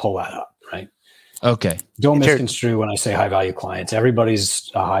clients pull that up, right? Okay. Don't misconstrue when I say high value clients.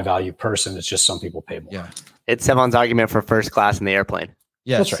 Everybody's a high value person. It's just some people pay more. Yeah. It's Sevon's argument for first class in the airplane.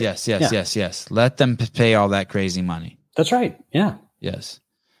 Yes, right. yes. Let them pay all that crazy money. That's right. Yeah. Yes.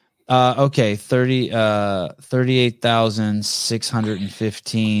 Okay.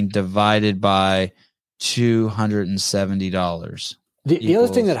 38,615 divided by $270. The other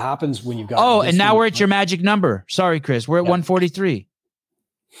thing that happens when you've got. Oh, and now we're at your magic number. Sorry, Chris. We're at 143.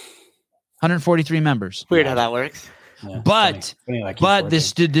 143 members. Weird how that works. Yeah, but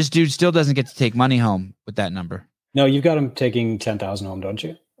this dude still doesn't get to take money home with that number. No, you've got him taking 10,000 home, don't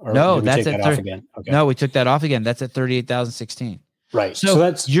you? Or no, that's at off again. Okay. No, we took that off again. That's at 38,016. Right. So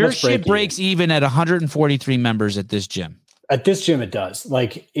that's your shit breaks even at 143 members at this gym. At this gym, it does.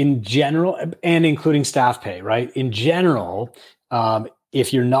 In general, and including staff pay, right? In general,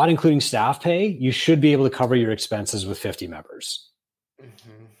 if you're not including staff pay, you should be able to cover your expenses with 50 members.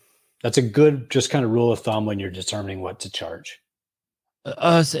 Mm-hmm. That's a good, just kind of rule of thumb when you're determining what to charge.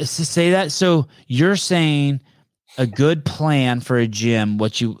 Say that. So you're saying a good plan for a gym,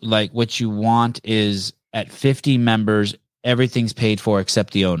 what you want is at 50 members, everything's paid for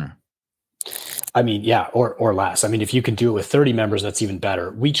except the owner. I mean, yeah, or less. I mean, if you can do it with 30 members, that's even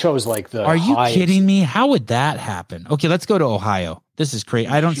better. We chose the. Are you kidding me? How would that happen? Okay, let's go to Ohio. This is crazy.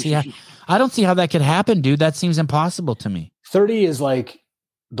 I don't see how that could happen, dude. That seems impossible to me. 30 is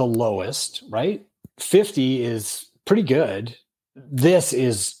the lowest, right? 50 is pretty good. This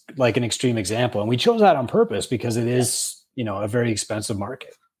is an extreme example, and we chose that on purpose because it is, a very expensive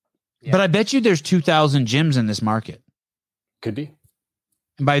market. Yeah. But I bet you there's 2,000 gyms in this market. Could be.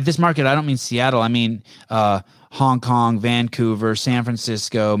 And by this market, I don't mean Seattle. I mean Hong Kong, Vancouver, San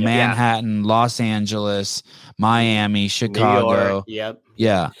Francisco, Manhattan, Los Angeles, Miami, Chicago. Yep.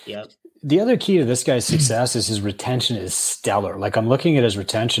 Yeah. Yep. The other key to this guy's success is his retention is stellar. I'm looking at his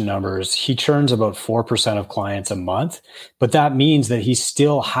retention numbers. He churns about 4% of clients a month, but that means that he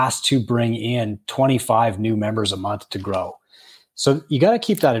still has to bring in 25 new members a month to grow. So you got to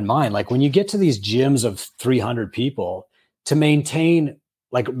keep that in mind. When you get to these gyms of 300 people, to maintain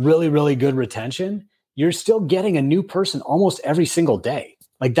really, really good retention, you're still getting a new person almost every single day.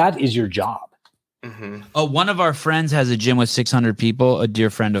 That is your job. Mm-hmm. Oh, one of our friends has a gym with 600 people, a dear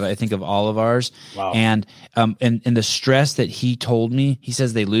friend of, I think, of all of ours. Wow. And the stress that he told me, he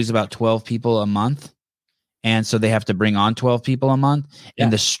says they lose about 12 people a month. And so they have to bring on 12 people a month.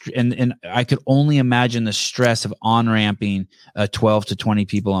 And and I could only imagine the stress of on-ramping 12 to 20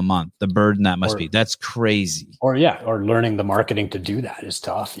 people a month, the burden that must be. That's crazy. Or learning the marketing to do that is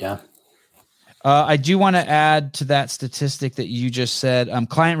tough. Yeah. I do want to add to that statistic that you just said,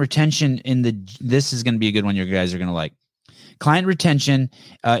 client retention this is going to be a good one you guys are going to like. Client retention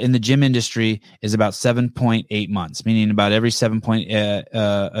in the gym industry is about 7.8 months, meaning about every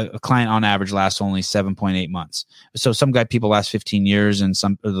a client on average lasts only 7.8 months. So some people last 15 years and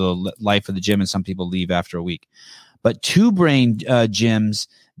the life of the gym, and some people leave after a week. But Two Brain gyms,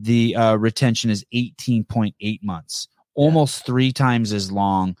 the retention is 18.8 months, almost 3 times as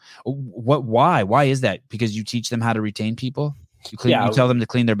long. Why? Why is that? Because you teach them how to retain people? You tell them to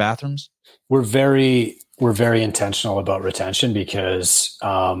clean their bathrooms? We're very intentional about retention because,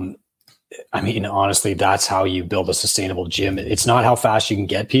 honestly, that's how you build a sustainable gym. It's not how fast you can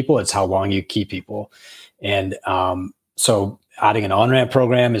get people, it's how long you keep people. And so adding an on-ramp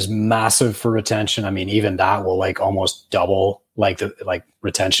program is massive for retention. I mean, even that will almost double the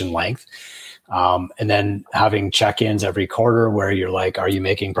retention length. And then having check-ins every quarter where you're like, are you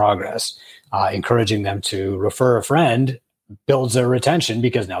making progress? Encouraging them to refer a friend builds their retention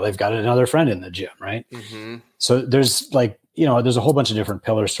because now they've got another friend in the gym, right? Mm-hmm. So there's there's a whole bunch of different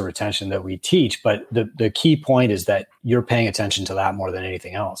pillars to retention that we teach, but the key point is that you're paying attention to that more than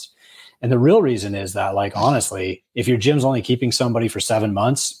anything else. And the real reason is that, honestly, if your gym's only keeping somebody for 7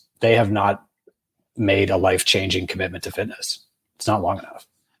 months, they have not made a life-changing commitment to fitness. It's not long enough.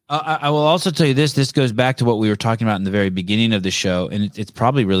 I will also tell you this. This goes back to what we were talking about in the very beginning of the show, and it's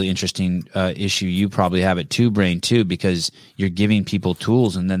probably a really interesting issue. You probably have it too, Brain, too, because you're giving people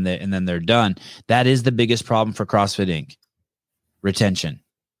tools and then they're done. That is the biggest problem for CrossFit Inc. Retention.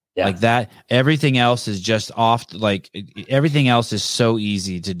 Yeah. Like that. Everything else is just off. Everything else is so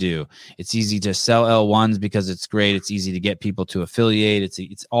easy to do. It's easy to sell L1s because it's great. It's easy to get people to affiliate.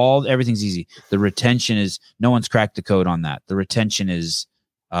 Everything's easy. The retention is, no one's cracked the code on that. The retention is.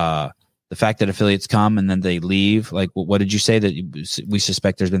 The fact that affiliates come and then they leave, what did you say that we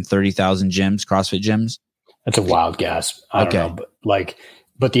suspect there's been 30,000 gyms, CrossFit gyms? That's a wild guess. I don't know,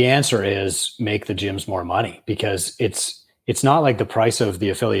 but the answer is make the gyms more money, because it's not like the price of the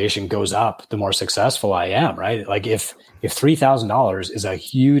affiliation goes up the more successful I am, right? If $3,000 is a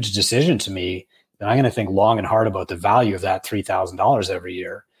huge decision to me, then I'm going to think long and hard about the value of that $3,000 every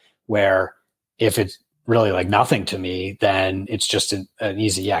year. Where if it's really nothing to me, then it's just an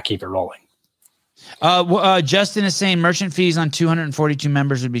easy, keep it rolling. Justin is saying merchant fees on 242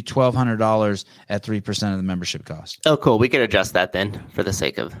 members would be $1,200 at 3% of the membership cost. Oh, cool. We could adjust that then for the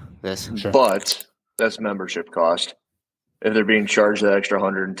sake of this. Sure. But that's membership cost. If they're being charged that extra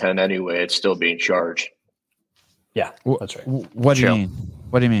 110 anyway, it's still being charged. Yeah, that's right. What do you mean?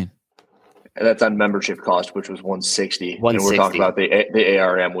 What do you mean? And that's on membership cost, which was 160. And we're talking about the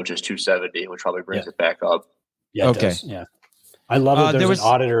ARM, which is 270, which probably brings it back up. Yeah. Okay. It does. Yeah. I love that there's an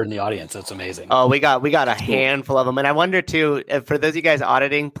auditor in the audience. That's amazing. Oh, we got a handful of them. And I wonder too, for those of you guys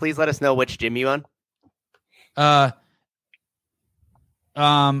auditing, please let us know which gym you own. Run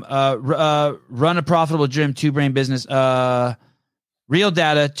a profitable gym, Two Brain business. Real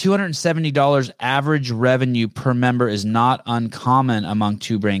data, $270 average revenue per member is not uncommon among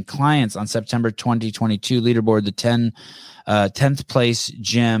Two Brain clients. On September 2022 leaderboard, the 10th place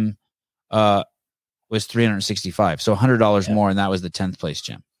gym was $365. So $100 more, and that was the 10th place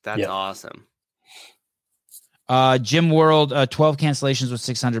gym. That's awesome. Gym World, 12 cancellations with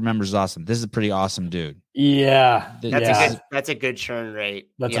 600 members is awesome. This is a pretty awesome dude. Yeah. That's a good churn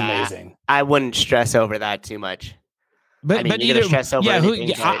rate. That's amazing. I wouldn't stress over that too much. But either,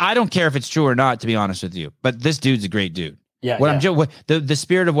 I don't care if it's true or not, to be honest with you. But this dude's a great dude. Yeah. The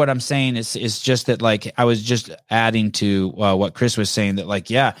spirit of what I'm saying is just that, I was just adding to what Chris was saying,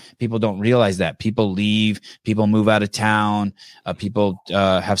 that people don't realize that people leave, people move out of town, people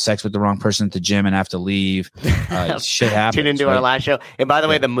have sex with the wrong person at the gym and have to leave. Shit happens. Tune into our last show. And by the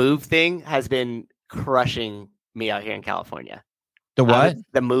way, the move thing has been crushing me out here in California. The what?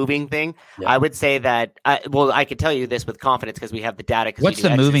 The moving thing. Yeah. I would say that, I could tell you this with confidence because we have the data. What's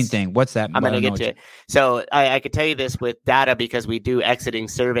the moving thing? What's that? I'm going to get to it. So I could tell you this with data because we do exiting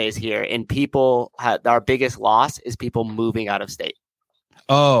surveys here, and our biggest loss is people moving out of state.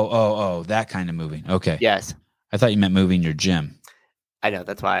 Oh, that kind of moving. Okay. Yes. I thought you meant moving your gym. I know.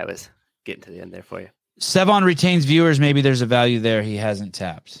 That's why I was getting to the end there for you. Sevon retains viewers. Maybe there's a value there he hasn't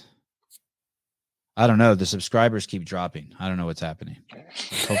tapped. I don't know. The subscribers keep dropping. I don't know what's happening.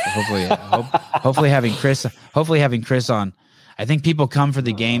 Hopefully having Chris on. I think people come for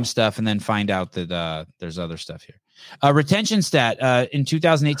the game stuff and then find out that there's other stuff here. Retention stat. In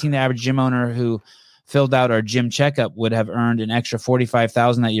 2018, the average gym owner who filled out our gym checkup would have earned an extra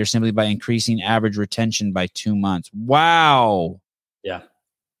 $45,000 that year simply by increasing average retention by 2 months. Wow. Yeah.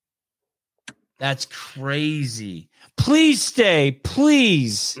 That's crazy. Please stay.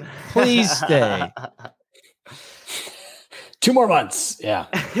 Please stay. 2 more months. Yeah.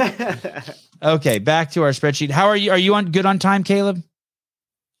 Okay, back to our spreadsheet. How are you? Are you good on time, Caleb?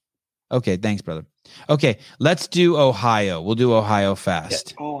 Okay, thanks, brother. Okay, let's do Ohio. We'll do Ohio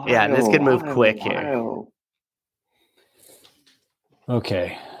fast. Yeah, this could move quick here.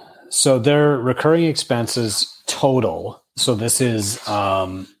 Okay. So their recurring expenses total. So this is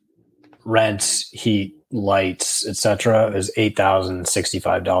rent, heat, lights, etc. is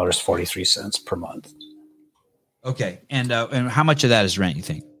 $8,065.43 per month. Okay, and how much of that is rent, you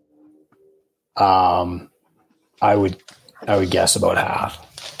think? I would guess about half.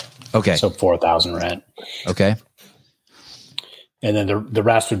 Okay. So 4,000 rent. Okay. And then the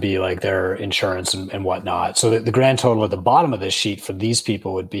rest would be like their insurance and whatnot. So the grand total at the bottom of this sheet for these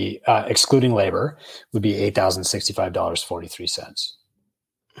people would be, excluding labor, would be $8,065.43.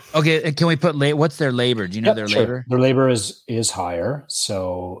 Okay. Can we put what's their labor? Do you know their labor? Their labor is higher.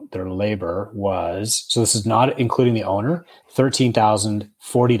 So their labor was, so this is not including the owner,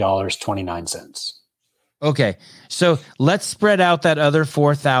 $13,040.29. Okay, so let's spread out that other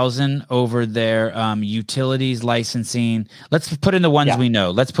 4,000 over their utilities, licensing. Let's put in the ones we know.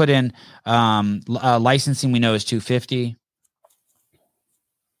 Let's put in licensing. We know is $250.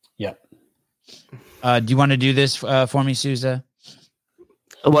 Yep. Do you want to do this for me, Souza?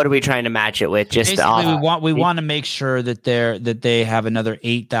 What are we trying to match it with? Just basically, we want to make sure that they have another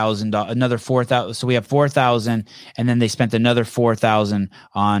 $8,000, another 4,000. So we have 4,000, and then they spent another 4,000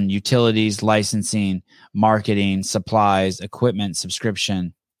 on utilities, licensing, marketing, supplies, equipment,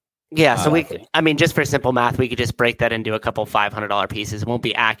 subscription. Yeah, so just for simple math, we could just break that into a couple $500 pieces. It won't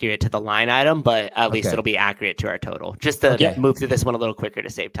be accurate to the line item, but at least it'll be accurate to our total. Just to move through this one a little quicker to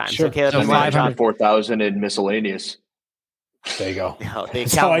save time. Sure. So Caleb, So 500, 4,000 in miscellaneous. There you go. No,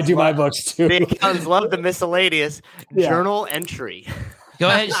 that's how I do my books too. The accountants love the miscellaneous journal entry. Go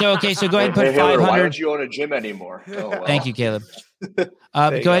ahead. So go ahead and put 500. Why don't you own a gym anymore? Oh, well. Thank you, Caleb. Go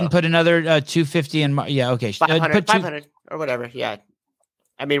ahead and put another 250 in. Okay. 500 or whatever. Yeah.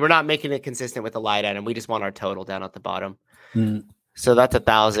 I mean, we're not making it consistent with the light item. We just want our total down at the bottom. So that's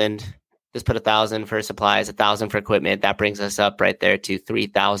 1,000. Just put 1,000 for supplies, 1,000 for equipment. That brings us up right there to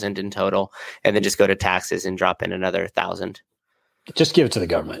 3,000 in total. And then just go to taxes and drop in another 1,000. Just give it to the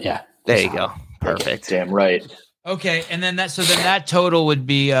government. Yeah. There you go. Perfect. Damn right. Okay, and then that total would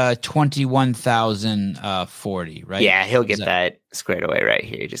be 21,040, right? Yeah, he'll get that squared away right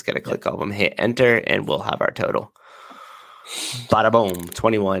here. You just got to click all of them, hit enter, and we'll have our total. Bada boom,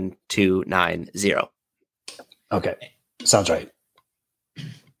 21,290. Okay, sounds right.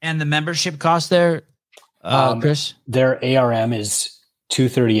 And the membership cost there, Chris? Their ARM is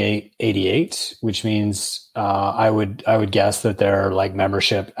 $238.88, which means I would guess that their like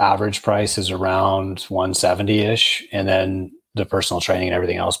membership average price is around $170-ish, and then the personal training and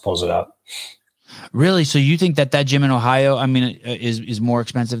everything else pulls it up. Really? So you think that gym in Ohio, I mean, is more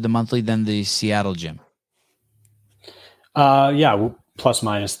expensive the monthly than the Seattle gym? Yeah, plus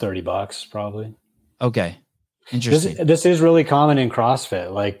minus $30 probably. Okay. Interesting. This is really common in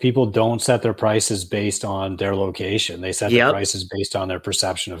CrossFit. Like people don't set their prices based on their location. They set their prices based on their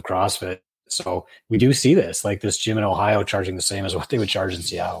perception of CrossFit. So we do see this, like this gym in Ohio charging the same as what they would charge in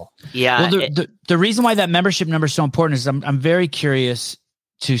Seattle. Yeah. Well, the reason why that membership number is so important is I'm very curious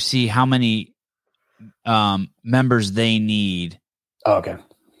to see how many members they need. Oh, okay.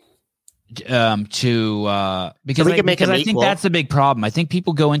 Because I think that's the big problem. I think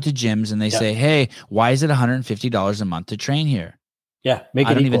people go into gyms and they say, "Hey, why is it $150 a month to train here?" Yeah,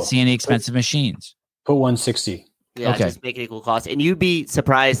 I don't even see any expensive machines. Put 160. Yeah, just make it equal cost. And you'd be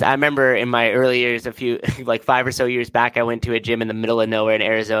surprised. I remember in my early years, like 5 or so years back, I went to a gym in the middle of nowhere in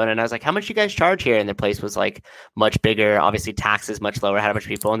Arizona, and I was like, "How much you guys charge here?" And the place was like much bigger, obviously taxes much lower, had a bunch of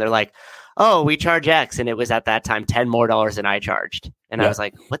people, and they're like, "Oh, we charge X," and it was at that time $10 more than I charged, and I was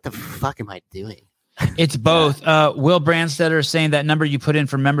like, "What the fuck am I doing?" It's both. Will Brandstetter is saying that number you put in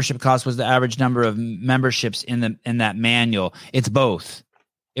for membership cost was the average number of memberships in that manual. It's both.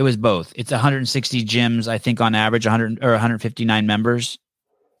 It was both. It's 160 gyms, I think, on average, 100 or 159 members,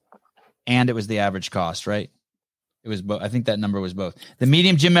 and it was the average cost, right? It was both. I think that number was both. The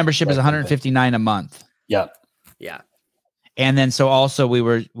medium gym membership is 159 a month. Yeah. And then so also we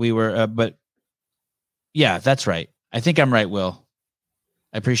were, but yeah, that's right. I think I'm right, Will.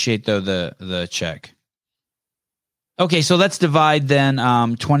 I appreciate though the check. Okay, so let's divide then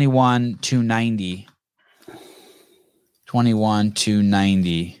 21,290.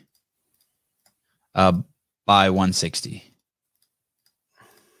 21,290 by 160.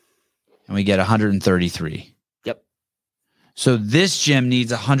 And we get 133. Yep. So this gym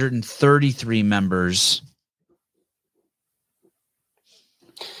needs 133 members.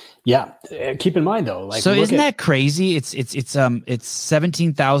 Yeah. Keep in mind though, so isn't that crazy? It's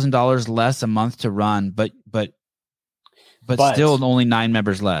 $17,000 less a month to run, but still only 9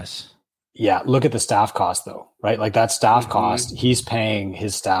 members less. Yeah. Look at the staff cost though, right? Like that staff cost, he's paying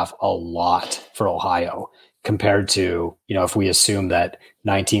his staff a lot for Ohio compared to, if we assume that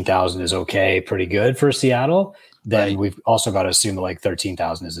 19,000 is okay, pretty good for Seattle, then we've also got to assume that like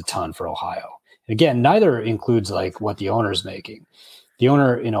 13,000 is a ton for Ohio. Again, neither includes like what the owner's making. The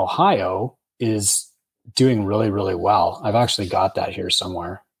owner in Ohio is doing really, really well. I've actually got that here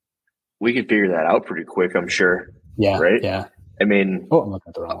somewhere. We could figure that out pretty quick, I'm sure. Yeah. Right? Yeah. I mean, I'm looking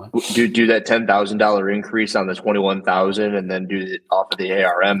at the wrong one. Do that $10,000 increase on the 21,000 and then do it off of the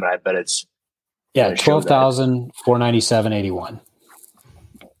ARM. And I bet it's 12,497.81.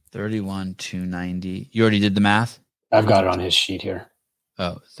 31,290. You already did the math? I've got it on his sheet here.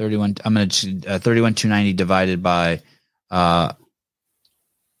 Oh, 31. I'm going to 31,290 divided by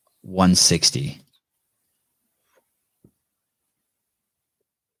 160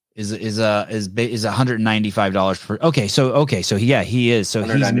 is $195 per. Okay. So yeah, he is. So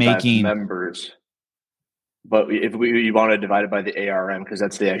he's making members. But if you want to divide it by the ARM, because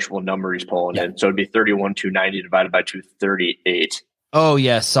that's the actual number he's pulling in. So it'd be 31,290 divided by 238. Oh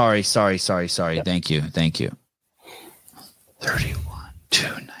yeah. Sorry. Yep. Thank you.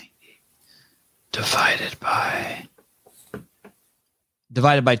 31,290 divided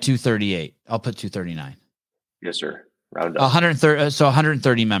by 238. I'll put 239. Yes, sir. Round up. 130. So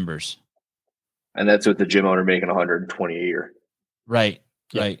 130 members. And that's with the gym owner making 120 a year. Right.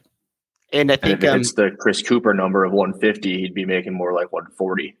 Yeah. Right. And I think if it's the Chris Cooper number of 150, he'd be making more like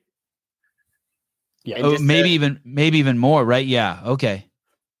 140. Yeah. Oh, maybe even more. Right. Yeah. Okay.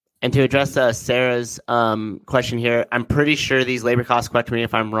 And to address Sarah's question here, I'm pretty sure these labor costs, correct me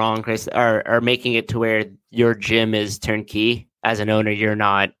if I'm wrong, Chris, are making it to where your gym is turnkey. As an owner, you're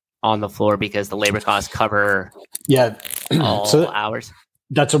not on the floor because the labor costs cover all hours.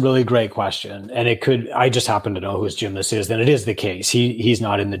 That's a really great question. And I just happen to know whose gym this is. And it is the case. He's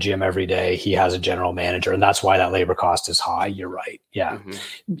not in the gym every day. He has a general manager, and that's why that labor cost is high. You're right. Yeah. Mm-hmm.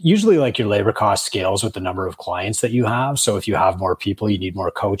 Usually like your labor cost scales with the number of clients that you have. So if you have more people, you need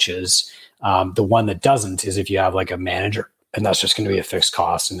more coaches. The one that doesn't is if you have like a manager, and that's just going to be a fixed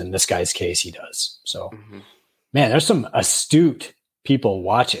cost. And in this guy's case, he does. So man, there's some astute people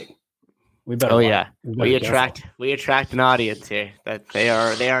watching. We better. Oh yeah, we attract an audience here. That they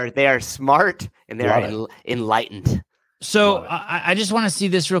are smart and they are enlightened. So I just want to see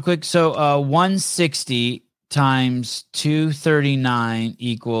this real quick. So 160 times 239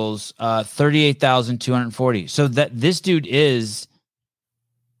 equals 38,240. So that this dude is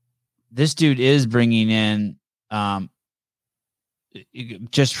bringing in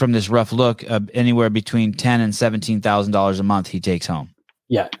just from this rough look anywhere between $10,000 and $17,000 a month he takes home.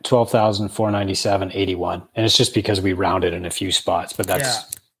 Yeah, 12,497.81, and it's just because we rounded in a few spots, but that's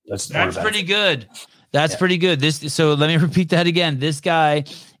pretty good. That's pretty good. So let me repeat that again. This guy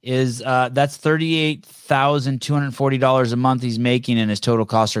is that's $38,240 a month he's making, and his total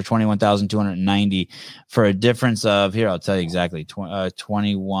costs are $21,290 for a difference of here. I'll tell you exactly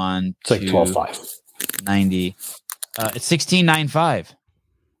 21. It's like 12,590. It's 16,950.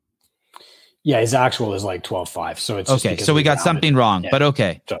 Yeah, his actual is like 12.5. So it's okay. So we got something wrong, but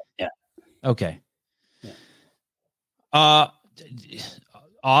okay. So, yeah. Okay. Yeah.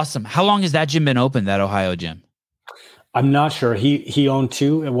 Awesome. How long has that gym been open? That Ohio gym? I'm not sure. He owned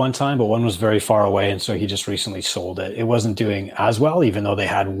 2 at one time, but one was very far away, and so he just recently sold it. It wasn't doing as well, even though they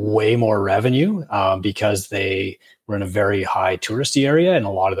had way more revenue because they were in a very high touristy area, and a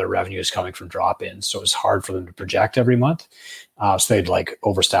lot of their revenue is coming from drop-ins. So it's hard for them to project every month. So they'd like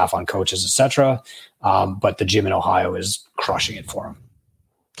overstaff on coaches, etc. But the gym in Ohio is crushing it for them.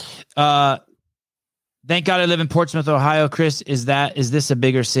 Thank God I live in Portsmouth, Ohio. Chris, is this a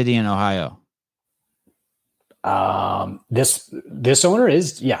bigger city in Ohio? This owner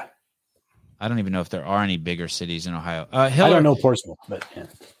is, yeah. I don't even know if there are any bigger cities in Ohio. I don't know Portsmouth, but yeah.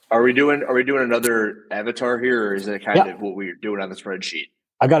 Are we doing another avatar here, or is it kind of what we're doing on the spreadsheet?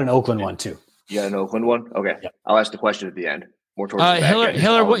 I got an Oakland one too. You got an Oakland one? Okay. Yep. I'll ask the question at the end. More towards the back end.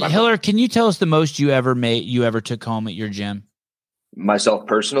 Hiller, can you tell us the most you ever took home at your gym? Myself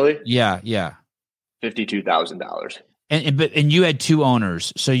personally? Yeah. $52,000. And you had 2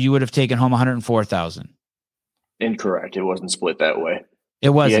 owners, so you would have taken home $104,000. Incorrect. It wasn't split that way. It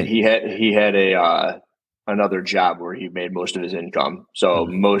wasn't. He had a another job where he made most of his income. So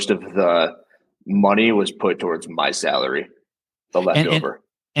most of the money was put towards my salary, the leftover.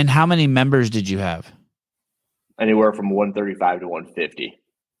 And how many members did you have? Anywhere from 135 to 150.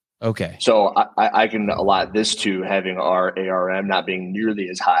 Okay. So I can allot this to having our ARM not being nearly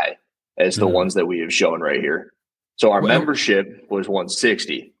as high as the ones that we have shown right here. So our membership was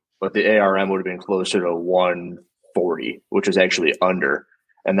 160, but the ARM would have been closer to 140, which was actually under.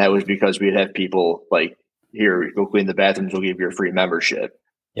 And that was because we'd have people like, here, go clean the bathrooms, we'll give you a free membership.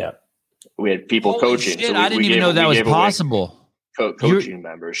 Yeah. We had people Holy coaching. Shit, I didn't even know that was possible. Coaching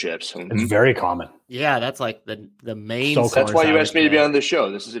memberships. It's very common. Yeah, that's like the main. So that's why you asked me to be on the show.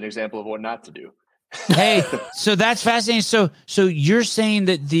 This is an example of what not to do. Hey, so that's fascinating. So you're saying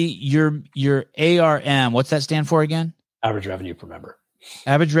that your ARM, what's that stand for again? Average revenue per member.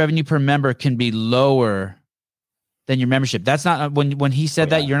 Average revenue per member can be lower than your membership. That's not when he said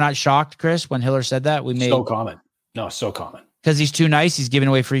that. You're not shocked, Chris, when Hiller said that. So common. No, so common. Because he's too nice. He's giving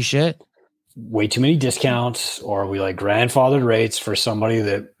away free shit. Way too many discounts, or we like grandfathered rates for somebody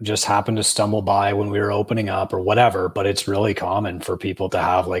that just happened to stumble by when we were opening up or whatever. But it's really common for people to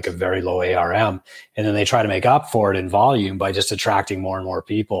have like a very low ARM, and then they try to make up for it in volume by just attracting more and more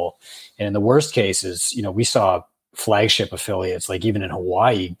people. And in the worst cases, we saw flagship affiliates, like even in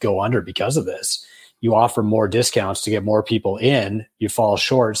Hawaii, go under because of this. You offer more discounts to get more people in, you fall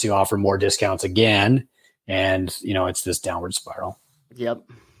short, so you offer more discounts again. And, it's this downward spiral. Yep.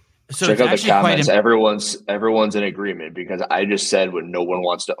 So check out the comments. Everyone's in agreement because I just said what no one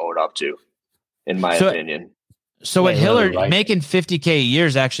wants to own up to, in my opinion. So at Hiller, making $50K a year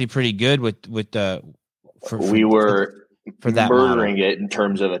is actually pretty good for that murdering model. it in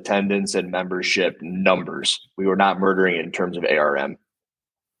terms of attendance and membership numbers. We were not murdering it in terms of ARM.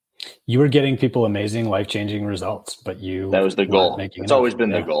 You were getting people amazing, life-changing results, but that was the goal. It's always been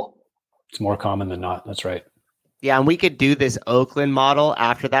the goal. It's more common than not. That's right. Yeah, and we could do this Oakland model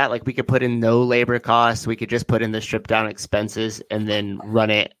after that. Like we could put in no labor costs. We could just put in the stripped down expenses and then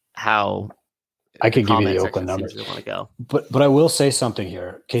run it how I could give you the Oakland numbers. Want to go. But I will say something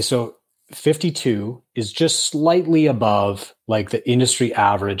here. Okay, so 52 is just slightly above like the industry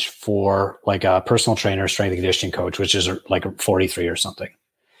average for like a personal trainer, strength and conditioning coach, which is like 43 or something.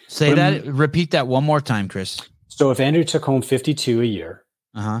 Repeat that one more time, Chris. So if Andrew took home 52 a year,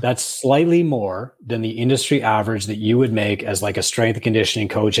 that's slightly more than the industry average that you would make as like a strength and conditioning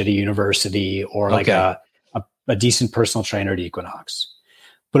coach at a university or like a decent personal trainer at Equinox.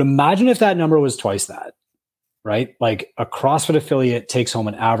 But imagine if that number was twice that, right? Like a CrossFit affiliate takes home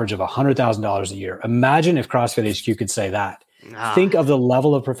an average of $100,000 a year. Imagine if CrossFit HQ could say that. Think of the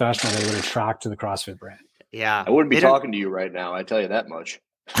level of professional they would attract to the CrossFit brand. Yeah. I wouldn't be talking to you right now. I tell you that much.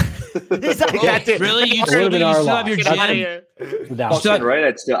 Really? You still have your gym? Right?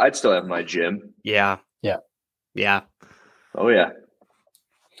 I'd still have my gym. Yeah. Oh yeah.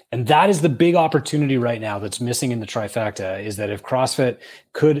 And that is the big opportunity right now that's missing in the trifecta, is that if CrossFit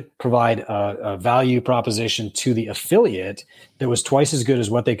could provide a value proposition to the affiliate that was twice as good as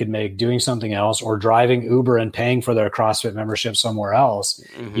what they could make doing something else or driving Uber and paying for their CrossFit membership somewhere else,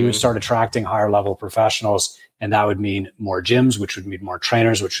 you would start attracting higher level professionals. And that would mean more gyms, which would mean more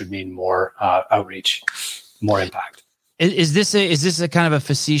trainers, which would mean more outreach, more impact. Is this a kind of a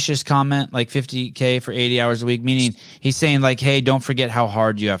facetious comment, like $50K for 80 hours a week? Meaning he's saying like, hey, don't forget how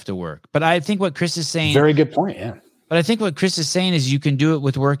hard you have to work. But I think what Chris is saying, very good point. Yeah. But I think what Chris is saying is you can do it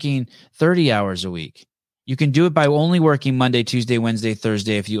with working 30 hours a week. You can do it by only working Monday, Tuesday, Wednesday,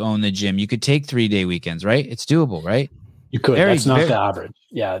 Thursday. If you own the gym, you could take 3-day weekends, right? It's doable, right? You could. That's not the average.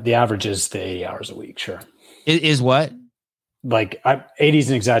 Yeah. The average is the 80 hours a week. Sure. It is what? Like 80 is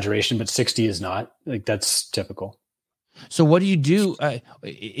an exaggeration, but 60 is not. Like that's typical. So what do you do? Are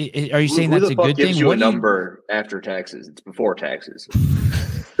you saying that's a good thing? Gives you a number after taxes? It's before taxes.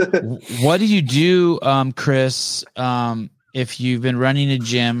 What do you do, Chris? If you've been running a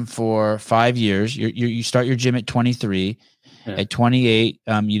gym for 5 years, you start your gym at 23. Yeah. At 28,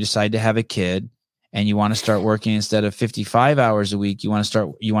 you decide to have a kid, and you want to start working instead of 55 hours a week. You want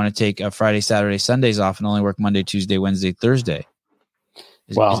to take a Friday, Saturday, Sundays off, and only work Monday, Tuesday, Wednesday, Thursday.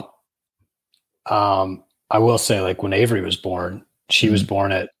 I will say, like when Avery was born, she was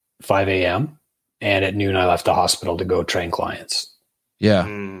born at 5 a.m. and at noon I left the hospital to go train clients.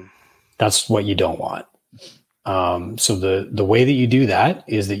 Yeah. That's what you don't want. So the way that you do that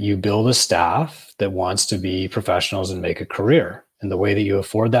is that you build a staff that wants to be professionals and make a career. And the way that you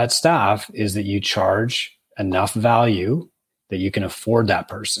afford that staff is that you charge enough value that you can afford that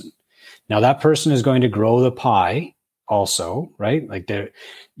person. Now that person is going to grow the pie also, right? Like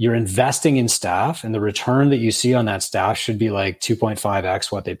you're investing in staff, and the return that you see on that staff should be like 2.5x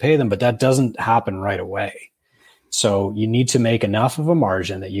what they pay them, but that doesn't happen right away. So you need to make enough of a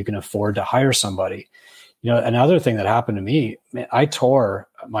margin that you can afford to hire somebody. Another thing that happened to me, man, I tore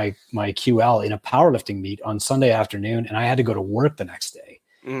my QL in a powerlifting meet on Sunday afternoon, and I had to go to work the next day.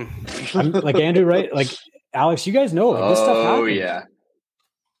 I'm like Andrew, right? Like Alex, you guys know, like this stuff happens. Oh yeah.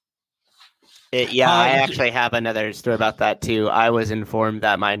 I actually have another story about that too. I was informed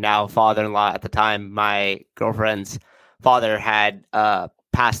that my now father-in-law at the time, my girlfriend's father, had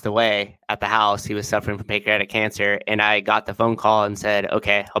passed away at the house. He was suffering from pancreatic cancer, and I got the phone call and said,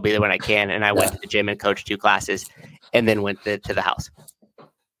 okay, I'll be there when I can. And I went to the gym and coached 2 classes and then went to the house.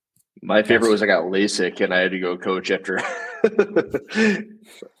 My favorite was I got LASIK and I had to go coach after.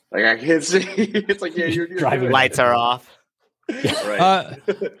 Like I can't see. It's like, yeah, you're driving. Lights are off. Right.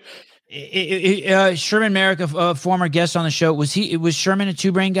 Sherman Merrick, a former guest on the show, was Sherman a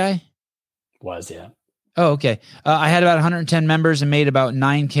 2Brain guy? Was, yeah. Oh, okay. I had about 110 members and made about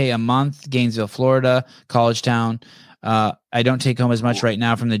 $9,000 a month. Gainesville, Florida, college town. I don't take home as much right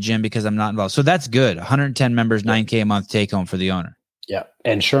now from the gym because I'm not involved. So that's good. 110 members, $9,000 a month take home for the owner. Yeah.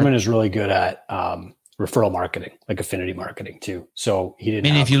 And Sherman is really good at referral marketing, like affinity marketing too. So he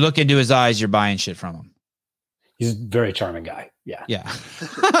didn't. If you look into his eyes, you're buying shit from him. He's a very charming guy. Yeah. Yeah.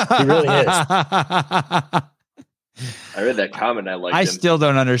 He really is. I read that comment. I liked I him. still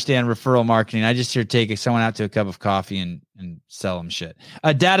don't understand referral marketing. I just hear take someone out to a cup of coffee and sell them shit.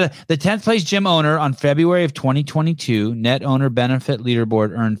 Data, the 10th place gym owner on February of 2022, net owner benefit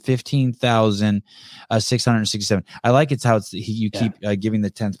leaderboard earned 15,667. I like it's how you keep giving the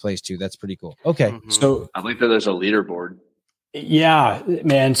 10th place to. That's pretty cool. Okay. Mm-hmm. So I believe that there's a leaderboard. Yeah,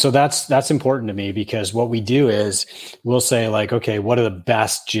 man. So that's important to me because what we do is we'll say like, okay, what are the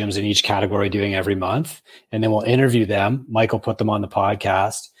best gyms in each category doing every month? And then we'll interview them. Michael put them on the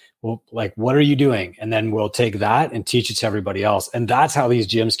podcast. Well, like, what are you doing? And then we'll take that and teach it to everybody else. And that's how these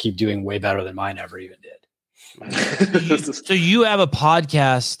gyms keep doing way better than mine ever even did. So you have a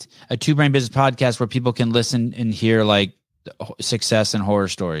podcast, a 2Brain Business podcast where people can listen and hear like success and horror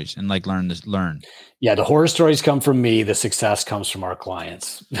stories and like learn. Yeah, the horror stories come from me. The success comes from our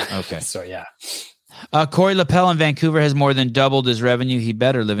clients. Okay. So yeah. Corey Lapel in Vancouver has more than doubled his revenue. He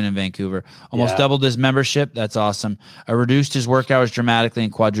better living in Vancouver. Almost doubled his membership. That's awesome. Reduced his work hours dramatically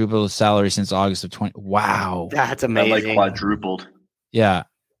and quadrupled his salary since August of 20. Wow. That's amazing. I like quadrupled. Yeah.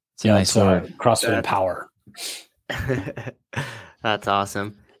 It's a nice word. CrossFit Power. That's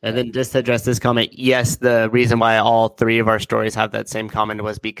awesome. And then just to address this comment, yes, the reason why all 3 of our stories have that same comment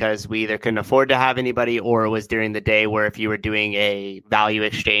was because we either couldn't afford to have anybody or it was during the day where if you were doing a value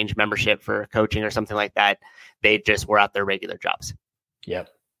exchange membership for coaching or something like that, they just were at their regular jobs. Yep.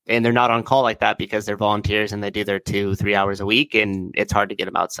 And they're not on call like that because they're volunteers and they do their 2-3 hours a week and it's hard to get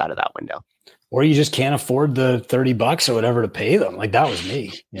them outside of that window. Or you just can't afford the $30 or whatever to pay them. Like that was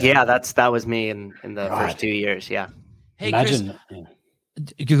me. Yeah, that was me in the first 2 years. Yeah. Hey, imagine. Chris,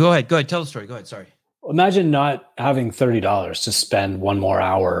 Go ahead. Tell the story. Go ahead. Sorry. Imagine not having $30 to spend one more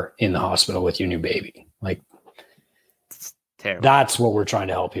hour in the hospital with your new baby. Like, it's terrible. That's what we're trying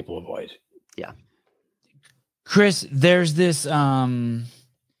to help people avoid. Yeah. Chris, there's this, I don't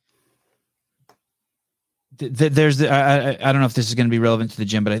know if this is going to be relevant to the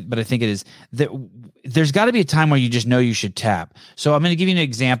gym, but I think it is. There's got to be a time where you just know you should tap. So I'm going to give you an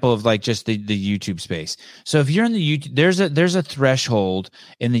example of like just the YouTube space. So if you're in the YouTube, there's a threshold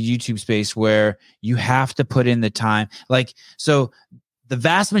in the YouTube space where you have to put in the time. Like, so the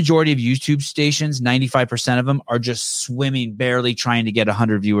vast majority of YouTube stations, 95% of them are just swimming, barely trying to get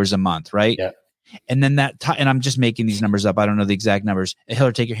 100 viewers a month. Right. Yeah. And then and I'm just making these numbers up. I don't know the exact numbers.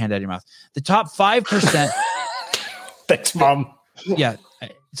 Hiller, take your hand out of your mouth. The top 5%. Thanks, Mom. Yeah.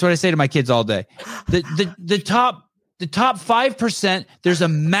 That's what I say to my kids all day. The top 5%, there's a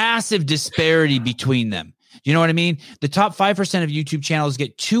massive disparity between them. You know what I mean? The top 5% of YouTube channels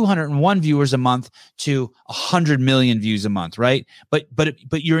get 201 viewers a month to 100 million views a month, right? But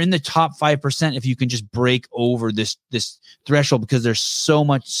you're in the top 5% if you can just break over this threshold because there's so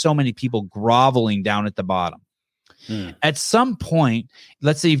many people groveling down at the bottom. At some point,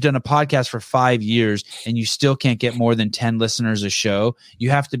 let's say you've done a podcast for 5 years and you still can't get more than 10 listeners a show. You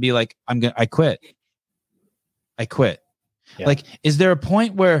have to be like, I quit. Yeah. Like, is there a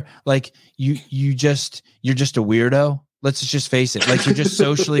point where like you're just a weirdo? Let's just face it. Like you're just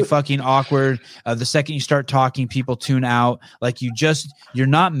socially fucking awkward. The second you start talking, people tune out. Like you're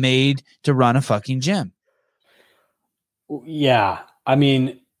not made to run a fucking gym. Yeah. I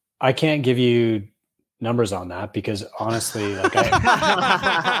mean, I can't give you numbers on that because honestly, like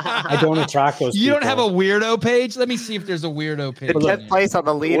I don't attract those You people. don't have a weirdo page? Let me see if there's a weirdo page. The 10th place on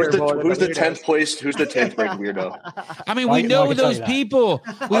the leaderboard. Who's the 10th place? Who's the 10th ranked weirdo? I mean, we know those people.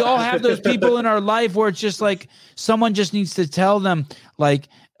 We all have those people in our life where it's just like someone just needs to tell them, like,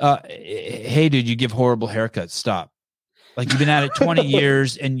 hey, dude, you give horrible haircuts. Stop. Like, you've been at it 20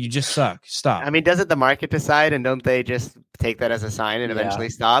 years and you just suck. Stop. I mean, doesn't the market decide, and don't they just take that as a sign and eventually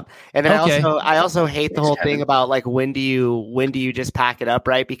stop? And then I also hate the whole thing about like when do you just pack it up,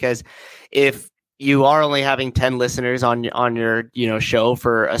 right? Because if you are only having 10 listeners on your show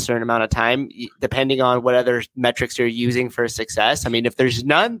for a certain amount of time, depending on what other metrics you're using for success. I mean, if there's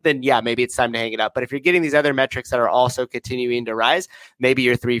none, then yeah, maybe it's time to hang it up. But if you're getting these other metrics that are also continuing to rise, maybe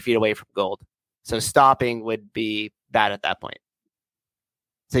you're 3 feet away from gold. So stopping would be bad at that point.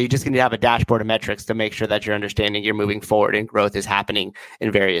 So you just need to have a dashboard of metrics to make sure that you're understanding you're moving forward and growth is happening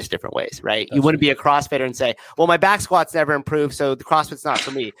in various different ways, right? You wouldn't be a CrossFitter and say, well, my back squat's never improved, so the CrossFit's not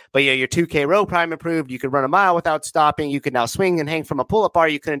for me. But yeah, your 2K row prime improved. You could run a mile without stopping. You could now swing and hang from a pull-up bar.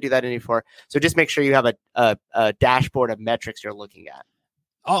 You couldn't do that anymore. So just make sure you have a dashboard of metrics you're looking at.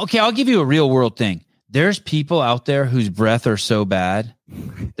 Okay, I'll give you a real world thing. There's people out there whose breath are so bad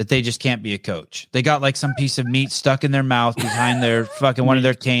that they just can't be a coach. They got like some piece of meat stuck in their mouth behind their fucking one of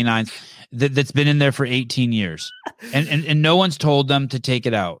their canines that's been in there for 18 years. And no one's told them to take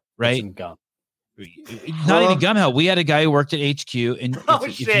it out, right? Not even gum help. We had a guy who worked at HQ, and now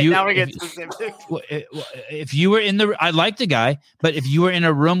we're getting specific. If you were I liked the guy, but if you were in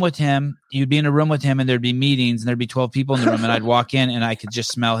a room with him, you'd be in a room with him, and there'd be meetings, and there'd be 12 people in the room, and I'd walk in, and I could just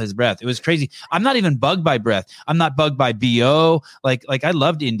smell his breath. It was crazy. I'm not even bugged by breath. I'm not bugged by BO. Like I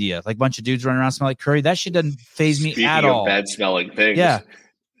loved India. Like a bunch of dudes running around smelling like curry. That shit doesn't faze me at all. Bad smelling things. Yeah,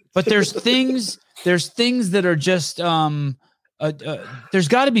 but there's things that are just there's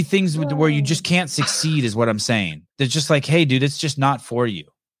got to be things where you just can't succeed is what I'm saying. They're just like, hey, dude, it's just not for you.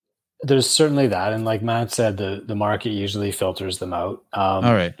 There's certainly that. And like Matt said, the market usually filters them out. All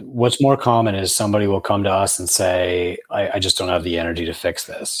right. What's more common is somebody will come to us and say, I just don't have the energy to fix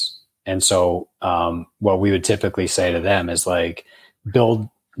this. And so what we would typically say to them is like, build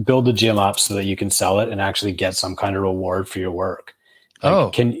the gym up so that you can sell it and actually get some kind of reward for your work.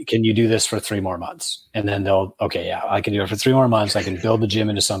 Like, can you do this for 3 more months? And then I can do it for 3 more months. I can build the gym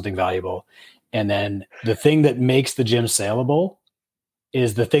into something valuable. And then the thing that makes the gym saleable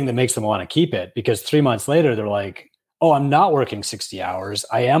is the thing that makes them want to keep it, because 3 months later, they're like, oh, I'm not working 60 hours.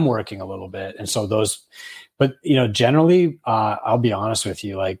 I am working a little bit. And so but generally, I'll be honest with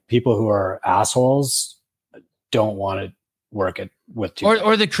you, like people who are assholes don't want to work it with you.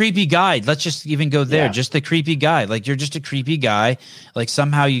 Or the creepy guy. Let's just even go there. Yeah. Just the creepy guy. Like you're just a creepy guy. Like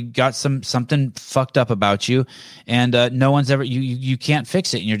somehow you got something fucked up about you, and no one's ever you can't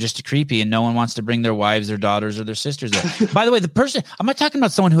fix it, and you're just a creepy, and no one wants to bring their wives or daughters or their sisters there. By the way, the person, I'm not talking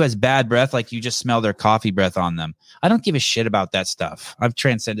about someone who has bad breath, like you just smell their coffee breath on them. I don't give a shit about that stuff. I've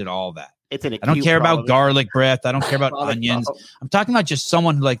transcended all that. I don't care about garlic breath. I don't care about onions. I'm talking about just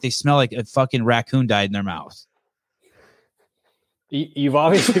someone who like they smell like a fucking raccoon died in their mouth. You've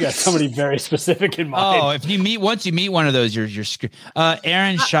obviously got somebody very specific in mind. Oh, if you meet one of those, you're screwed.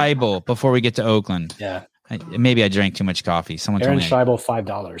 Aaron Scheibel, before we get to Oakland. Yeah. Maybe I drank too much coffee. Aaron Scheibel,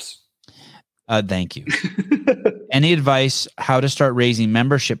 $5. Thank you. Any advice how to start raising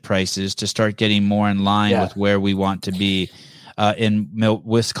membership prices to start getting more in line with where we want to be in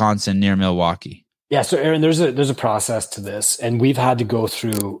Wisconsin near Milwaukee? Yeah. So Aaron, there's a process to this, and we've had to go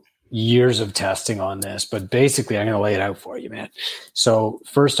through years of testing on this, but basically I'm going to lay it out for you, man. So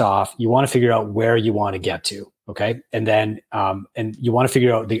first off, you want to figure out where you want to get to. Okay. And then, and you want to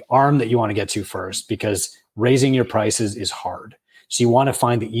figure out the arm that you want to get to first, because raising your prices is hard. So you want to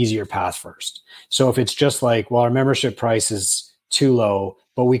find the easier path first. So if it's just like, well, our membership price is too low,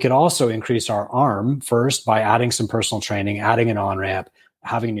 but we could also increase our arm first by adding some personal training, adding an on-ramp,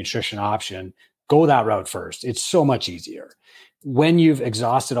 having a nutrition option, go that route first. It's so much easier. When you've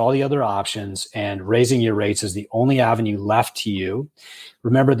exhausted all the other options and raising your rates is the only avenue left to you,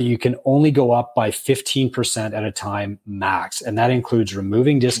 remember that you can only go up by 15% at a time max. And that includes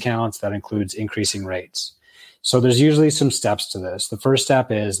removing discounts. That includes increasing rates. So there's usually some steps to this. The first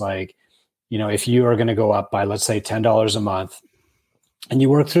step is like, if you are going to go up by, let's say $10 a month, and you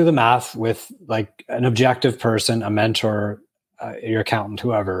work through the math with like an objective person, a mentor, your accountant,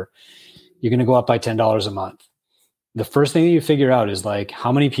 whoever, you're going to go up by $10 a month. The first thing that you figure out is like, how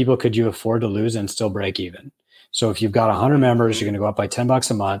many people could you afford to lose and still break even? So if you've got 100 members, you're going to go up by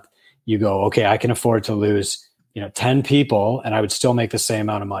 $10 a month. You go, okay, I can afford to lose, 10 people and I would still make the same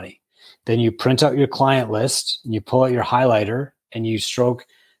amount of money. Then you print out your client list and you pull out your highlighter and you stroke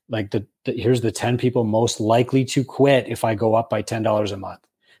Like here's the 10 people most likely to quit if I go up by $10 a month.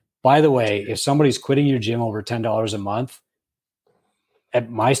 By the way, if somebody's quitting your gym over $10 a month, at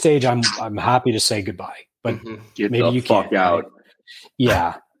my stage, I'm happy to say goodbye. But Get maybe the you fuck can't. out. Right?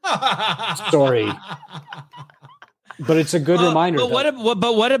 Yeah. Sorry. But it's a good reminder.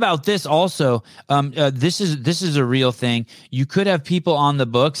 But what about this also? This is a real thing. You could have people on the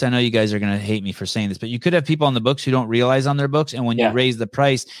books. I know you guys are going to hate me for saying this, but you could have people on the books who don't realize on their books. And when you raise the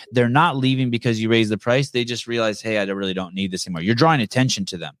price, they're not leaving because you raise the price. They just realize, hey, I really don't need this anymore. You're drawing attention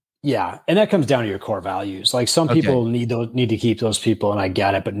to them. Yeah. And that comes down to your core values. Like some people need to keep those people, and I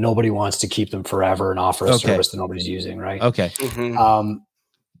get it, but nobody wants to keep them forever and offer a service that nobody's using. Right. Okay.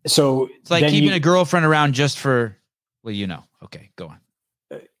 So it's like keeping a girlfriend around just for, well, you know. Okay, go on.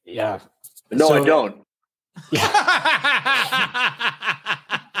 Yeah. No, I don't. Yeah.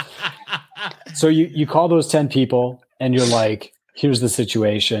 So you call those 10 people and you're like, here's the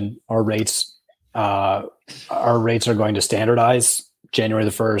situation. Our rates are going to standardize January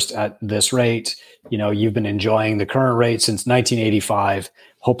the 1st at this rate. You know, you've been enjoying the current rate since 1985.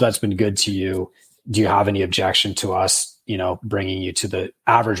 Hope that's been good to you. Do you have any objection to us, you know, bringing you to the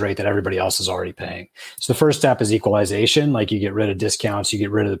average rate that everybody else is already paying? So the first step is equalization. Like you get rid of discounts, you get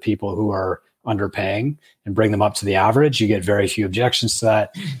rid of the people who are underpaying and bring them up to the average. You get very few objections to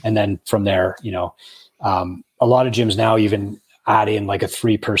that. And then from there, you know, a lot of gyms now even add in like a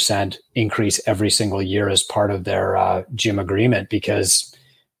 3% increase every single year as part of their gym agreement, because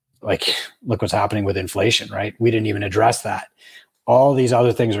like, look what's happening with inflation, right? We didn't even address that. All these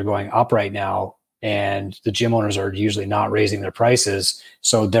other things are going up right now, and the gym owners are usually not raising their prices.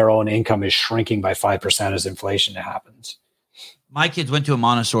 So their own income is shrinking by 5% as inflation happens. My kids went to a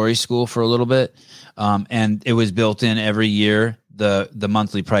Montessori school for a little bit, and it was built in every year. The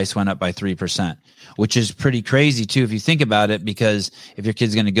monthly price went up by 3%, which is pretty crazy too, if you think about it, because if your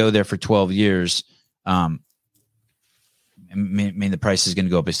kid's going to go there for 12 years, I mean, the price is going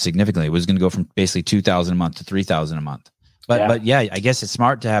to go up significantly. It was going to go from basically $2,000 a month to $3,000 a month. But yeah, I guess it's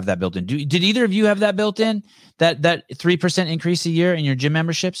smart to have that built in. Did either of you have that built in, that 3% increase a year in your gym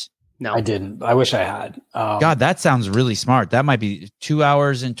memberships? No, I didn't. I wish I had. God, that sounds really smart. That might be 2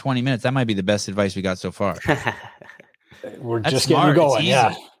 hours and 20 minutes. That might be the best advice we got so far. We're just getting going.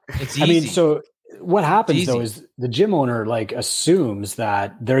 Yeah. It's easy. I mean, so what happens though is the gym owner like assumes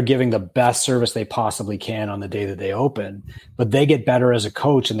that they're giving the best service they possibly can on the day that they open, but they get better as a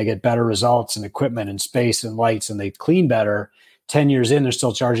coach and they get better results and equipment and space and lights and they clean better. 10 years in, they're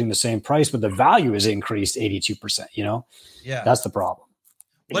still charging the same price, but the value has increased 82%, you know? Yeah. That's the problem.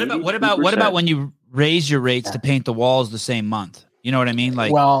 What about when you raise your rates to paint the walls the same month? You know what I mean?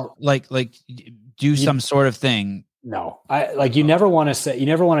 Like, well, like do some sort of thing. No, you never want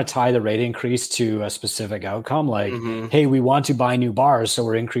to tie the rate increase to a specific outcome. Like, hey, we want to buy new bars, so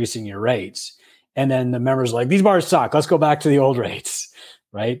we're increasing your rates. And then the members are like, these bars suck. Let's go back to the old rates.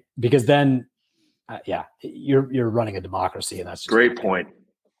 Right. Because then, you're running a democracy, and that's just great point.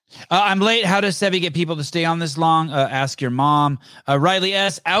 I'm late. How does Sebi get people to stay on this long? Ask your mom. Riley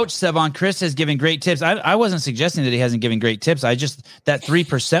S. Ouch, Sevon. Chris has given great tips. I wasn't suggesting that he hasn't given great tips. I just, that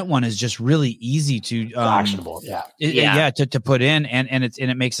 3% one is just really easy to actionable. To put in, and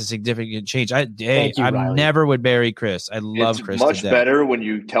it makes a significant change. I never would bury Chris. I love Chris. It's much better when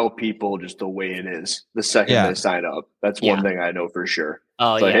you tell people just the way it is the second they sign up. That's one thing I know for sure.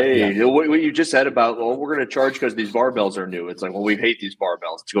 Oh, it's like, hey, what you just said about, well, we're going to charge because these barbells are new. It's like, well, we hate these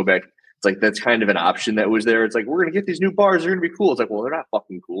barbells. Let's go back. It's like, that's kind of an option that was there. It's like, we're going to get these new bars. They're going to be cool. It's like, well, they're not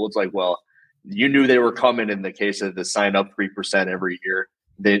fucking cool. It's like, well, you knew they were coming in the case of the sign up 3% every year.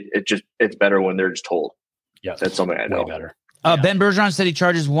 It's better when they're just told. Yeah. That's something I know. Way better. Ben Bergeron said he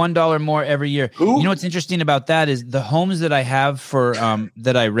charges $1 more every year. Who? You know what's interesting about that is the homes that I have for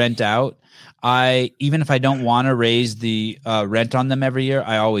that I rent out. Even if I don't want to raise the rent on them every year,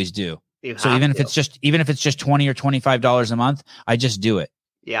 I always do. So even if it's just $20 or $25 a month, I just do it.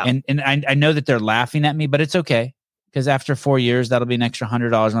 Yeah. And I know that they're laughing at me, but it's okay, because after 4 years, that'll be an extra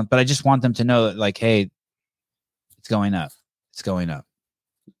 $100 a month. But I just want them to know that, like, hey, it's going up. It's going up.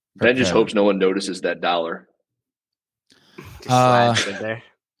 Ben just hopes no one notices that dollar. Do you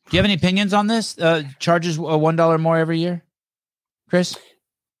have any opinions on this? Charges $1 more every year, Chris?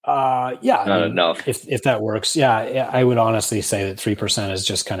 Not enough. If that works, I would honestly say that 3% is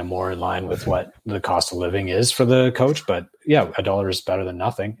just kind of more in line with what the cost of living is for the coach. But $1 is better than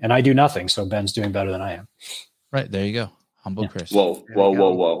nothing, and I do nothing, so Ben's doing better than I am. Right, there you go, humble Chris. Whoa!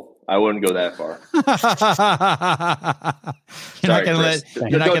 I wouldn't go that far. You're not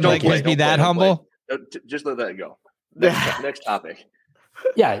going to let Chris be that humble. Just let that go. Next topic.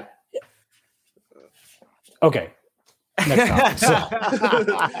 Yeah. Okay. next topic.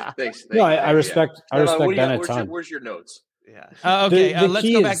 So, Thanks. no, I respect Ben a where's ton. Where's your notes? Yeah. Okay, The let's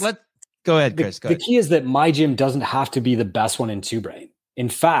key go back. is- Go ahead, Chris. Go The ahead. key is that my gym doesn't have to be the best one in Two Brain. In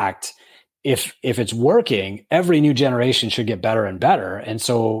fact, if it's working, every new generation should get better and better. And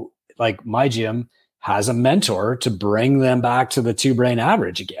so, like, my gym has a mentor to bring them back to the Two Brain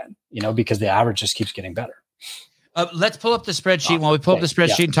average again, because the average just keeps getting better. Let's pull up the spreadsheet. Awesome. While we pull up the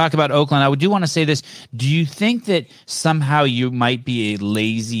spreadsheet and talk about Oakland, I do want to say this. Do you think that somehow you might be a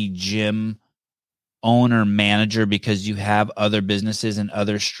lazy gym owner manager because you have other businesses and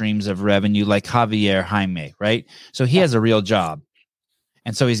other streams of revenue, like Javier Jaime, right? So he has a real job.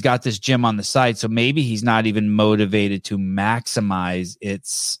 And so he's got this gym on the side. So maybe he's not even motivated to maximize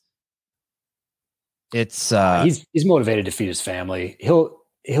its he's motivated to feed his family.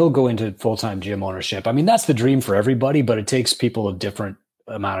 He'll go into full-time gym ownership. I mean, that's the dream for everybody, but it takes people a different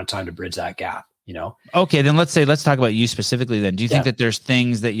amount of time to bridge that gap, Okay, then let's talk about you specifically then. Do you think that there's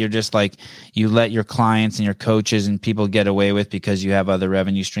things that you're just like, you let your clients and your coaches and people get away with because you have other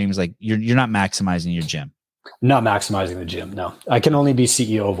revenue streams? Like you're not maximizing your gym. Not maximizing the gym. No, I can only be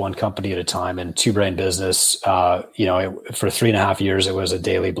CEO of one company at a time. And Two Brain Business, for 3.5 years, it was a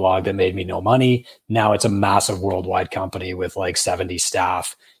daily blog that made me no money. Now it's a massive worldwide company with like 70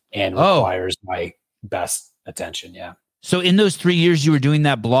 staff and requires my best attention. Yeah. So in those 3 years you were doing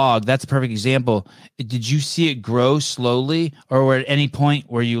that blog, that's a perfect example. Did you see it grow slowly, or were at any point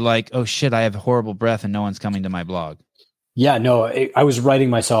where you like, oh shit, I have horrible breath and no one's coming to my blog? Yeah, no, I was writing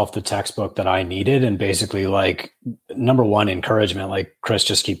myself the textbook that I needed, and basically, like, number one, encouragement, like, Chris,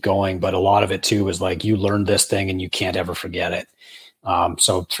 just keep going. But a lot of it too was like, you learned this thing and you can't ever forget it.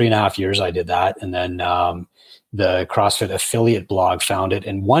 So 3.5 years I did that. And then the CrossFit affiliate blog found it.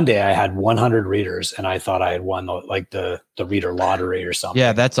 And one day I had 100 readers and I thought I had won the reader lottery or something.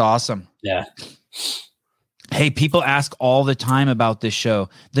 Yeah, that's awesome. Yeah. Hey, people ask all the time about this show.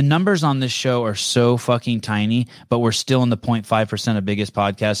 The numbers on this show are so fucking tiny, but we're still in the 0.5% of biggest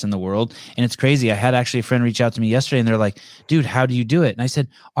podcasts in the world. And it's crazy. I had actually a friend reach out to me yesterday and they're like, dude, how do you do it? And I said,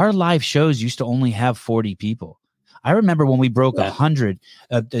 our live shows used to only have 40 people. I remember when we broke 100,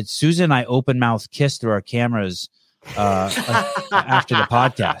 Susan and I open mouth kissed through our cameras after the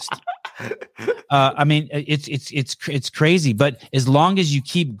podcast. I mean, it's crazy, but as long as you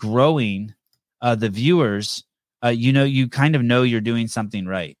keep growing, the viewers, you kind of know you're doing something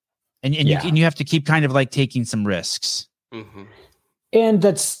right, and you have to keep kind of like taking some risks. Mm-hmm. And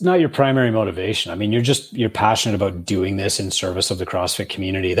that's not your primary motivation. I mean, you're passionate about doing this in service of the CrossFit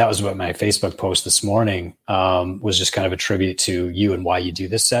community. That was what my Facebook post this morning was, just kind of a tribute to you and why you do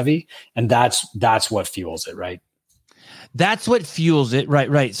this, Sevi. And that's what fuels it, right? That's what fuels it.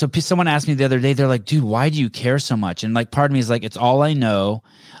 Right. So someone asked me the other day, they're like, dude, why do you care so much? And like, part of me is like, it's all I know.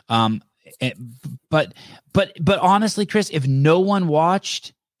 But honestly, Chris, if no one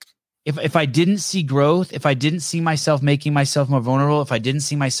watched, if I didn't see growth, if I didn't see myself making myself more vulnerable, if I didn't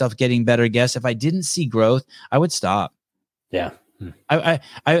see myself getting better guests, if I didn't see growth, I would stop. Yeah.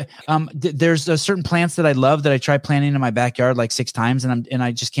 There's a certain plants that I love that I try planting in my backyard like 6 times and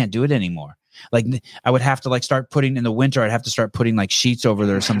I just can't do it anymore. Like I would have to like start putting in the winter, I'd have to start putting like sheets over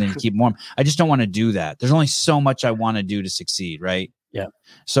there or something to keep warm. I just don't want to do that. There's only so much I want to do to succeed. Right. Yeah.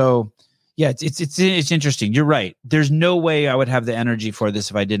 So yeah, it's interesting. You're right. There's no way I would have the energy for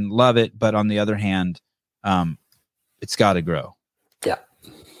this if I didn't love it. But on the other hand, it's got to grow. Yeah.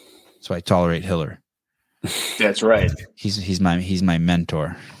 So I tolerate Hiller. That's right. He's my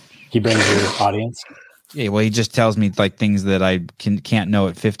mentor. He brings your audience. Yeah. Well, he just tells me like things that I can't know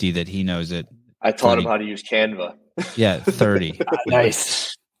at 50 that he knows at. I taught 30. him how to use Canva. Yeah, 30.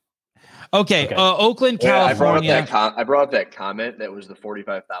 Nice. Okay. Oakland, California. I brought up that comment that was the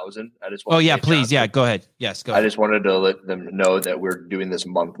 45,000. I just. Oh yeah, please. Yeah, go ahead. Yes, go ahead. I just wanted to let them know that we're doing this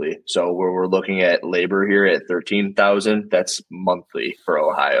monthly. So we're looking at labor here at 13,000. That's monthly for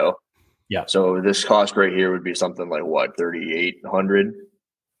Ohio. Yeah. So this cost right here would be something like what, 3,800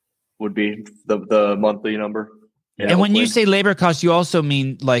 would be the monthly number. And when you say labor costs, you also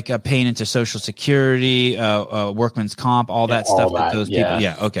mean like paying into Social Security, workman's comp, all that stuff that those people.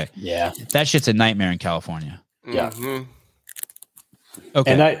 Yeah. Okay. Yeah. That shit's a nightmare in California. Yeah. Mm-hmm.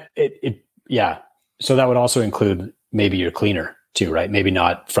 Okay. And so that would also include maybe your cleaner too, right? Maybe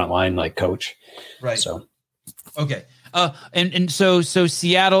not frontline like coach. Right. So. Okay. And so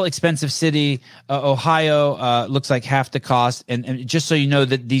Seattle, expensive city, Ohio looks like half the cost. And just so you know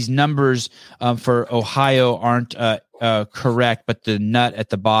that these numbers for Ohio aren't correct, but the nut at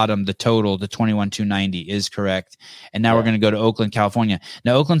the bottom, the total, the 21,290 is correct. And now we're going to go to Oakland, California.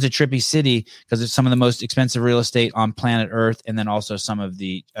 Now Oakland's a trippy city because it's some of the most expensive real estate on planet Earth, and then also some of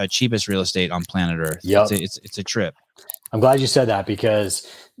the cheapest real estate on planet Earth. Yep. It's a trip. I'm glad you said that because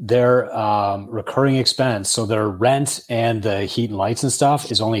their recurring expense, so their rent and the heat and lights and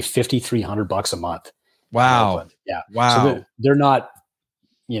stuff, is only $5,300 a month. Wow. Yeah. Wow. So they're not,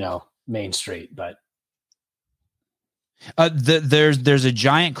 Main Street, but there's a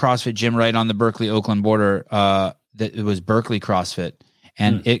giant CrossFit gym right on the Berkeley Oakland border. That it was Berkeley CrossFit,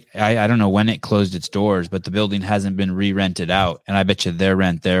 and I don't know when it closed its doors, but the building hasn't been re-rented out, and I bet you their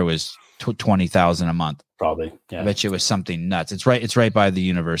rent there was $20,000 a month. Probably. Yeah. I bet you it was something nuts. It's right by the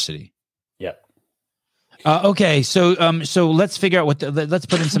university. Yeah. Okay, so let's figure out let's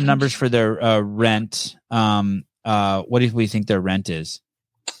put in some numbers for their rent. What do we think their rent is?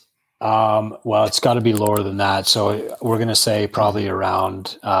 Well, it's got to be lower than that. So we're going to say probably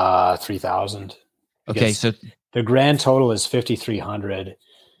around 3,000. Okay, so the grand total is 5,300,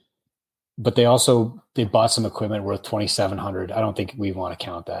 but they bought some equipment worth 2,700. I don't think we want to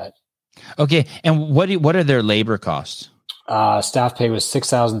count that. Okay, and what are their labor costs? Staff pay was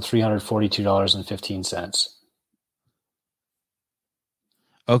 $6,342.15.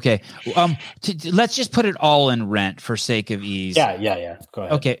 Okay. Let's just put it all in rent for sake of ease. Yeah. Go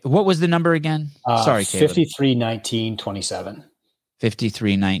ahead. Okay. What was the number again? Sorry, Caleb. 5319.27.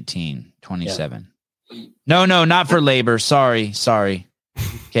 5319.27. No, not for labor. Sorry,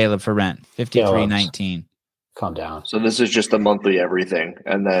 Caleb, for rent. 5319. Calm down. So this is just the monthly everything,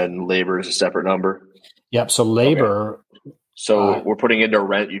 and then labor is a separate number. Yep. So labor. Okay. So we're putting into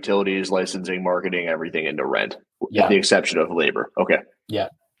rent, utilities, licensing, marketing, everything into rent, with the exception of labor. Okay. Yeah.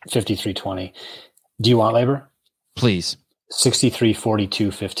 5320. Do you want labor? Please.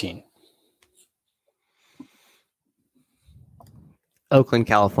 6342.15. Oakland,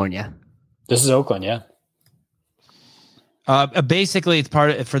 California. This is Oakland, yeah. Basically, it's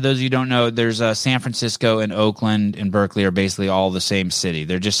for those of you who don't know, there's San Francisco and Oakland and Berkeley are basically all the same city.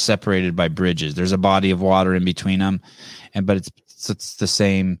 They're just separated by bridges. There's a body of water in between them, but it's the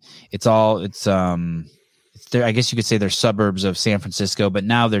same. I guess you could say they're suburbs of San Francisco, but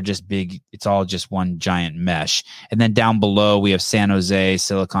now they're just big. It's all just one giant mesh. And then down below we have San Jose,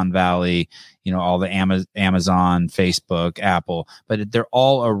 Silicon Valley, all the Amazon, Facebook, Apple, but they're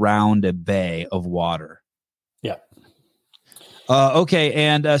all around a bay of water. Yeah. Okay.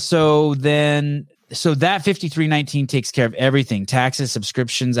 And so that 5319 takes care of everything: taxes,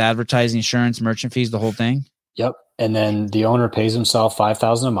 subscriptions, advertising, insurance, merchant fees, the whole thing. Yep. And then the owner pays himself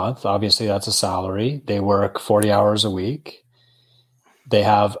 $5,000 a month. Obviously, that's a salary. They work 40 hours a week. They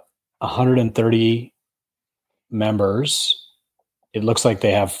have 130 members. It looks like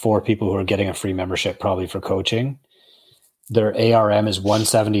they have 4 people who are getting a free membership, probably for coaching. Their ARM is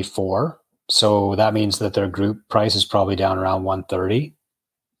 174. So that means that their group price is probably down around 130.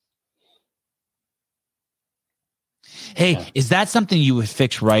 Hey, is that something you would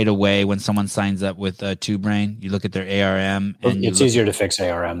fix right away when someone signs up with Two Brain? You look at their ARM, and it's easier to fix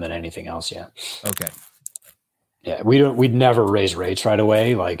ARM than anything else. Yeah. Okay. Yeah, we'd never raise rates right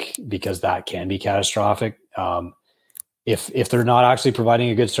away, because that can be catastrophic. If they're not actually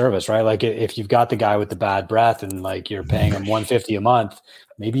providing a good service, right? Like if you've got the guy with the bad breath and you're paying him $150 a month,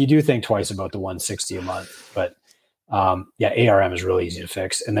 maybe you do think twice about the $160 a month. But ARM is really easy to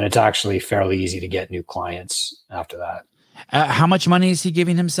fix, and then it's actually fairly easy to get new clients after that. How much money is he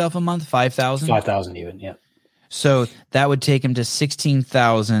giving himself a month? 5,000. 5,000 even. Yeah. So that would take him to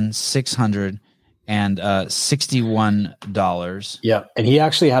 $16,661. Yeah, and he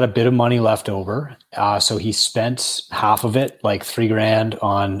actually had a bit of money left over, so he spent half of it, like $3,000,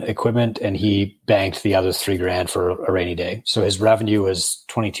 on equipment, and he banked the other $3,000 for a rainy day. So his revenue was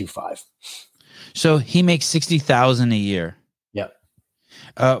 $22,500. So he makes $60,000 a year. Yeah,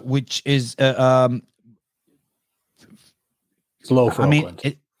 which is it's low for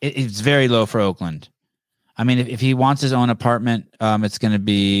Oakland. It's very low for Oakland. I mean, if he wants his own apartment, it's going to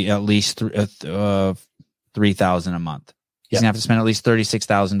be at least $3,000 a month. He's going to have to spend at least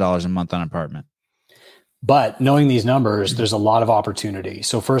 $36,000 a month on an apartment. But knowing these numbers, there's a lot of opportunity.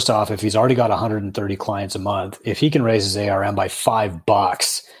 So first off, if he's already got 130 clients a month, if he can raise his ARM by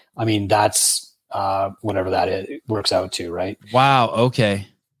 $5, I mean, that's whatever that is, it works out to, right? Wow. Okay.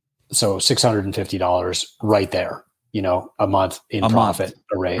 So $650 right there, a month in profit,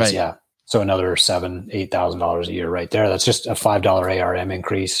 a raise. Right. Yeah. So another $7,000-8,000 a year right there. That's just a $5 ARM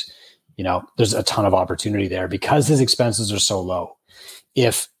increase. There's a ton of opportunity there because his expenses are so low.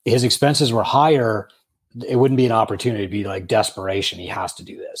 If his expenses were higher, it wouldn't be an opportunity. It'd be like desperation. He has to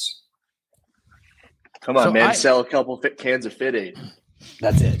do this. Come on, So man. Sell a couple cans of Fit Aid.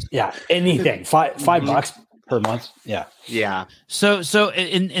 That's it. Yeah. Anything. $5 per month. Yeah. Yeah. So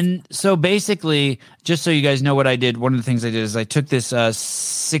basically, just so you guys know what I did, one of the things I did is I took this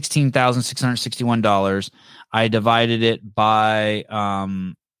 $16,661. I divided it by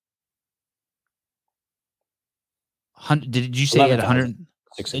did you say it had 100?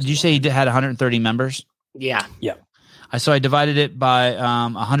 Did you say he had 130 members? Yeah. Yeah. So I divided it by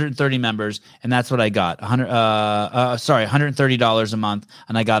 130 members, and that's what I got. $130 a month,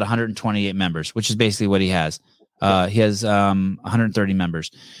 and I got 128 members, which is basically what he has. He has 130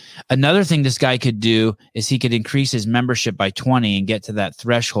 members. Another thing this guy could do is he could increase his membership by 20 and get to that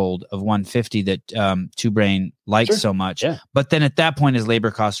threshold of 150 that Two Brain likes so much. Yeah. But then at that point, his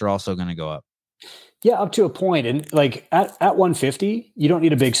labor costs are also going to go up. Yeah, up to a point. And like at 150, you don't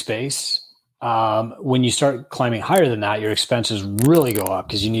need a big space. When you start climbing higher than that, your expenses really go up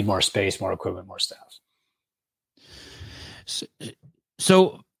because you need more space, more equipment, more staff.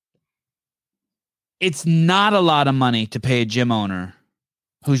 So it's not a lot of money to pay a gym owner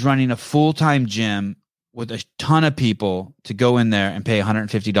who's running a full-time gym with a ton of people to go in there and pay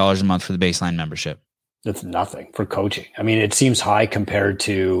 $150 a month for the baseline membership. That's nothing for coaching. I mean, it seems high compared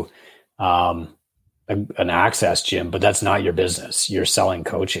to an access gym, but that's not your business. You're selling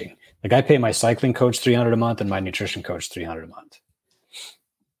coaching. Like I pay my cycling coach $300 a month and my nutrition coach $300 a month.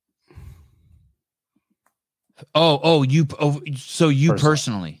 So you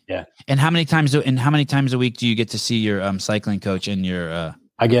personally. Yeah. And how many times a week do you get to see your cycling coach and your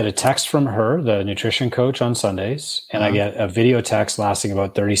I get a text from her, the nutrition coach, on Sundays, and I get a video text lasting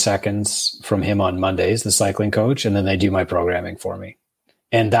about 30 seconds from him on Mondays, the cycling coach, and then they do my programming for me.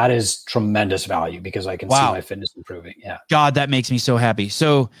 And that is tremendous value because I can see my fitness improving. Yeah. God, that makes me so happy.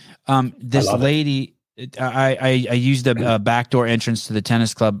 So this lady, I used a backdoor entrance to the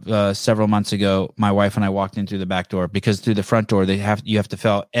tennis club several months ago. My wife and I walked in through the back door because through the front door, you have to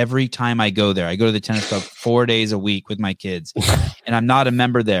fill every time I go there. I go to the tennis club 4 days a week with my kids and I'm not a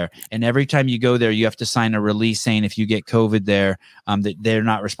member there. And every time you go there, you have to sign a release saying if you get COVID there, that they're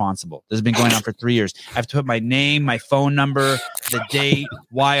not responsible. This has been going on for 3 years. I have to put my name, my phone number, the date,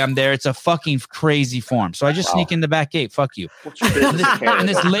 why I'm there. It's a fucking crazy form. So I just sneak in the back gate. Fuck you. And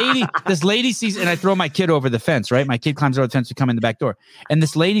this lady sees, and I throw my kid over the fence, right? My kid climbs over the fence to come in the back door. And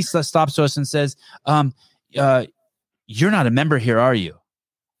this lady stops to us and says, you're not a member here, are you?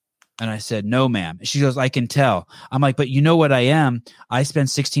 And I said, no, ma'am. She goes, I can tell. I'm like, but you know what I am? I spend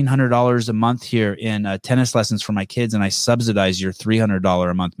 $1,600 a month here in tennis lessons for my kids, and I subsidize your $300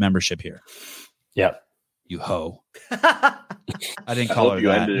 a month membership here. Yeah. You hoe. I didn't call her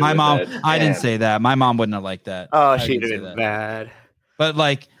that. My mom, I didn't say that. My mom wouldn't have liked that. Oh, she did bad. But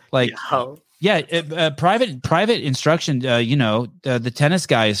like, yeah, private instruction. The tennis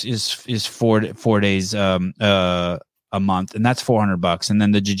guy is 4 days a month, and that's $400. And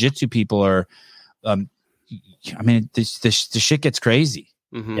then the jiu-jitsu people are, the shit gets crazy.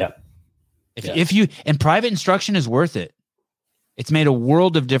 Mm-hmm. Yeah. If you, and private instruction is worth it. It's made a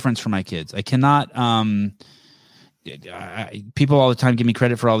world of difference for my kids. I cannot, people all the time give me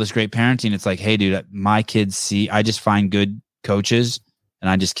credit for all this great parenting. It's like, hey dude, my kids I just find good coaches and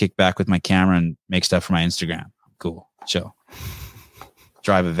I just kick back with my camera and make stuff for my Instagram. Cool. Chill.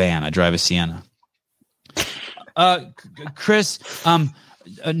 Drive a van. I drive a Sienna. Chris,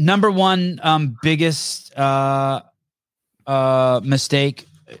 number one, biggest, mistake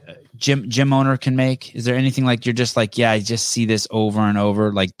gym owner can make? Is there anything like you're just like, yeah, I just see this over and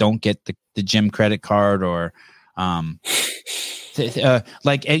over, like don't get the gym credit card or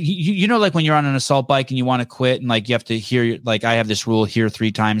like like when you're on an assault bike and you want to quit and like you have to hear, like I have this rule, hear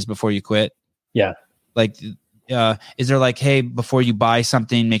 3 times before you quit. Yeah. Like is there like, hey, before you buy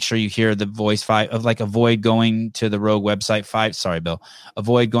something, make sure you hear the voice 5 of like avoid going to the Rogue website 5. Sorry, Bill.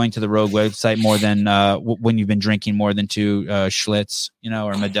 Avoid going to the Rogue website more than when you've been drinking more than 2 Schlitz,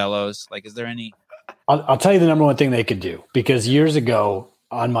 or Modelo's. Like, is there any? I'll tell you the number one thing they could do, because years ago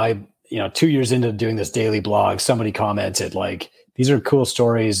on my, 2 years into doing this daily blog, somebody commented like, these are cool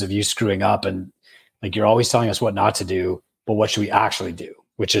stories of you screwing up and like, you're always telling us what not to do, but what should we actually do?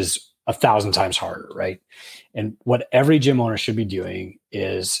 Which is 1,000 times harder. Right. And what every gym owner should be doing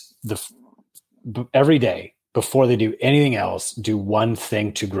is every day before they do anything else, do one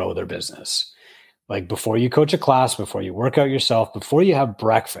thing to grow their business. Like before you coach a class, before you work out yourself, before you have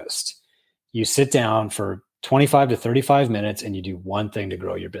breakfast, you sit down for 25 to 35 minutes and you do one thing to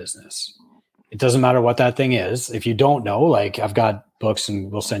grow your business. It doesn't matter what that thing is. If you don't know, like I've got books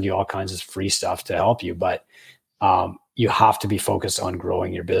and we'll send you all kinds of free stuff to help you, but you have to be focused on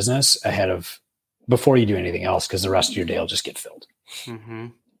growing your business before you do anything else, because the rest of your day will just get filled. Mm-hmm.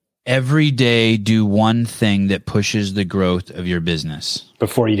 Every day, do one thing that pushes the growth of your business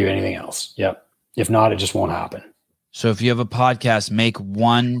before you do anything else. Yep. If not, it just won't happen. So if you have a podcast, make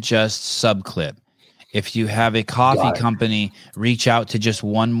one just sub clip. If you have a coffee company, reach out to just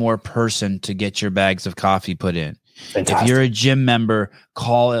one more person to get your bags of coffee put in. Fantastic. If you're a gym member,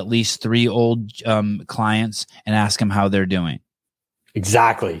 call at least 3 old clients and ask them how they're doing.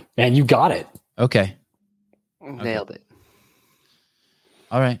 Exactly. And you got it. Okay. Nailed it.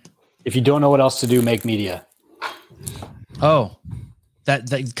 All right. If you don't know what else to do, make media. Oh,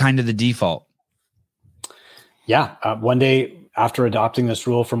 that's kind of the default. Yeah. One day after adopting this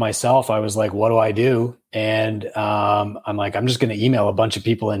rule for myself, I was like, what do I do? And I'm like, I'm just going to email a bunch of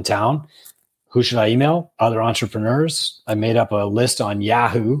people in town. Who should I email? Other entrepreneurs. I made up a list on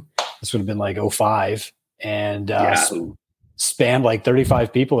Yahoo. This would have been like 05 and spammed like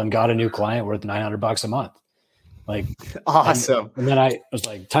 35 people and got a new client worth $900 a month. Like awesome. And then I was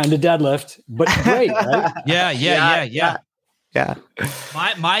like, time to deadlift, but great, right? Yeah. Yeah.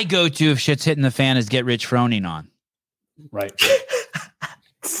 My go-to if shit's hitting the fan is get rich phoning on. Right.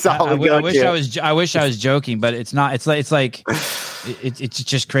 Solid. I wish I was joking, but it's not. It's like it's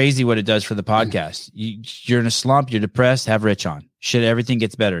just crazy what it does for the podcast. You're in a slump, you're depressed, have Rich on. Shit, everything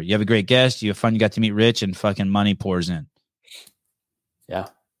gets better. You have a great guest, you have fun, you got to meet Rich, and fucking money pours in. Yeah.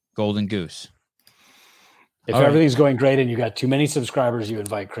 Golden goose. If everything's going great and you got too many subscribers, you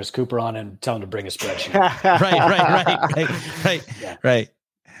invite Chris Cooper on and tell him to bring a spreadsheet. Right.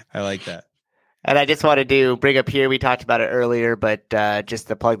 I like that. And I just wanted to bring up here, we talked about it earlier, but just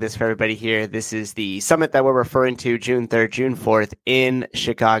to plug this for everybody here, this is the summit that we're referring to, June 3rd, June 4th in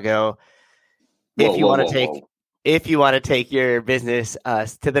Chicago. If you want to take your business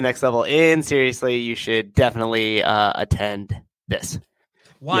to the next level seriously, you should definitely attend this.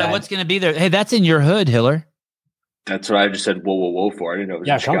 Why? Yeah. What's going to be there? Hey, that's in your hood, Hiller. That's what I just said whoa for. I didn't know it was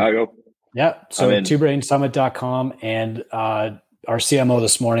in Chicago. Yeah. So twobrainsummit.com and our CMO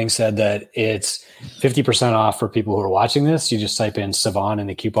this morning said that it's 50% off for people who are watching this. You just type in Savon in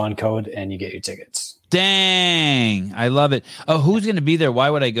the coupon code and you get your tickets. Dang. I love it. Oh, who's going to be there? Why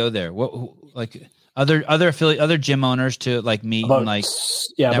would I go there? Like other affiliate, other gym owners to like meet about, and like,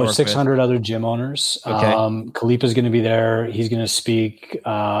 about 600 other gym owners. Okay. Khalipa's going to be there. He's going to speak.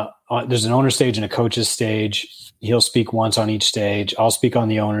 There's an owner stage and a coach's stage. He'll speak once on each stage. I'll speak on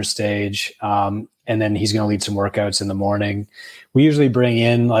the owner stage. And then he's going to lead some workouts in the morning. We usually bring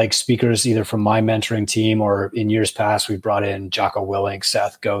in like speakers either from my mentoring team or in years past, we've brought in Jocko Willink,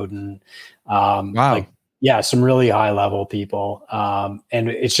 Seth Godin. Wow. Some really high level people. And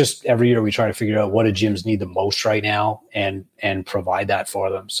it's just every year we try to figure out what do gyms need the most right now and provide that for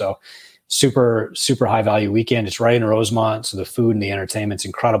them. So super, super high value weekend. It's right in Rosemont. So the food and the entertainment's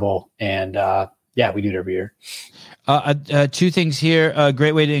incredible. And we do it every year. Two things here. A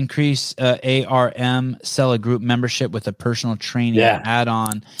great way to increase ARM, sell a group membership with a personal training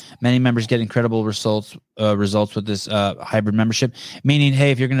add-on. Many members get incredible results with this hybrid membership, meaning,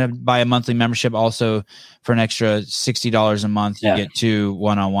 hey, if you're going to buy a monthly membership, also for an extra $60 a month, you get 2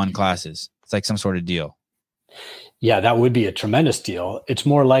 one-on-one classes. It's like some sort of deal. Yeah, that would be a tremendous deal. It's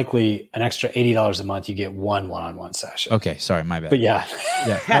more likely an extra $80 a month. You get one-on-one session. Okay, sorry, my bad. But yeah,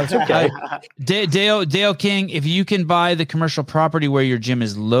 that's okay. Dale King, if you can buy the commercial property where your gym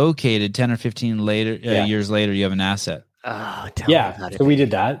is located, 10 or 15 years later, you have an asset. So we did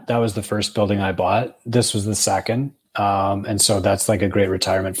that. That was the first building I bought. This was the second, and so that's like a great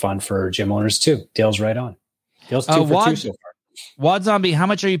retirement fund for gym owners too. Dale's right on. Dale's 2 for 2 so far. Wad Zombie, how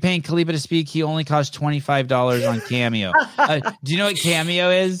much are you paying Khalipa to speak? He only costs $25 on Cameo. Do you know what Cameo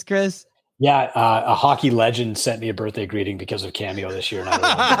is, Chris? Yeah, a hockey legend sent me a birthday greeting because of Cameo this year. Awesome.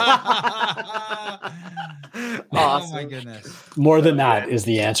 Oh my goodness! More than that is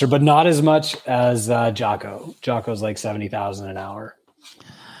the answer, but not as much as Jocko. Jocko's like $70,000 an hour.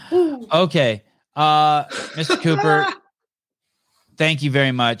 Okay, Mr. Cooper, thank you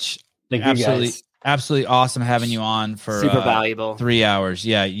very much. Thank you guys. Absolutely awesome having you on for super valuable 3 hours.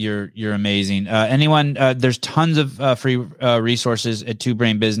 Yeah, you're amazing. Anyone, there's tons of free resources at Two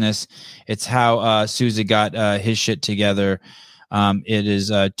Brain Business. It's how Souza got his shit together. It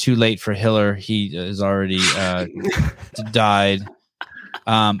is too late for Hiller. He is already died.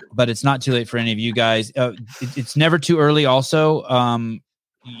 But it's not too late for any of you guys. It's never too early. Also,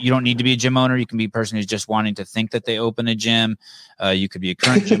 you don't need to be a gym owner. You can be a person who's just wanting to think that they open a gym. You could be a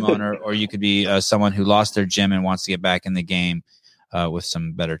current gym owner, or you could be someone who lost their gym and wants to get back in the game with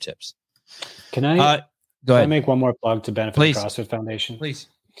some better tips. Can I go ahead? Can I make one more plug to benefit the CrossFit Foundation? Please.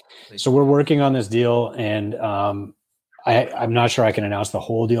 So we're working on this deal, and I'm not sure I can announce the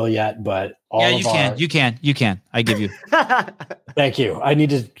whole deal yet, but you can. I give you. Thank you. I need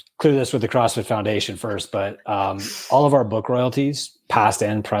to clear this with the CrossFit Foundation first, but all of our book royalties, past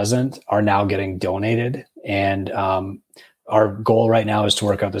and present, are now getting donated. And our goal right now is to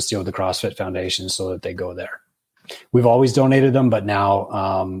work out this deal with the CrossFit Foundation so that they go there. We've always donated them, but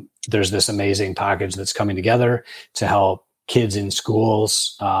now there's this amazing package that's coming together to help kids in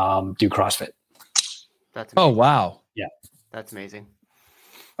schools do CrossFit. That's amazing. Oh, wow. Yeah. That's amazing.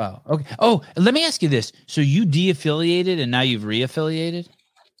 Wow. Okay. Oh, let me ask you this. So you de-affiliated and now you've re-affiliated?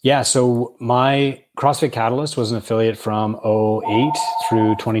 Yeah. So my CrossFit Catalyst was an affiliate from 2008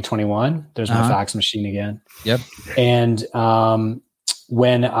 through 2021. There's my fax machine again. Yep. And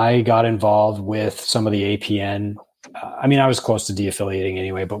when I got involved with some of the APN, I mean, I was close to de-affiliating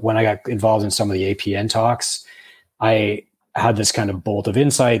anyway, but when I got involved in some of the APN talks, I had this kind of bolt of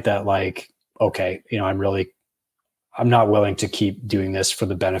insight that like, okay, you know, I'm not willing to keep doing this for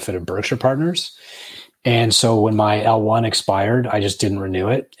the benefit of Berkshire Partners. And so when my L1 expired, I just didn't renew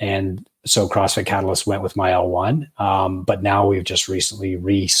it. And so CrossFit Catalyst went with my L1. But now we've just recently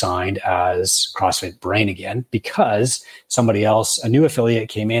re-signed as CrossFit Brain again because somebody else, a new affiliate,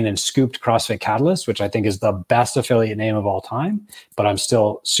 came in and scooped CrossFit Catalyst, which I think is the best affiliate name of all time. But I'm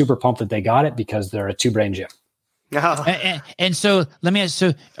still super pumped that they got it because they're a 2-brain gym. Oh. And so let me ask,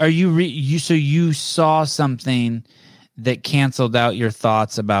 so are you saw something that canceled out your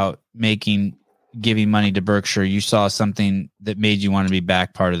thoughts about giving money to Berkshire? You saw something that made you want to be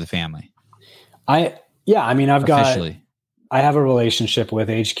back part of the family. I have a relationship with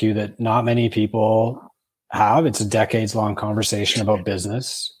HQ that not many people have. It's a decades long conversation about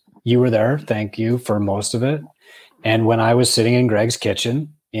business. You were there. Thank you for most of it. And when I was sitting in Greg's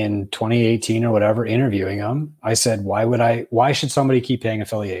kitchen in 2018 or whatever, interviewing him, I said, why should somebody keep paying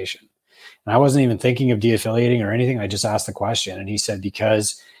affiliation? And I wasn't even thinking of de-affiliating or anything. I just asked the question. And he said,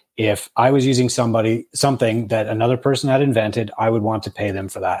 because if I was using something that another person had invented, I would want to pay them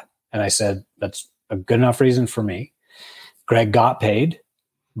for that. And I said, that's a good enough reason for me. Greg got paid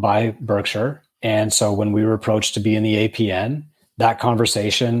by Berkshire. And so when we were approached to be in the APN, that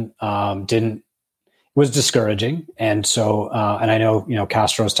conversation was discouraging. And so, and I know,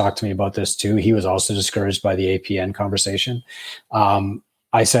 Castro's talked to me about this too. He was also discouraged by the APN conversation.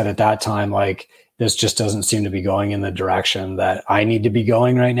 I said at that time, like, this just doesn't seem to be going in the direction that I need to be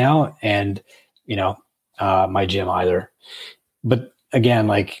going right now. And, my gym either. But again,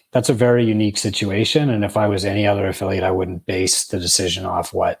 like, that's a very unique situation. And if I was any other affiliate, I wouldn't base the decision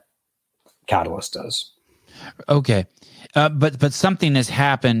off what Catalyst does. Okay. But something has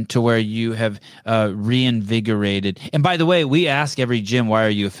happened to where you have reinvigorated. And by the way, we ask every gym, why are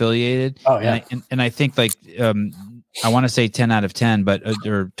you affiliated? Oh, yeah. And I think like, I want to say 10 out of 10, but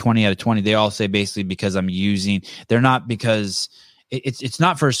or 20 out of 20, they all say basically because they're not because it's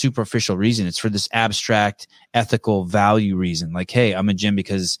not for a superficial reason. It's for this abstract ethical value reason. Like, hey, I'm a gym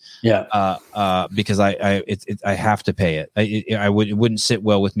because I have to pay it. It wouldn't sit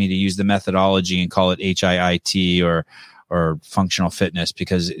well with me to use the methodology and call it HIIT or functional fitness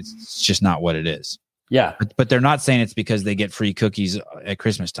because it's just not what it is. Yeah. But they're not saying it's because they get free cookies at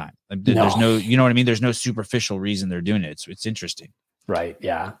Christmas time. There's no, you know what I mean? There's no superficial reason they're doing it. It's interesting. Right.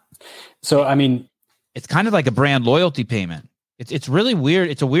 Yeah. So, I mean, it's kind of like a brand loyalty payment. It's really weird.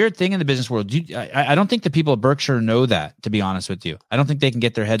 It's a weird thing in the business world. I don't think the people at Berkshire know that, to be honest with you. I don't think they can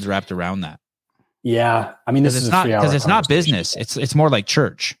get their heads wrapped around that. Yeah. I mean, it's not business. It's more like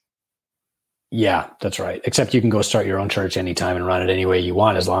church. Yeah, that's right. Except you can go start your own church anytime and run it any way you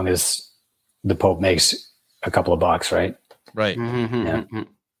want, as long as the Pope makes a couple of bucks, right? Right. Mm-hmm. Yeah.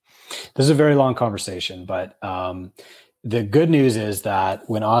 This is a very long conversation, but the good news is that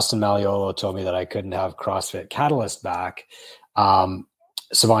when Austin Malleolo told me that I couldn't have CrossFit Catalyst back,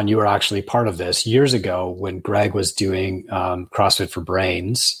 Savon, you were actually part of this years ago when Greg was doing CrossFit for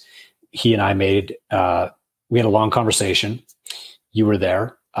Brains. He and I we had a long conversation. You were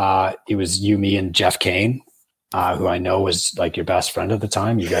there. It was you, me, and Jeff Kane, who I know was like your best friend at the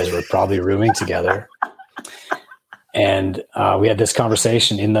time. You guys were probably rooming together. And we had this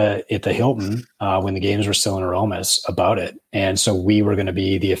conversation at the Hilton when the games were still in Aromas about it. And so we were going to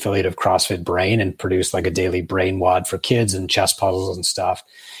be the affiliate of CrossFit Brain and produce like a daily brain wad for kids and chess puzzles and stuff.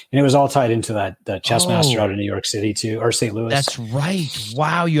 And it was all tied into the chess master out in New York City too, or St. Louis. That's right.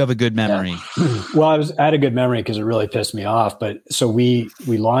 Wow. You have a good memory. Yeah. Well, I had a good memory because it really pissed me off. But so we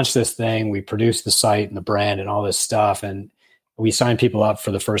launched this thing, we produced the site and the brand and all this stuff. And we signed people up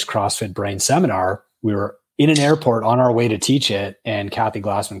for the first CrossFit Brain seminar. We were in an airport on our way to teach it. And Kathy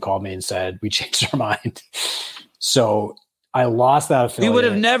Glassman called me and said, we changed our mind. So I lost that affiliate. We would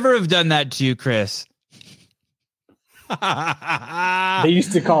have never have done that to you, Chris. They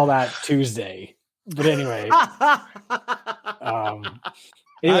used to call that Tuesday. But anyway.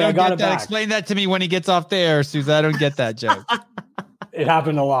 Anyway, I got it back. Explain that to me when he gets off the air, Susan. I don't get that joke. It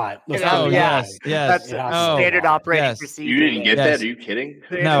happened a lot. Yes. That's standard operating procedure. You didn't get that? Are you kidding?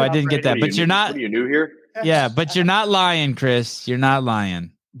 No, I didn't get that. But you're not. What are you new here? Yeah, but you're not lying, Chris. You're not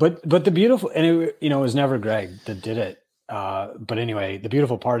lying. But the beautiful, and it was never Greg that did it. But anyway, the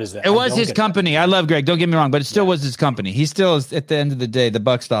beautiful part is that it was his company. I love Greg. Don't get me wrong, but it still was his company. He still is. At the end of the day, the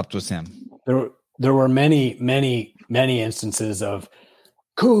buck stopped with him. There were many instances of,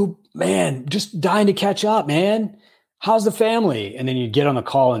 Coop, man, just dying to catch up, man. How's the family? And then you'd get on the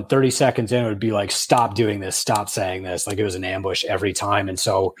call and 30 seconds in, it would be like, stop doing this, stop saying this. Like it was an ambush every time. And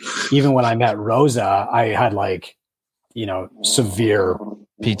so even when I met Rosa, I had like, severe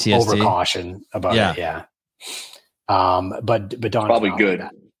PTSD overcaution about it. Yeah. But Don probably good.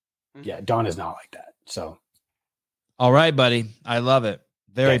 Like yeah. Don is not like that. So. All right, buddy. I love it.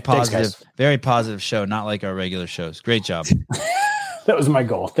 Very positive, thanks, very positive show. Not like our regular shows. Great job. That was my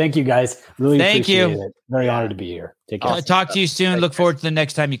goal. Thank you guys. Really Thank appreciate you. it. Very honored to be here. Take care. I'll talk to you soon. Look forward to the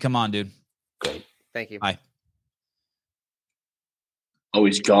next time you come on, dude. Great. Thank you. Bye. Oh,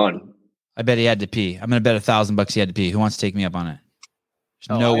 he's gone. I bet he had to pee. I'm going to bet $1,000 he had to pee. Who wants to take me up on it?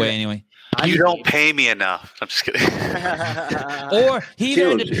 There's no way anyway. You don't pay me enough. I'm just kidding. Or he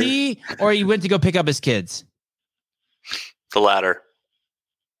either had to pee or he went to go pick up his kids. The latter.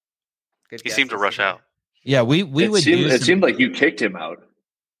 Good He guess. seemed to rush out. Yeah, we would do It seemed like you kicked him out.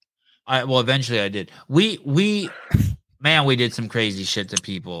 Well, eventually I did. We did some crazy shit to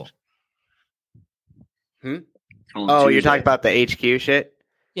people. Oh, you're talking about the HQ shit?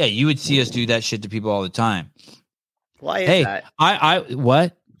 Yeah, you would see us do that shit to people all the time. Why is that?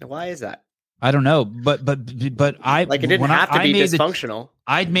 What? Why is that? I don't know, but I like it didn't have to be dysfunctional.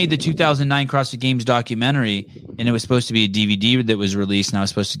 I'd made the 2009 CrossFit Games documentary, and it was supposed to be a DVD that was released, and I was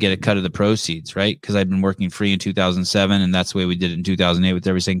supposed to get a cut of the proceeds, right? Because I'd been working free in 2007, and that's the way we did it in 2008 with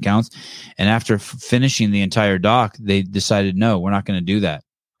Every Second Counts. And after finishing the entire doc, they decided, no, we're not going to do that.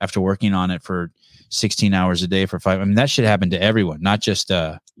 After working on it for 16 hours a day for 5, I mean, that shit happened to everyone, not just.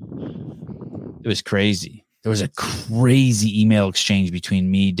 It was crazy. There was a crazy email exchange between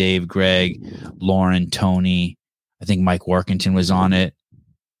me, Dave, Greg, Lauren, Tony. I think Mike Workington was on it.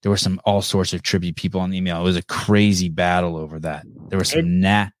 There were all sorts of tribute people on the email. It was a crazy battle over that. There were some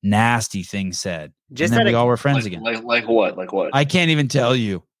nasty things said. And then we all were friends again. Like what? Like what? I can't even tell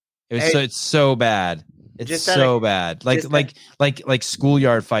you. It's so bad. It's so bad. Like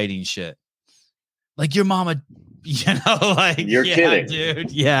schoolyard fighting shit. Like your mama, like you're kidding,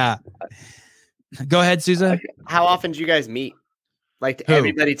 dude. Yeah. Go ahead, Susan. How often do you guys meet? Like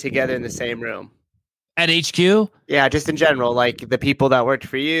everybody together in the same room? At HQ? Yeah, just in general. Like the people that worked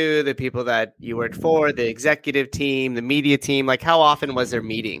for you, the people that you worked for, the executive team, the media team. Like how often was there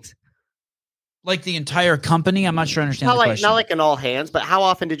meetings? Like the entire company? I'm not sure I understand the question. Not like an all hands, but how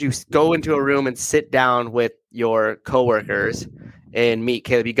often did you go into a room and sit down with your coworkers and meet?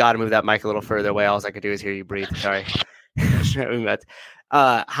 Caleb, you got to move that mic a little further away. All I could do is hear you breathe. Sorry.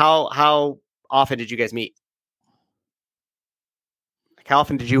 How often did you guys meet? Like how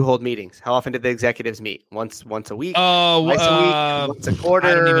often did you hold meetings? How often did the executives meet? Once a week? Oh, twice a week? Once a quarter?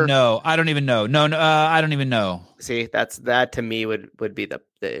 I don't even know. I don't even know. No, I don't even know. See, that to me would be the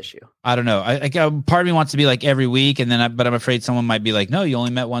issue. I don't know. Part of me wants to be like every week, and then but I'm afraid someone might be like, no, you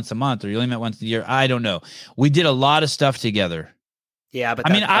only met once a month, or you only met once a year. I don't know. We did a lot of stuff together. Yeah, but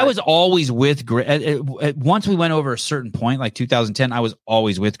I mean, I was always with Greg. Once we went over a certain point, like 2010, I was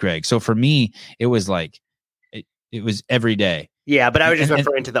always with Greg. So for me, it was like, it was every day. Yeah, but I was just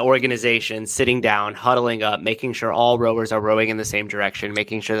referring to the organization, sitting down, huddling up, making sure all rowers are rowing in the same direction,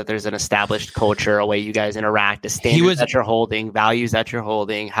 making sure that there's an established culture, a way you guys interact, a standard that you're holding, values that you're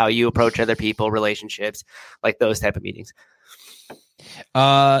holding, how you approach other people, relationships, like those type of meetings.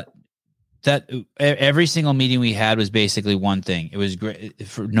 That every single meeting we had was basically one thing. It was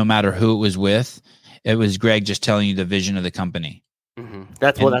no matter who it was with, it was Greg just telling you the vision of the company. Mm-hmm.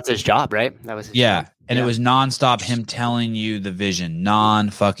 That's his job, right? That was his job. And it was nonstop him telling you the vision,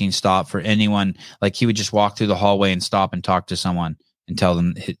 non-fucking stop for anyone. Like he would just walk through the hallway and stop and talk to someone and tell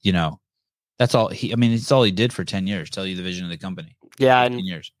them, that's all it's all he did for 10 years, tell you the vision of the company. Yeah. 10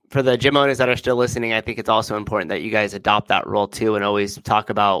 years. For the gym owners that are still listening, I think it's also important that you guys adopt that role too, and always talk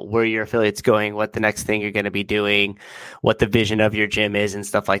about where your affiliate's going, what the next thing you're going to be doing, what the vision of your gym is and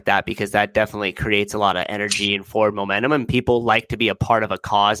stuff like that, because that definitely creates a lot of energy and forward momentum, and people like to be a part of a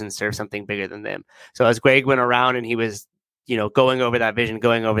cause and serve something bigger than them. So as Greg went around and he was, going over that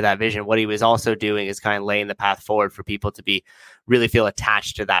vision, what he was also doing is kind of laying the path forward for people to really feel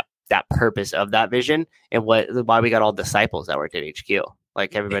attached to that that purpose of that vision and why we got all disciples that worked at HQ.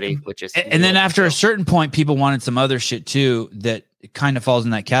 Like everybody would just. And then after a certain point, people wanted some other shit too that kind of falls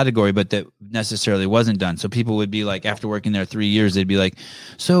in that category, but that necessarily wasn't done. So people would be like, after working there 3 years, they'd be like,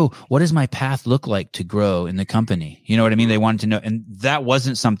 so what does my path look like to grow in the company? You know what I mean? They wanted to know. And that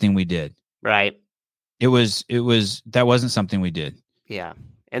wasn't something we did. Right. That wasn't something we did. Yeah.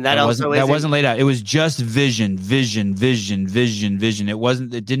 And that wasn't laid out. It was just vision. It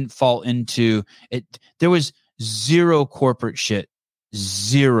didn't fall into it. There was zero corporate shit,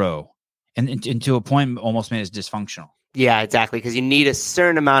 zero. And to a point almost made us dysfunctional. Yeah, exactly. Because you need a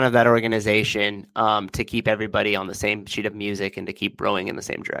certain amount of that organization to keep everybody on the same sheet of music and to keep rowing in the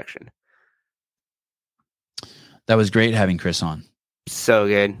same direction. That was great having Chris on. So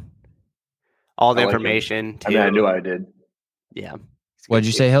good. All the I like information. I mean, I knew I did. Yeah. What did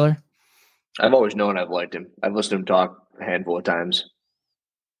you say, Hiller? I've always known I've liked him. I've listened to him talk a handful of times.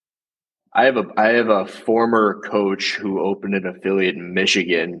 I have a former coach who opened an affiliate in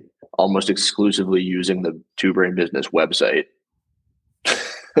Michigan, almost exclusively using the Two Brain Business website.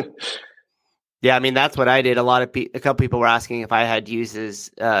 Yeah, I mean that's what I did. A couple people were asking if I had used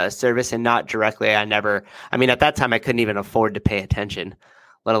his service, and not directly. I mean, at that time I couldn't even afford to pay attention,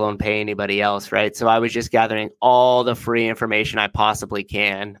 let alone pay anybody else, right? So I was just gathering all the free information I possibly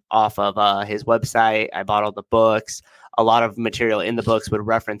can off of his website. I bought all the books. A lot of material in the books would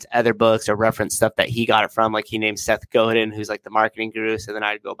reference other books or reference stuff that he got it from. Like he named Seth Godin, who's like the marketing guru. So then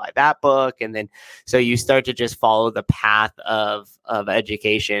I'd go buy that book. And then, so you start to just follow the path of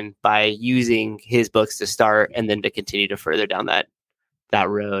education by using his books to start and then to continue to further down that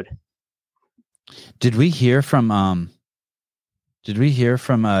road. Did we hear from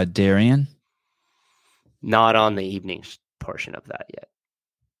Darian? Not on the evening portion of that yet.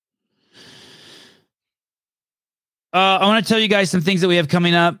 I want to tell you guys some things that we have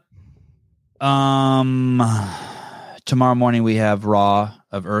coming up. Tomorrow morning we have Raw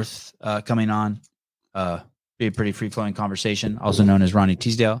of Earth coming on. Be a pretty free-flowing conversation, also known as Ronnie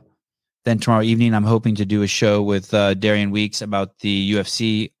Teasdale. Then tomorrow evening, I'm hoping to do a show with Darian Weeks about the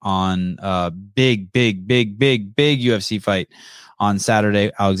UFC on big UFC fight on Saturday,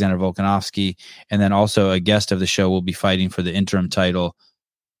 Alexander Volkanovski. And then also a guest of the show will be fighting for the interim title,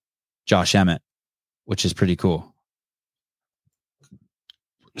 Josh Emmett, which is pretty cool.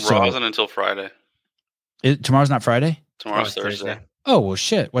 Raw isn't until Friday. Tomorrow's not Friday? Tomorrow's Thursday. Oh, well,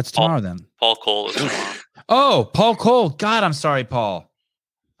 shit. What's tomorrow then? Paul Cole is tomorrow. Oh, Paul Cole. God, I'm sorry, Paul.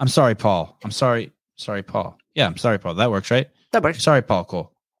 I'm sorry, Paul. Sorry, Paul. Yeah, I'm sorry, Paul. That works, right? That works. Sorry, Paul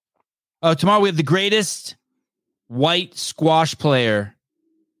Cole. Oh, tomorrow we have the greatest white squash player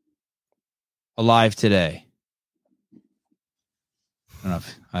alive today.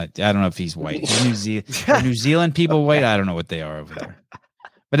 I don't know if he's white. Are New Zealand people white? I don't know what they are over there.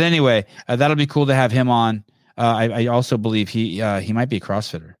 But anyway, that'll be cool to have him on. I also believe he might be a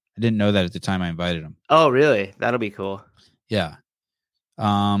CrossFitter. I didn't know that at the time I invited him. Oh, really? That'll be cool. Yeah.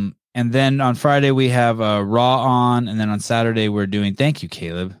 And then on Friday we have Raw on, and then on Saturday we're doing. Thank you,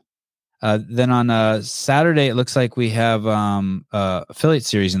 Caleb. Then on Saturday it looks like we have affiliate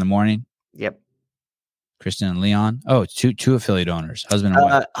series in the morning. Yep. Kristen and Leon. Oh, two affiliate owners, husband and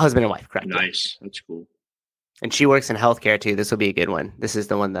wife. Husband and wife, correct. Nice. That's cool. And she works in healthcare too. This will be a good one. This is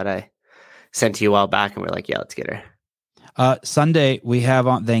the one that I sent to you a while back, and we're like, yeah, let's get her. Sunday we have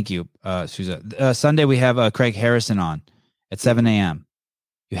on. Thank you, Susan. Sunday we have Craig Harrison on at 7 a.m.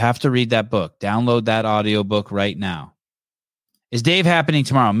 You have to read that book. Download that audio book right now. Is Dave happening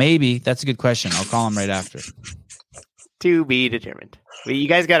tomorrow? Maybe. That's a good question. I'll call him right after. To be determined. You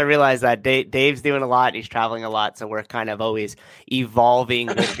guys got to realize that Dave's doing a lot. And he's traveling a lot. So we're kind of always evolving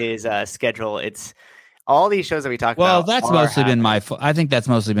with his schedule. It's all these shows that we talk about. Well, that's mostly been my fault. I think that's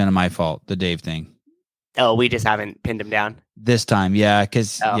mostly been my fault, the Dave thing. Oh, we just haven't pinned him down this time. Yeah.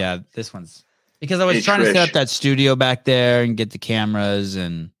 Because this one's because I was trying to set up that studio back there and get the cameras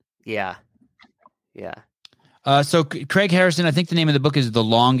and yeah. So Craig Harrison, I think the name of the book is The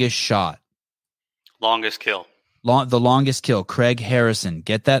Longest Shot. Longest Kill. The Longest Kill. Craig Harrison.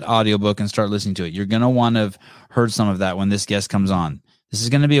 Get that audiobook and start listening to it. You're going to want to have heard some of that when this guest comes on. This is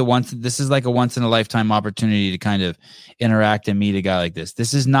going to be this is like a once in a lifetime opportunity to kind of interact and meet a guy like this.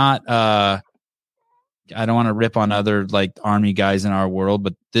 This is not, I don't want to rip on other like army guys in our world,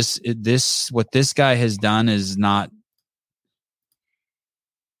 but what this guy has done is not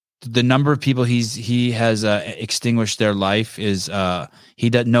the number of people he has extinguished their life is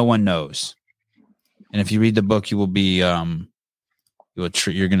no one knows. And if you read the book, you will be you're going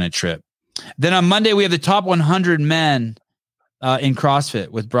to trip. Then on Monday we have the top 100 men in CrossFit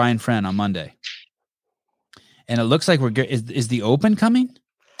with Brian Friend on Monday, and it looks like is the Open coming?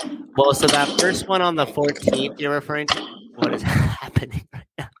 Well, so that first one on the 14th you're referring to, what is happening right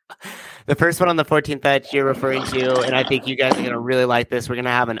now? The first one on the 14th that you're referring to, and I think you guys are going to really like this. We're going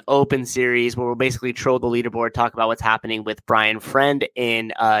to have an open series where we'll basically troll the leaderboard, talk about what's happening with Brian Friend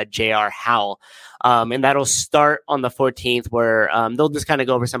and JR Howell. And that'll start on the 14th where they'll just kind of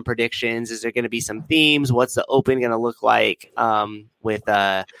go over some predictions. Is there going to be some themes? What's the open going to look like with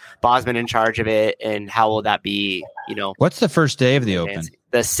Bosman in charge of it? And how will that be, What's the first day of the open?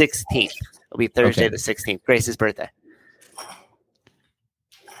 The 16th. It'll be Thursday, the 16th. Grace's birthday.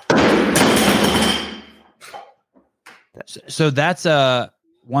 So that's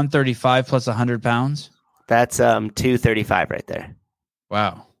 135 plus 100 pounds? That's 235 right there.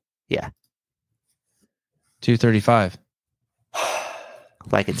 Wow. Yeah. 235.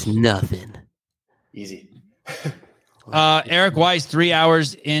 Like it's nothing. Easy. Eric Weiss, 3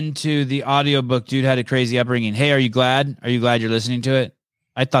 hours into the audiobook, dude had a crazy upbringing. Hey, are you glad? Are you glad you're listening to it?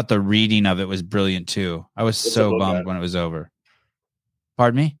 I thought the reading of it was brilliant too. I was so bummed when it was over.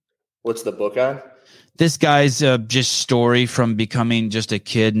 Pardon me? What's the book on? This guy's just story from becoming just a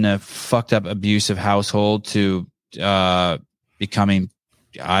kid in a fucked up abusive household to becoming,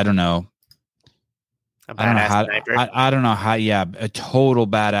 I don't know. I don't know how. Yeah, a total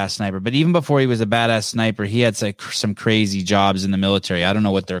badass sniper. But even before he was a badass sniper, he had some crazy jobs in the military. I don't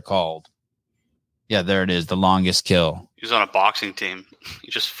know what they're called. Yeah, there it is. The longest kill. He was on a boxing team.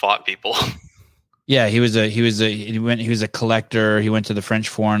 He just fought people. Yeah, he was a collector. He went to the French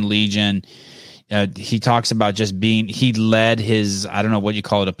Foreign Legion. He talks about just he led his, I don't know what you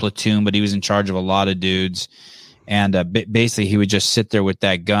call it, a platoon, but he was in charge of a lot of dudes. And basically, he would just sit there with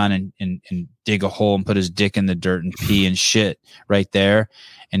that gun and dig a hole and put his dick in the dirt and pee and shit right there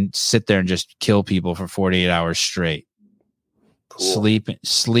and sit there and just kill people for 48 hours straight. Cool.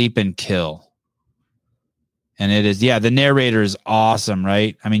 Sleep and kill. And it is, the narrator is awesome,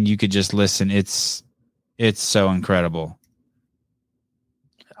 right? I mean, you could just listen. It's so incredible.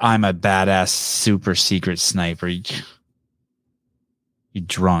 I'm a badass super secret sniper. You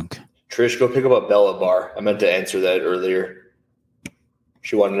drunk. Trish, go pick up a Bella bar. I meant to answer that earlier.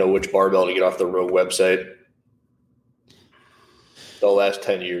 She wanted to know which barbell to get off the Rogue website. They'll last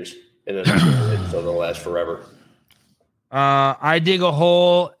 10 years. And then so they'll last forever. I dig a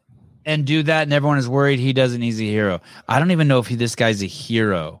hole and do that, and everyone is worried he doesn't. He's a hero. I don't even know if this guy's a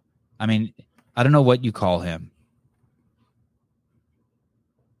hero. I mean, I don't know what you call him.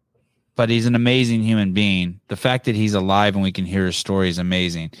 But he's an amazing human being. The fact that he's alive and we can hear his story is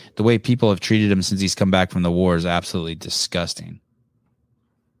amazing. The way people have treated him since he's come back from the war is absolutely disgusting.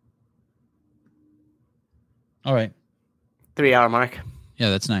 All right. 3 hour mark. Yeah,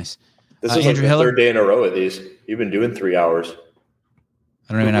 that's nice. This is like the third day in a row of these. You've been doing 3 hours.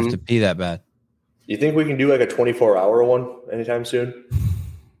 I don't even have to pee that bad. You think we can do like a 24-hour one anytime soon?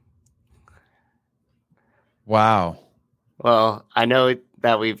 Wow. Well, I know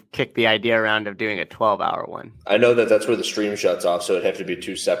that we've kicked the idea around of doing a 12-hour one. I know that's where the stream shuts off, so it'd have to be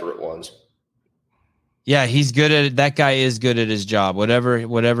two separate ones. Yeah, he's good at it. That guy is good at his job. Whatever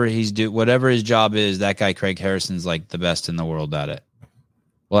his job is, that guy Craig Harrison's like the best in the world at it.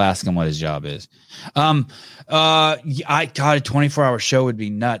 We'll ask him what his job is. I got a 24-hour show would be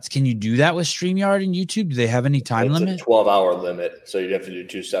nuts. Can you do that with StreamYard and YouTube? Do they have any time limit? It's a 12-hour limit, so you'd have to do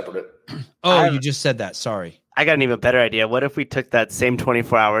two separate. You just said that. Sorry. I got an even better idea. What if we took that same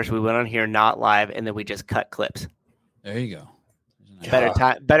 24 hours, we went on here not live, and then we just cut clips? There you go.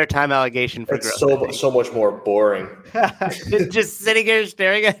 Better time allegation for growth. So much more boring. Just sitting here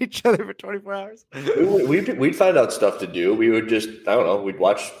staring at each other for 24 hours. We'd find out stuff to do. We would just, I don't know, we'd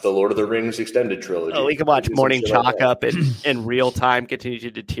watch the Lord of the Rings extended trilogy. Oh, we could watch Morning Chalk Up in real time continue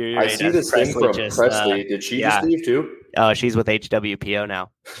to deteriorate. I see this thing from Presley. Did she just leave too? Oh, she's with HWPO now.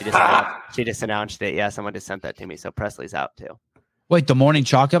 She just announced it. Yeah, someone just sent that to me. So Presley's out too. Wait, the Morning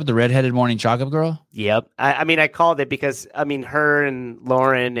Chalk Up, the redheaded Morning Chalk Up girl? Yep. I mean, I called it because, I mean, her and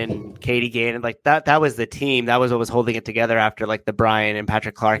Lauren and Katie Gain, and like that was the team. That was what was holding it together after like the Brian and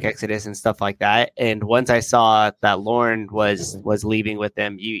Patrick Clark exodus and stuff like that. And once I saw that Lauren was leaving with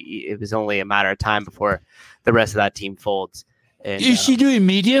them, it was only a matter of time before the rest of that team folds. And, is she doing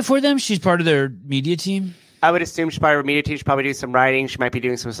media for them? She's part of their media team? I would assume she's part of her media team. She'll probably do some writing. She might be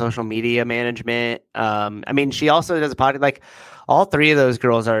doing some social media management. I mean, she also does a podcast. Like, all three of those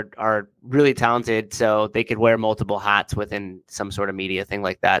girls are really talented, so they could wear multiple hats within some sort of media thing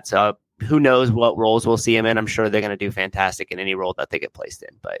like that. So who knows what roles we'll see them in? I'm sure they're going to do fantastic in any role that they get placed in.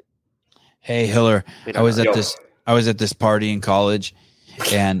 But hey, Hiller, I was at this party in college,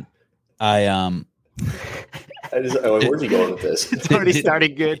 and I Where's he going with this? It's already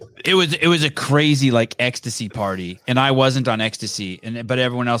starting good. It was a crazy like ecstasy party, and I wasn't on ecstasy, but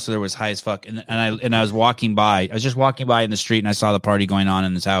everyone else there was high as fuck. And I was walking by. I was just walking by in the street, and I saw the party going on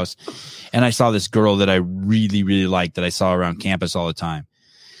in this house, and I saw this girl that I really really liked that I saw around campus all the time,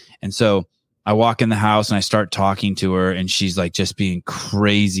 and so I walk in the house and I start talking to her, and she's like just being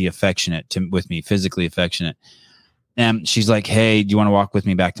crazy affectionate with me, physically affectionate. And she's like, "Hey, do you want to walk with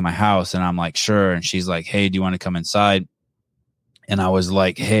me back to my house?" And I'm like, "Sure." And she's like, "Hey, do you want to come inside?" And I was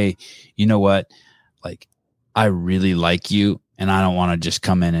like, "Hey, you know what? Like, I really like you, and I don't want to just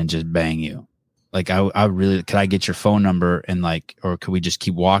come in and just bang you. Like, I really, could I get your phone number and like, or could we just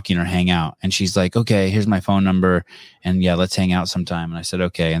keep walking or hang out?" And she's like, "Okay, here's my phone number, and yeah, let's hang out sometime." And I said,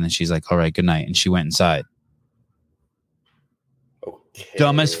 "Okay." And then she's like, "All right, good night." And she went inside. Okay.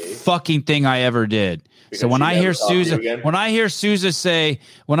 Dumbest fucking thing I ever did. Because so when she I never hear talked to you Sousa, again? when I hear Sousa say,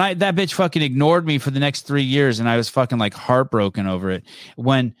 that bitch fucking ignored me for the next 3 years, and I was fucking like heartbroken over it.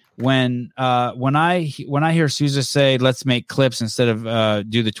 When I hear Sousa say, "Let's make clips instead of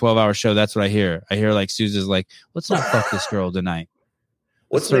do the 12-hour show," that's what I hear. I hear like Sousa's like, "Let's not fuck this girl tonight.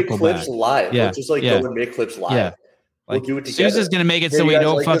 Let's make circle clips back." live. Yeah, Let's just like yeah. go and make clips live. Yeah. We'll Like, do it together. Sousa's gonna make it Hey, so you we guys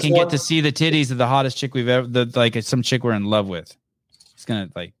don't like this fucking get one? to see the titties of the hottest chick we've ever, like some chick we're in love with. It's gonna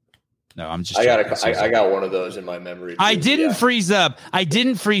like. No, I'm just. I joking. got one of those in my memory. I too. didn't Yeah. freeze up. I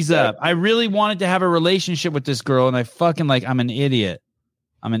didn't freeze up. I really wanted to have a relationship with this girl, and I fucking like. I'm an idiot.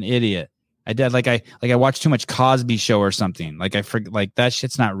 I did like I watched too much Cosby Show or something. Like I forget. Like that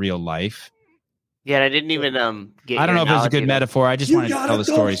shit's not real life. Yeah, I didn't even get. I don't know if it was a good metaphor. I just You wanted to gotta tell the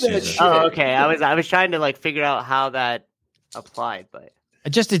go story, for that Susan. shit. Oh, okay. I was trying to like figure out how that applied, but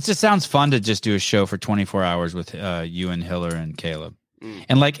It just sounds fun to just do a show for 24 hours with you and Hiller and Caleb.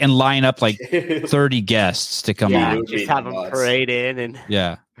 And line up like 30 guests to come yeah, on. would just be have them nuts. parade in and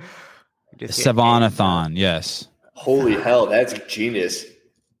Yeah. just get Savanathon, yes. Holy hell, that's genius.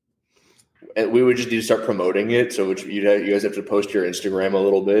 And we would just need to start promoting it. So you guys have to post your Instagram a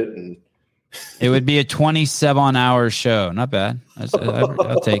little bit. And It would be a 27-hour show. Not bad.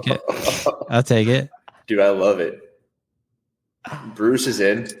 I'll take it. I'll take it. Dude, I love it. Bruce is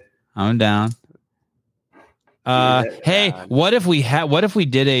in. I'm down. Hey, what if we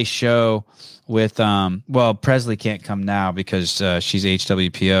did a show with Presley can't come now because she's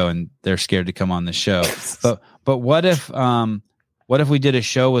HWPO and they're scared to come on the show. But what if we did a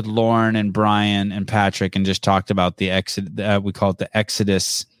show with Lauren and Brian and Patrick and just talked about the we call it the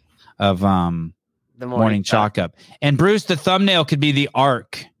exodus of the morning chalk up. And Bruce, the thumbnail could be the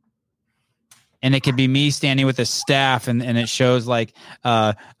arc. And it could be me standing with a staff, and it shows like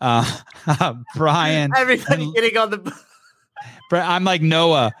Brian. everybody getting on the. I'm like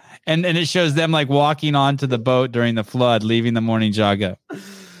Noah, and it shows them like walking onto the boat during the flood, leaving the morning jog up.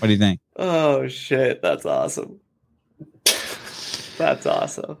 What do you think? Oh shit! That's awesome. That's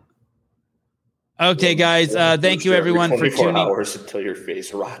awesome. Okay, guys. Thank you everyone for tuning. Hours until your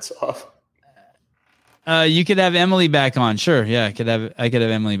face rots off. You could have Emily back on. Sure, yeah, I could have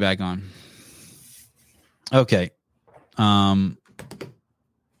Emily back on. Okay. I'll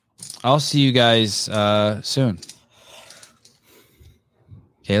see you guys soon.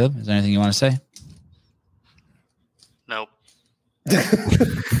 Caleb, is there anything you want to say? Nope.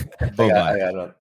 I got